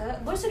 Tapi kakak,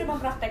 gue sudah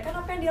mempraktekkan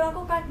apa yang dia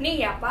lakukan. Nih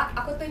ya Pak,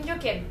 aku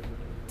tunjukin.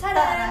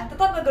 Tada,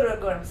 tetap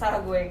ngegur-gur, salah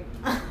gue.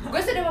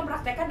 Gue sudah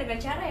mempraktekkan dengan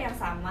cara yang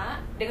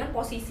sama, dengan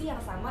posisi yang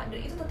sama, dan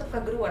itu tetap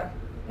ngegur.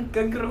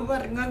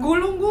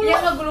 Ngegulung-gulung.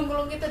 Iya,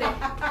 ngegulung-gulung gitu deh.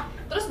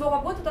 Terus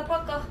bokap gue tetap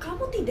kekeh,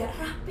 kamu tidak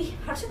rapi,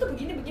 harusnya tuh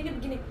begini.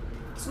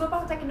 Terus gue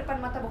praktekin depan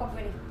mata bokap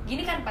gue nih.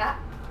 Gini kan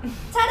Pak?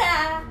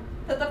 Tada,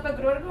 tetap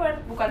ngegur,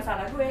 bukan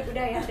salah gue.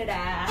 Udah ya,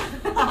 dadah.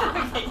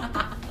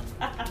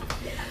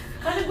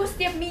 Karena gue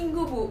setiap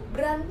minggu Bu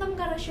berantem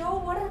karena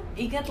shower.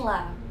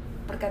 Ingatlah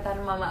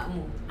perkataan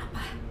mamamu.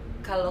 Apa?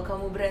 Kalau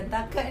kamu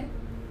berantakan,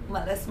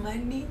 malas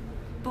mandi,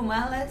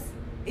 pemalas,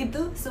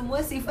 itu semua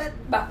sifat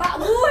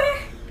bapak gue.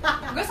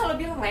 Gue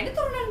selalu bilang, ini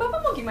turunan bapak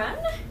mau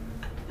gimana?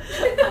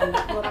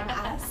 Kurang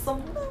asem.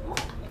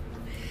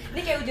 Ini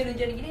kayak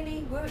hujan-hujan gini nih,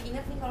 gue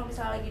inget nih kalau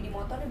misalnya lagi di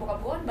motor nih, bokap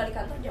gue kan balik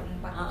kantor jam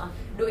 4.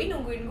 Doi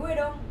nungguin gue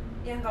dong,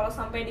 yang kalau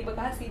sampai di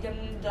Bekasi jam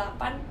 8.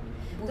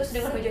 Terus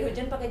dengan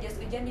hujan-hujan pakai jas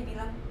hujan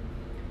dibilang,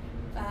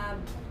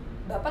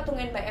 Bapak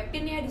tungguin Mbak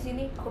Epin ya di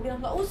sini. Aku bilang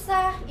nggak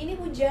usah, ini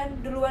hujan,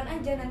 duluan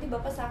aja, nanti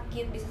Bapak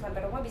sakit, bisa sampai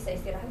rumah, bisa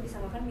istirahat, bisa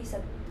makan,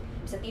 bisa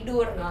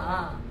tidur gitu.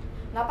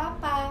 Nggak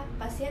apa-apa,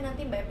 pastinya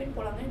nanti Mbak Epin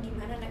pulangnya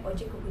gimana, naik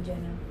ojek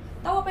kehujanan.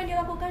 Tahu apa yang dia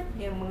lakukan?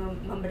 Dia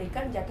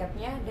memberikan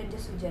jaketnya dan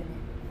jas hujannya.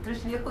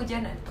 Terus dia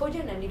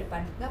kehujanan di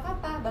depan. Nggak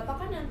apa-apa,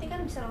 Bapak kan nanti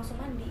kan bisa langsung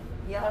mandi.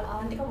 Ya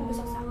nanti kamu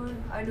besok sakit.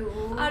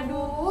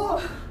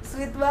 Aduh,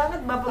 sweet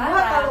banget bapak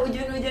gua. Kalau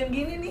hujan-hujan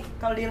gini nih,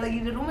 kalau dia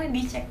lagi di rumah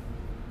dicek,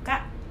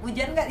 Kak,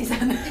 hujan nggak di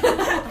sana?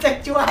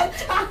 Cek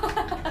cuaca.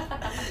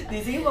 Di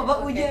sini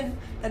bapak hujan.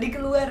 Tadi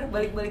keluar,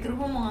 balik ke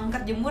rumah mau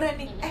ngangkat jemuran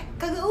nih.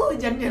 Kagak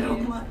hujan di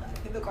rumah.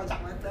 Itu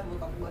kocak banget lah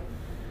bokap gua.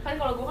 Kan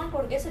kalau gua kan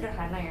keluarga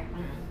sederhana ya.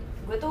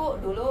 Gue tuh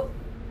dulu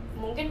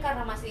mungkin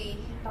karena masih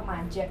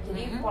remaja,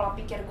 jadi pola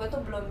pikir gue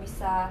tuh belum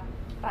bisa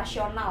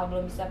rasional,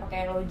 belum bisa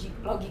pakai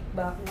logik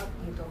banget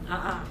gitu.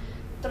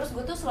 Terus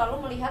gue tuh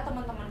selalu melihat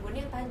teman-teman gue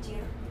nih yang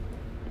tajir.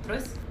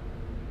 Terus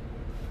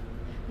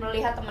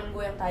melihat teman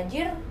gue yang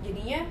tajir,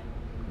 jadinya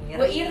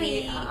gue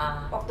iri.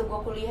 Waktu gue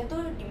kuliah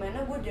tuh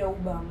dimana gue jauh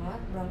banget,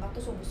 berangkat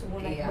tuh subuh-subuh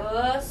naik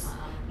bus,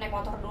 naik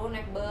motor dulu,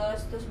 naik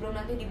bus, terus belum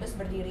nanti di bus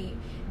berdiri.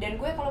 Dan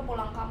gue kalau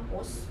pulang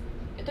kampus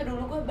itu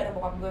dulu gue bareng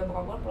bokap gue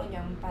pulang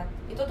jam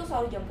 4. Itu tuh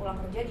selalu jam pulang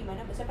kerja di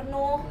mana busnya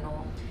penuh.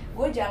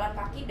 Gue jalan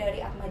kaki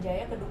dari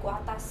Atmajaya ke Duku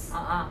Atas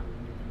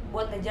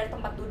buat ngejar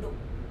tempat duduk.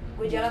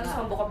 Gue jalan tuh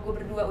sama bokap gue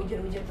berdua,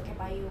 hujan-hujan pakai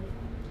payung.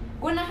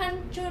 Gue nahan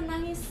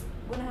nangis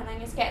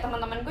kayak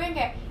teman-teman gue yang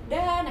kayak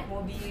dah naik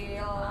mobil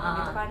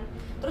gitu kan.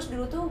 Terus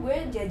dulu tuh gue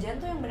jajan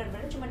tuh yang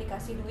benar-benar cuma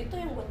dikasih duit tuh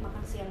yang buat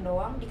makan siang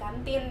doang di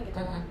kantin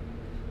gitu.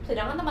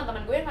 Sedangkan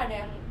teman-teman gue yang ada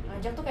yang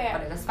ngajak tuh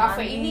kayak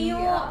kafe ini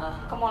yuk,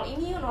 ke mall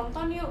ini yuk,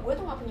 nonton yuk, gue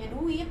tuh nggak punya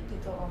duit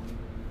gitu loh.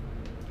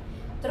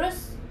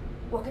 Terus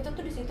waktu itu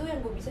tuh di situ yang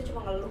gue bisa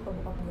cuma ngeluh ke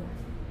bokap gue,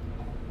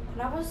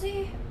 kenapa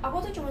sih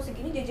aku tuh cuma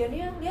segini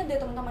jajannya, lihat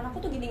deh teman-teman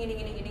aku tuh gini.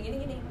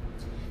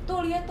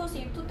 Tuh lihat tuh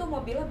si itu tuh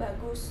mobilnya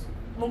bagus.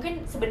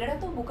 Mungkin sebenarnya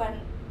tuh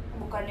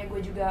bukannya gue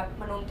juga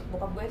menuntut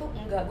bokap gue itu,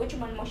 enggak, gue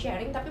cuma mau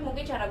sharing, tapi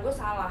mungkin cara gue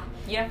salah.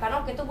 Karena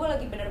waktu itu gue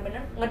lagi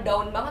bener-bener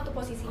ngedown banget tuh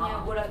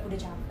posisinya. Gue udah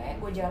capek,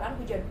 gue jalan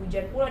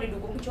hujan pula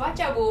didukung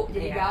cuaca bu,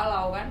 jadi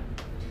galau kan.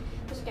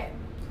 Terus kayak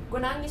gue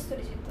nangis tuh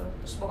di situ.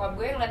 Terus bokap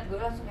gue ngeliat gue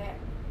langsung kayak,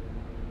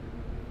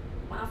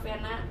 maaf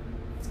ya nak,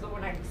 terus gue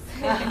mau nangis.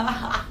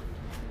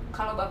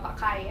 Kalau bapak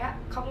kaya,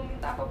 kamu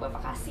minta apa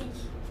bapak kasih.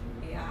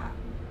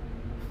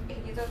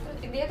 Gitu. Terus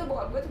intinya tuh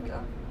bokap gue tuh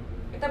bilang,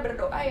 kita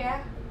berdoa ya,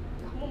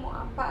 kamu mau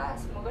apa,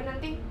 semoga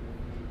nanti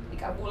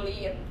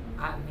dikabulin,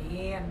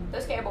 amin.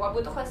 Terus kayak bokap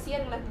gue tuh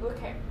kasihan ngeliat gue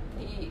kayak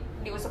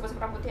diusap-usap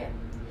rambutnya,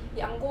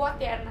 yang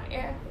kuat ya anak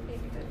ya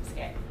gitu. Terus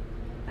kayak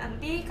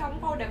nanti kamu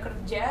kalau udah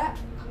kerja,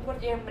 kamu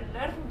kerja yang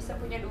benar, bisa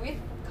punya duit,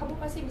 kamu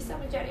pasti bisa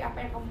mencari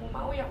apa yang kamu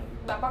mau yang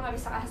bapak nggak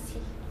bisa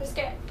kasih. Terus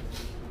kayak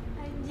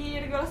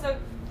anjir, gue langsung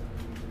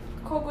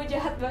kok gue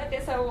jahat banget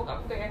ya sama bokap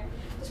gue ya.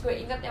 Terus gue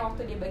ingat ya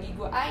waktu dia bagi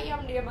gue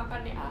ayam, dia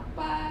makannya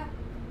apa,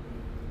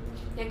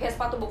 yang kayak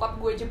sepatu bokap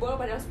gue jebol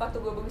padahal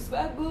sepatu gue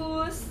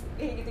bagus-bagus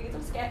kayak gitu-gitu.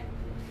 Terus kayak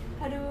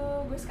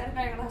aduh, gue sekarang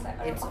kayak ngerasa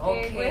it's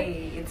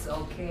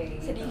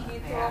okay sedih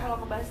gitu kalau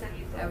ngebahas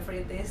gitu.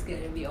 Everything is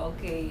gonna be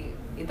okay.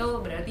 Itu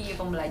berarti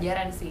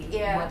pembelajaran sih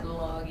buat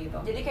lo gitu.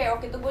 Jadi kayak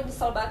waktu itu gue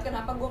nyesel banget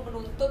kenapa gue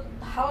menuntut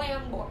hal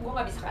yang bokap gue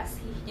nggak bisa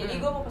kasih. Jadi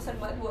gue mau pesan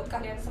banget buat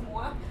kalian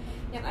semua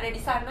yang ada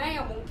di sana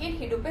yang mungkin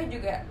hidupnya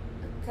juga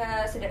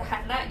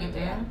kesederhana gitu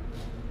ya.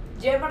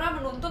 Jangan pernah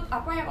menuntut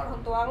apa yang orang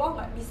tua lo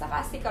nggak bisa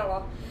kasih ke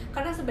lo,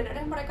 karena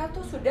sebenarnya mereka tuh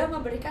sudah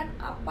memberikan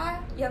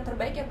apa yang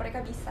terbaik yang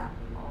mereka bisa.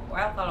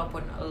 Well,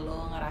 kalaupun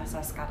lo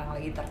ngerasa sekarang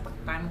lagi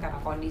tertekan karena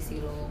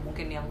kondisi lo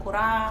mungkin yang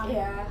kurang,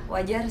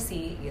 wajar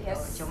sih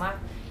gitu. Cuma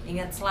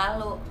ingat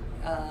selalu,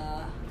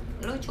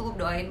 lo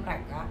cukup doain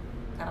mereka,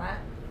 karena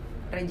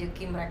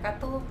rezeki mereka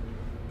tuh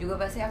juga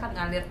pasti akan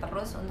ngalir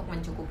terus untuk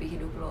mencukupi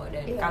hidup lo.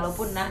 Dan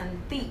kalaupun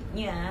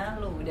nantinya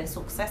lo udah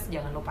sukses,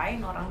 jangan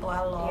lupain orang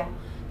tua lo,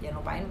 jangan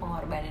lupain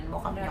pengorbanan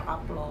bokap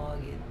nyokap lo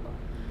gitu.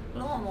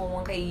 Lo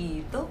ngomong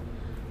kayak gitu,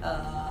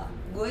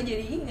 gue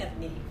jadi inget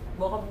nih,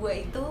 bokap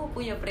gue itu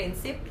punya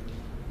prinsip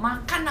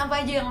makan apa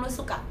aja yang lo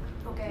suka,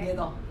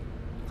 gitu.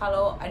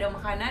 Kalau ada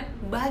makanan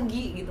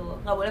bagi gitu,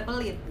 nggak boleh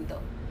pelit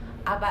gitu.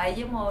 Apa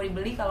aja mau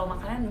dibeli, kalau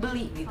makanan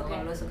beli gitu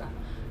kalau lo suka.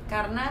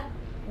 Karena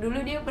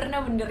dulu dia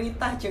pernah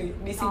menderita cuy,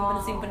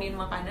 disimpenin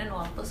makanan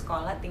waktu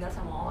sekolah tinggal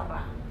sama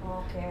orang,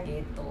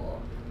 gitu.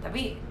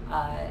 Tapi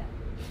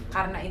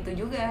karena itu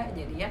juga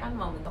jadinya kan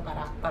membentuk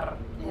karakter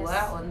gue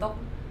untuk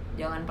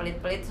jangan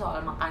pelit-pelit soal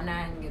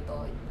makanan gitu.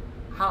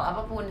 Hal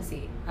apapun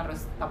sih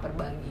harus tetap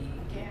berbagi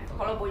gitu.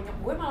 Kalau bonyok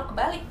gue malah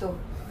kebalik tuh,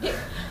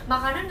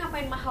 makanan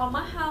ngapain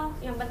mahal-mahal,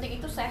 yang penting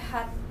itu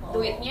sehat.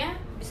 Duitnya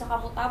bisa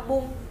kamu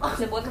tabung,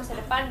 bisa buat masa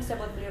depan, bisa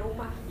buat beli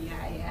rumah.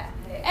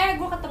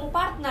 Gue ketemu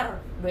partner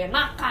doyan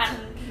makan,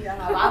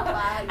 nggak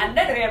apa-apa.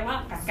 Anda doyan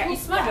makan, Kak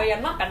Isma doyan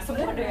makan,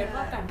 semua doyan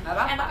makan,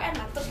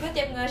 enak-enak. Terus gue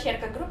tiap nge-share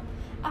ke grup,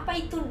 Apa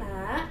itu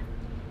nak?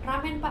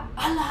 Ramen pak.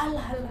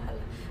 Alah.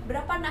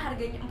 Berapa nak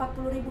harganya?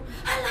 40.000.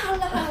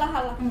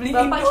 Alah.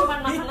 Bapak cuma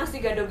makan nasi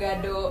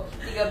gado-gado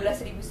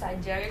 13.000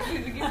 saja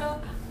gitu.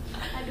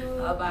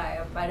 Aduh.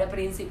 Pada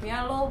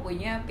prinsipnya lo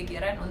punya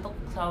pikiran untuk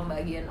selalu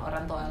bagian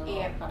orang tua lo.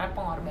 Iya. Karena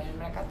pengorbanan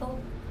mereka tuh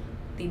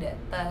tidak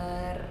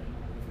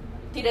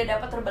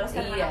dapat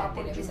terbalaskan dengan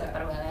apapun tidak juga. bisa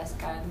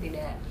terbalaskan,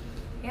 tidak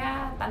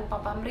ya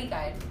tanpa pamrih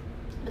kan.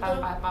 Betul.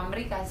 Tanpa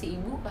pamrih kasih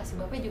ibu, kasih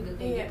bapak juga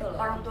kayak gitu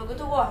loh. Orang tua gue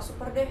tuh wah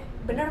super deh.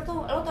 Bener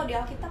tuh, lo tau di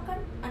Alkitab kan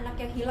anak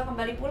yang hilang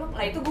kembali pulang.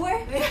 Lah itu gue.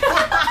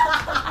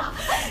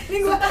 Ini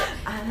gue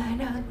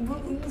anak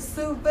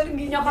bungsu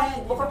pergi.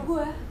 Bokap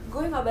gue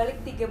nggak balik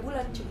 3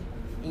 bulan cuy.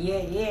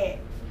 Iya.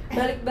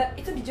 Balik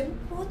itu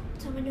dijemput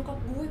sama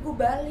nyokap gue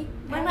balik.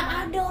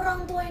 Mana ada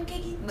orang tua yang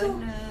kayak gitu.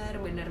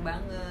 Bener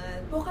banget.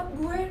 Bokap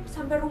gue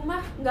sampai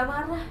rumah nggak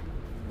marah,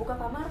 buka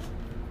kamar,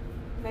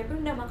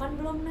 Baby udah makan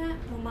belum nak?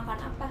 Mau makan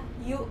apa?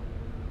 Yuk.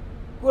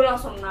 Gue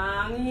langsung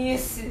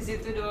nangis di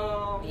situ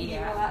dong.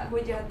 Iya. Gila,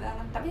 gue jahat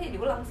banget. Tapi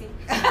diulang sih.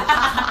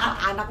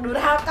 Anak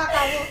durhaka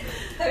kamu.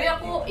 Tapi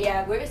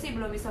gue sih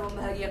belum bisa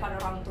membahagiakan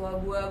orang tua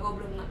gue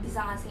belum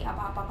bisa ngasih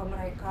apa-apa ke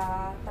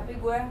mereka.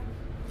 Tapi gue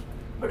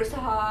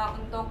berusaha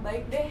untuk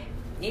baik deh.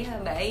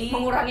 Iya, baik.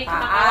 Mengurangi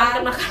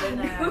kenakalan.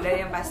 kenakalan. Dan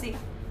yang pasti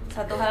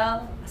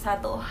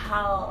satu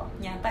hal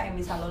nyata yang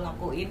bisa lo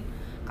lakuin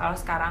kalau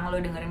sekarang lo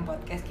dengerin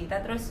podcast kita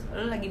terus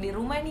lo lagi di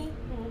rumah nih,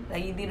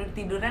 lagi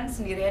tiduran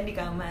sendirian di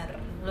kamar,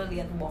 lo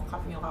lihat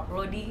bokap nyokap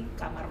lo di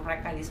kamar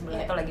mereka di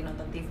sebelah atau lagi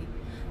nonton TV,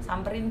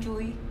 samperin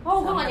cuy.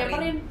 Oh, gue nggak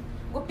nyamperin,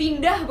 gue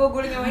pindah, gue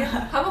guling namanya.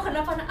 Kamu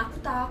kenapa nak? Aku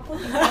takut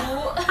ibu.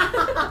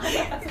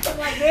 Itu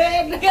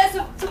lagi nggak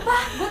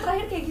sumpah, gue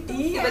terakhir kayak gitu.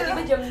 Iya.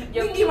 Tiba-tiba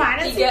jam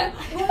gimana 3. sih?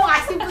 Gue mau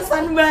kasih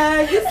pesan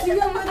bagus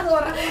juga buat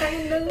orang-orang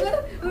yang denger.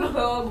 Gue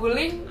bawa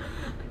guling,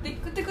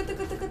 tikut.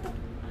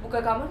 Buka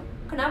kamar,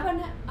 kenapa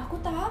nak?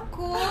 Aku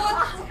takut.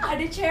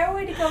 Ada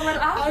cewek di kamar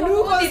aku.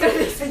 Aduh, kok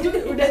tidur.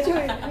 udah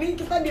cuy. Ini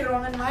kita di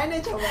ruangan mana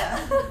coba?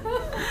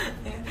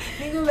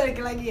 Ini gue balik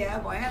lagi ya.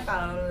 Pokoknya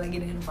kalau lo lagi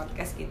dengan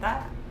podcast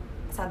kita,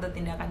 satu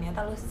tindakan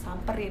nyata lo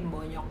samperin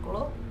bonyok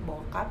lo,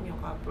 bokap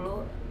nyokap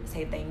lo,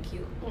 say thank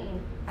you.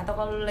 Atau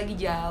kalau lo lagi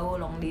jauh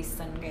long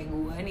distance kayak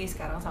gue nih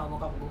sekarang sama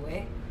bokap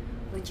gue,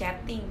 lo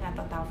chatting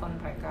atau telepon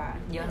mereka.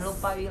 Jangan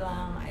lupa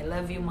bilang I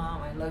love you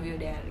mom, I love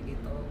you dad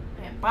gitu.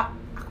 Pak,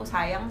 aku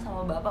sayang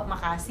sama bapak,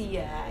 makasih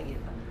ya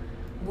gitu.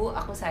 Bu,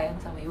 aku sayang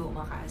sama ibu,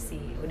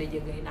 makasih udah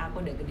jagain aku,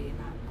 udah gedein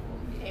aku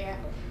gitu. Iya.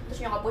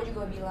 Terus nyokap gue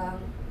juga bilang,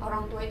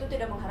 orang tua itu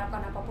tidak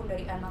mengharapkan apapun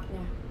dari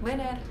anaknya.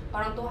 Bener.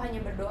 Orang tua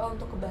hanya berdoa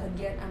untuk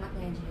kebahagiaan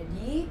anaknya.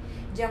 Jadi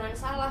jangan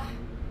salah,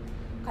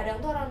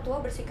 kadang tuh orang tua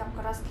bersikap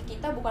keras ke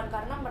kita bukan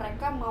karena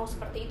mereka mau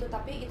seperti itu,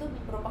 tapi itu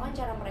merupakan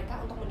cara mereka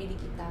untuk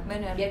mendidik kita.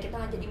 Bener. Biar kita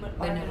nggak jadi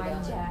orang yang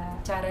manja.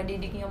 Cara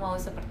didiknya mau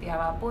seperti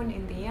apapun,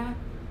 intinya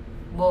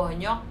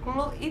bonyok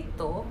lo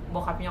itu,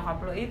 bokap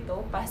nyokap lo itu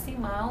pasti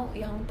mau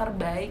yang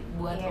terbaik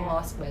buat lo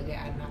sebagai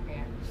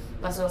anaknya.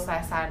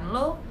 Kesuksesan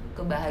lo,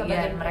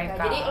 kebahagiaan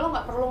mereka. Jadi lo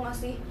nggak perlu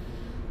ngasih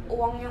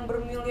uang yang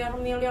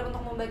bermiliar-miliar untuk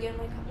membagian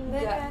mereka.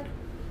 Enggak.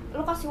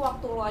 Lo kasih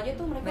waktu lo aja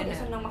tuh mereka udah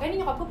senang. Makanya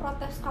nyokap gue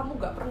protes, kamu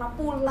nggak pernah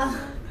pulang.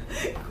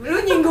 Lu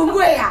nyinggung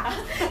gue ya?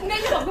 Enggak,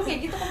 nyokap gue kayak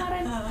gitu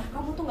kemarin.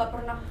 Kamu tuh nggak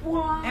pernah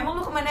pulang. Emang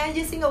lu kemana aja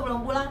sih nggak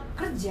pulang-pulang?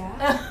 Kerja.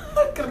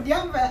 Kerja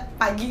sampai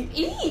pagi?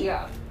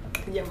 Iya.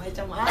 Kerja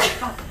macam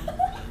apa?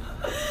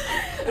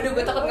 Udah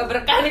gue takut nggak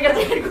berkah nih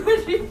kerjaan gue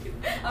sih.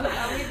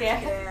 Amit-amit ya.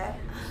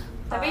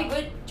 Tapi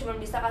gue cuma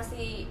bisa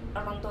kasih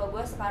orang tua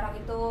gue sekarang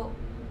itu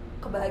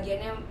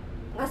kebahagiaannya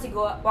ngasih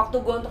gue waktu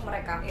gue untuk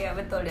mereka. Iya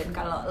betul. Dan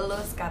kalau lo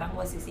sekarang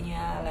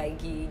posisinya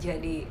lagi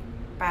jadi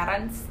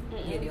parents,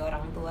 jadi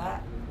orang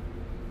tua,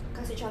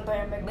 kasih contoh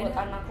yang baik buat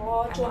anak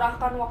lo.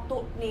 Curahkan waktu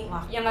nih.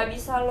 Yang nggak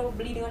bisa lo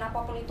beli dengan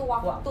apapun itu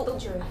waktu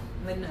cuy.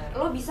 Bener.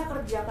 Lo bisa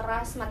kerja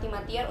keras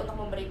mati-matian untuk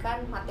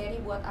memberikan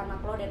materi buat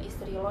anak lo dan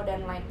istri lo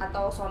dan lain,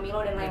 atau suami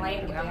lo dan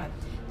lain-lain gitu ya.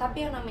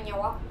 Tapi yang namanya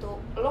waktu,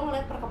 lo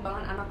ngeliat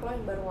perkembangan anak lo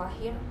yang baru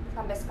lahir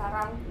sampai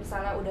sekarang,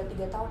 misalnya udah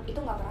 3 tahun, itu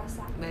nggak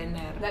kerasa.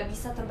 Bener. Nggak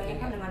bisa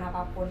terbayangkan dengan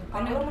apapun.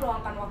 Kalau lo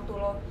meluangkan waktu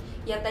lo,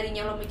 yang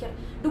tadinya lo mikir,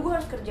 duh gue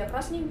harus kerja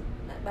keras nih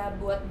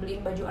buat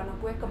beliin baju anak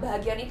gue,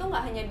 kebahagiaan itu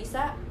nggak hanya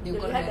bisa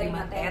dilihat dari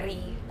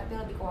materi, tapi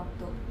lebih ke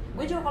waktu.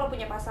 Gue juga kalau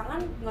punya pasangan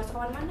nggak usah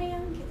kemana-mana,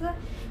 yang kita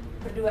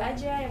berdua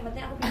aja, yang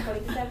penting aku punya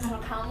quality time sama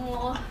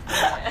kamu.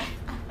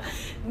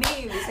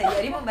 Nih bisa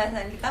jadi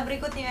pembahasan kita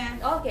berikutnya.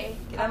 Oke.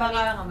 Kita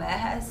bakal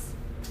ngebahas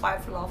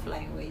 5 love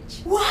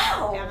language.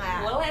 Wow. Ya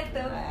gak? Boleh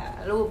tuh.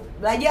 Lu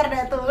belajar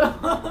deh tuh.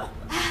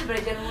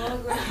 Belajar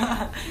mulu gue.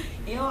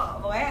 Yuk,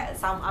 pokoknya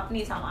sum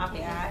up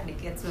ya.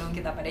 Dikit sebelum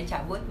kita pada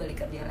cabut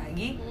balik kerja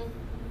lagi.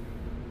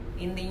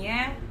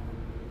 Intinya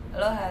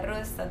lo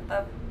harus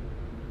tetap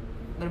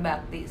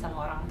berbakti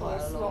sama orang tua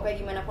lo. Mau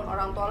kayak gimana pun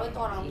orang tua lo itu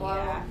orang tua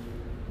lo.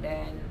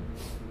 Dan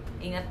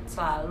ingat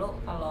selalu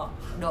kalau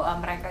doa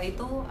mereka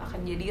itu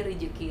akan jadi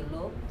rezeki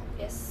lo.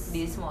 Yes.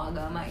 Di semua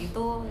agama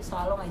itu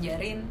selalu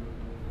ngajarin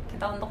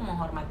kita untuk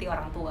menghormati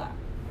orang tua.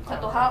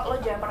 Satu hal, lo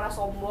jangan pernah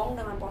sombong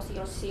dengan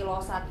posisi lo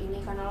saat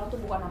ini, karena lo tuh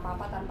bukan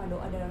apa-apa tanpa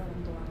doa dari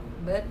orang tua lo.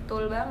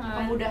 Betul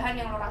banget. Kemudahan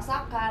yang lo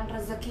rasakan,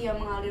 rezeki yang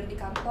mengalir di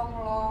kantong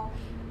lo,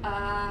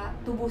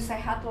 tubuh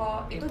sehat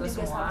lo, itu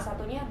juga salah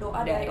satunya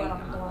doa dari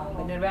orang tua lo.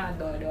 Bener banget,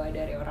 doa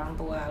dari orang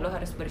tua. Lo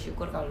harus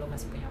bersyukur kalau lo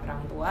masih punya orang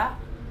tua.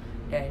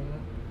 Dan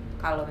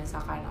kalau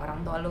misalkan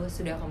orang tua lo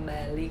sudah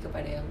kembali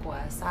kepada yang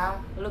kuasa,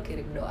 lo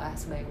kirim doa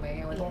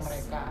sebanyak-banyaknya untuk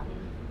mereka.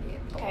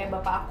 Gitu. Kayak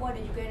bapak aku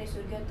ada juga di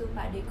surga tuh,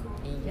 Pak adikku.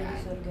 Iya. Di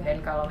surga. Dan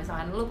kalau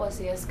misalkan lo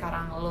posisi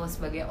sekarang lo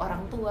sebagai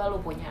orang tua,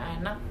 lo punya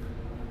anak,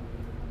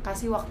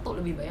 kasih waktu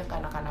lebih banyak ke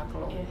anak-anak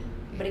lo. Iya.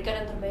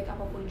 Berikan yang terbaik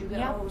apapun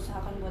juga lo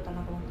usahakan buat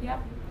anak lo.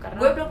 Karena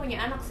gue belum punya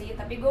anak sih,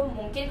 tapi gue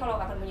mungkin kalau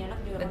akan punya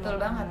anak juga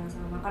betul banget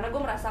sama. Karena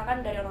gue merasakan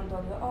dari orang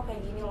tua gue, oh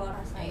kayak gini lo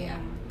rasanya. Iya.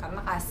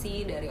 Karena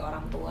kasih dari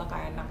orang tua ke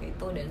anak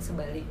itu dan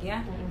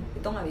sebaliknya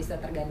itu nggak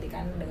bisa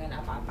tergantikan dengan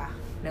apa-apa,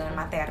 dengan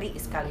materi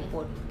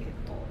sekalipun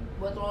gitu.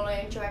 Buat lo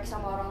yang cuek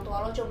sama orang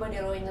tua lo, coba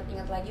deh lo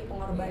inget-inget lagi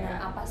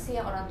pengorbanan apa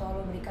sih yang orang tua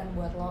lo berikan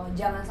buat lo.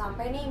 Jangan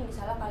sampai nih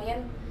misalnya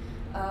kalian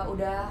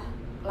udah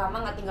lama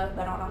nggak tinggal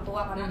bareng orang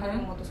tua karena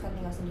kalian memutuskan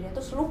tinggal sendirian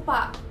terus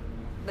lupa.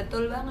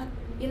 Betul banget.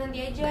 Ya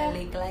nanti aja.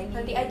 Balik lagi.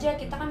 Nanti aja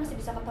kita kan masih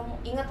bisa ketemu.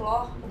 Ingat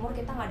loh, umur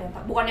kita nggak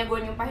ada. Bukannya gue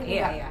nyumpahin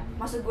enggak. Iya.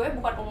 Maksud gue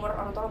bukan umur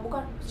orang tua lo,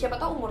 bukan. Siapa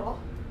tahu umur lo.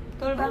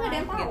 Betul banget ada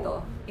yang tahu. Gitu.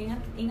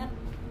 Ingat.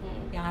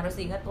 Yang harus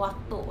diingat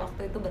waktu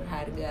itu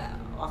berharga.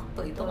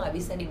 Waktu itu nggak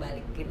bisa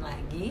dibalikin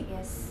lagi.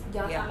 Yes.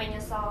 Jangan sampai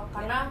nyesal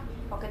karena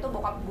waktu itu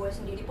bokap gue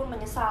sendiri pun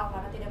menyesal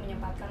karena tidak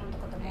menyempatkan untuk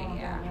ketemu orang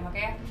tuanya.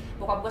 Makanya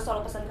bokap gue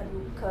selalu pesan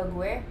ke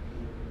gue,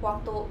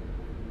 waktu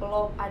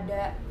lo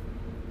ada,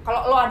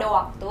 kalau lo ada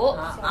waktu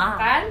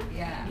silakan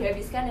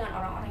dihabiskan dengan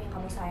orang-orang yang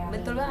kamu sayangi.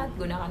 Betul banget,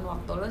 gunakan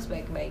waktu lo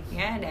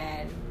sebaik-baiknya.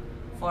 Dan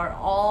for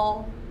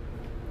all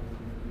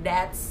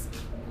that's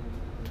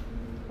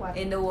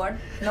in the world,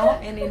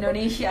 in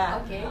Indonesia,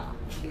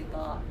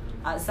 gitu,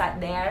 outside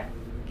there,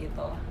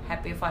 gitu.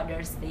 Happy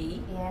Father's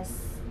Day.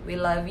 Yes. We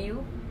love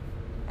you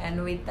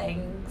and we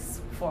thanks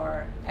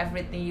for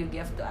everything you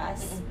give to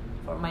us.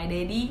 For my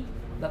daddy,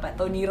 Bapak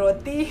Tony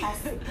Roti.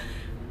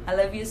 I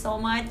love you so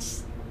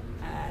much.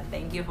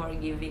 Thank you for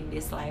giving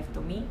this life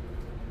to me.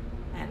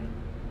 And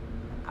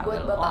I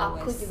buat will bapak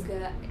always, aku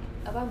juga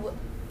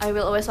I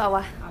will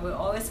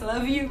always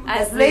love you.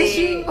 God bless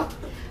you.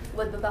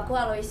 Buat bapakku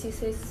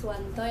Aloysius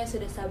Siswanto yang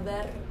sudah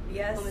sabar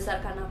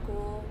membesarkan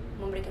aku,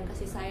 memberikan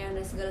kasih sayang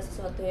dan segala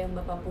sesuatu yang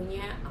bapak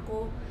punya.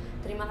 Aku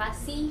terima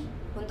kasih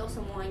untuk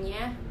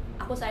semuanya.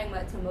 Aku sayang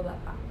banget sama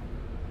bapak.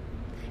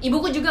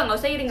 Ibuku juga nggak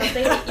usah iri.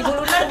 Ibu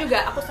Lunar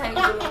juga aku sayang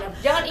Ibu Lunar.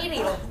 Jangan iri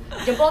loh.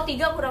 Jempol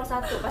 3 kurang 1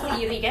 pasti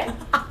iri kan?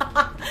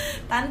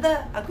 Tante,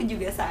 aku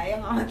juga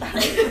sayang sama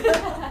tante.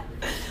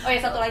 Oh ya,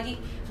 satu lagi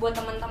buat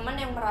teman-teman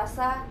yang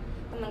merasa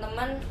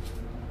teman-teman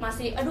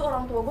masih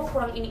orang tua gue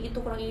kurang ini itu,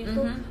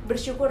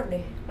 bersyukur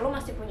deh. Lo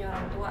masih punya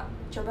orang tua.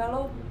 Coba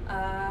lo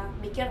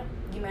mikir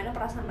gimana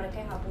perasaan mereka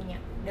yang nggak punya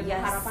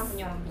dan harapan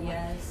punya orang tua.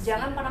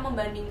 Jangan pernah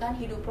membandingkan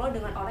hidup lo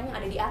dengan orang yang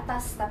ada di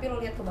atas, tapi lo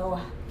lihat ke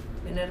bawah.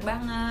 Bener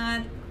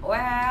banget.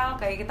 Well,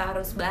 kayak kita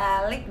harus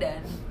balik dan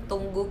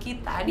tunggu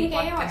kita di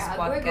podcast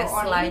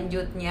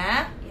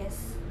selanjutnya.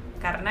 Yes.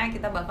 Karena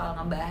kita bakal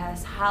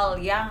ngebahas hal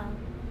yang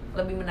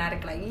lebih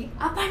menarik lagi.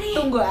 Apa nih?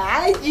 Tunggu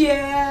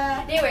aja.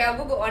 Nih WA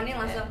gue on-in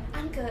langsung.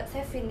 Anke,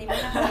 Sevin di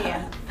mana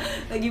kalian?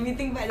 Lagi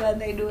meeting Pak di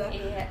lantai 2.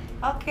 Iya.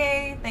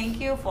 Okay, thank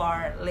you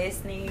for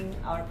listening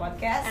our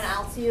podcast. And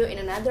I'll see you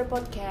in another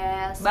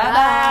podcast.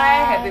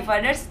 Bye. Happy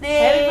Father's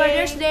Day. Happy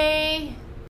Father's Day.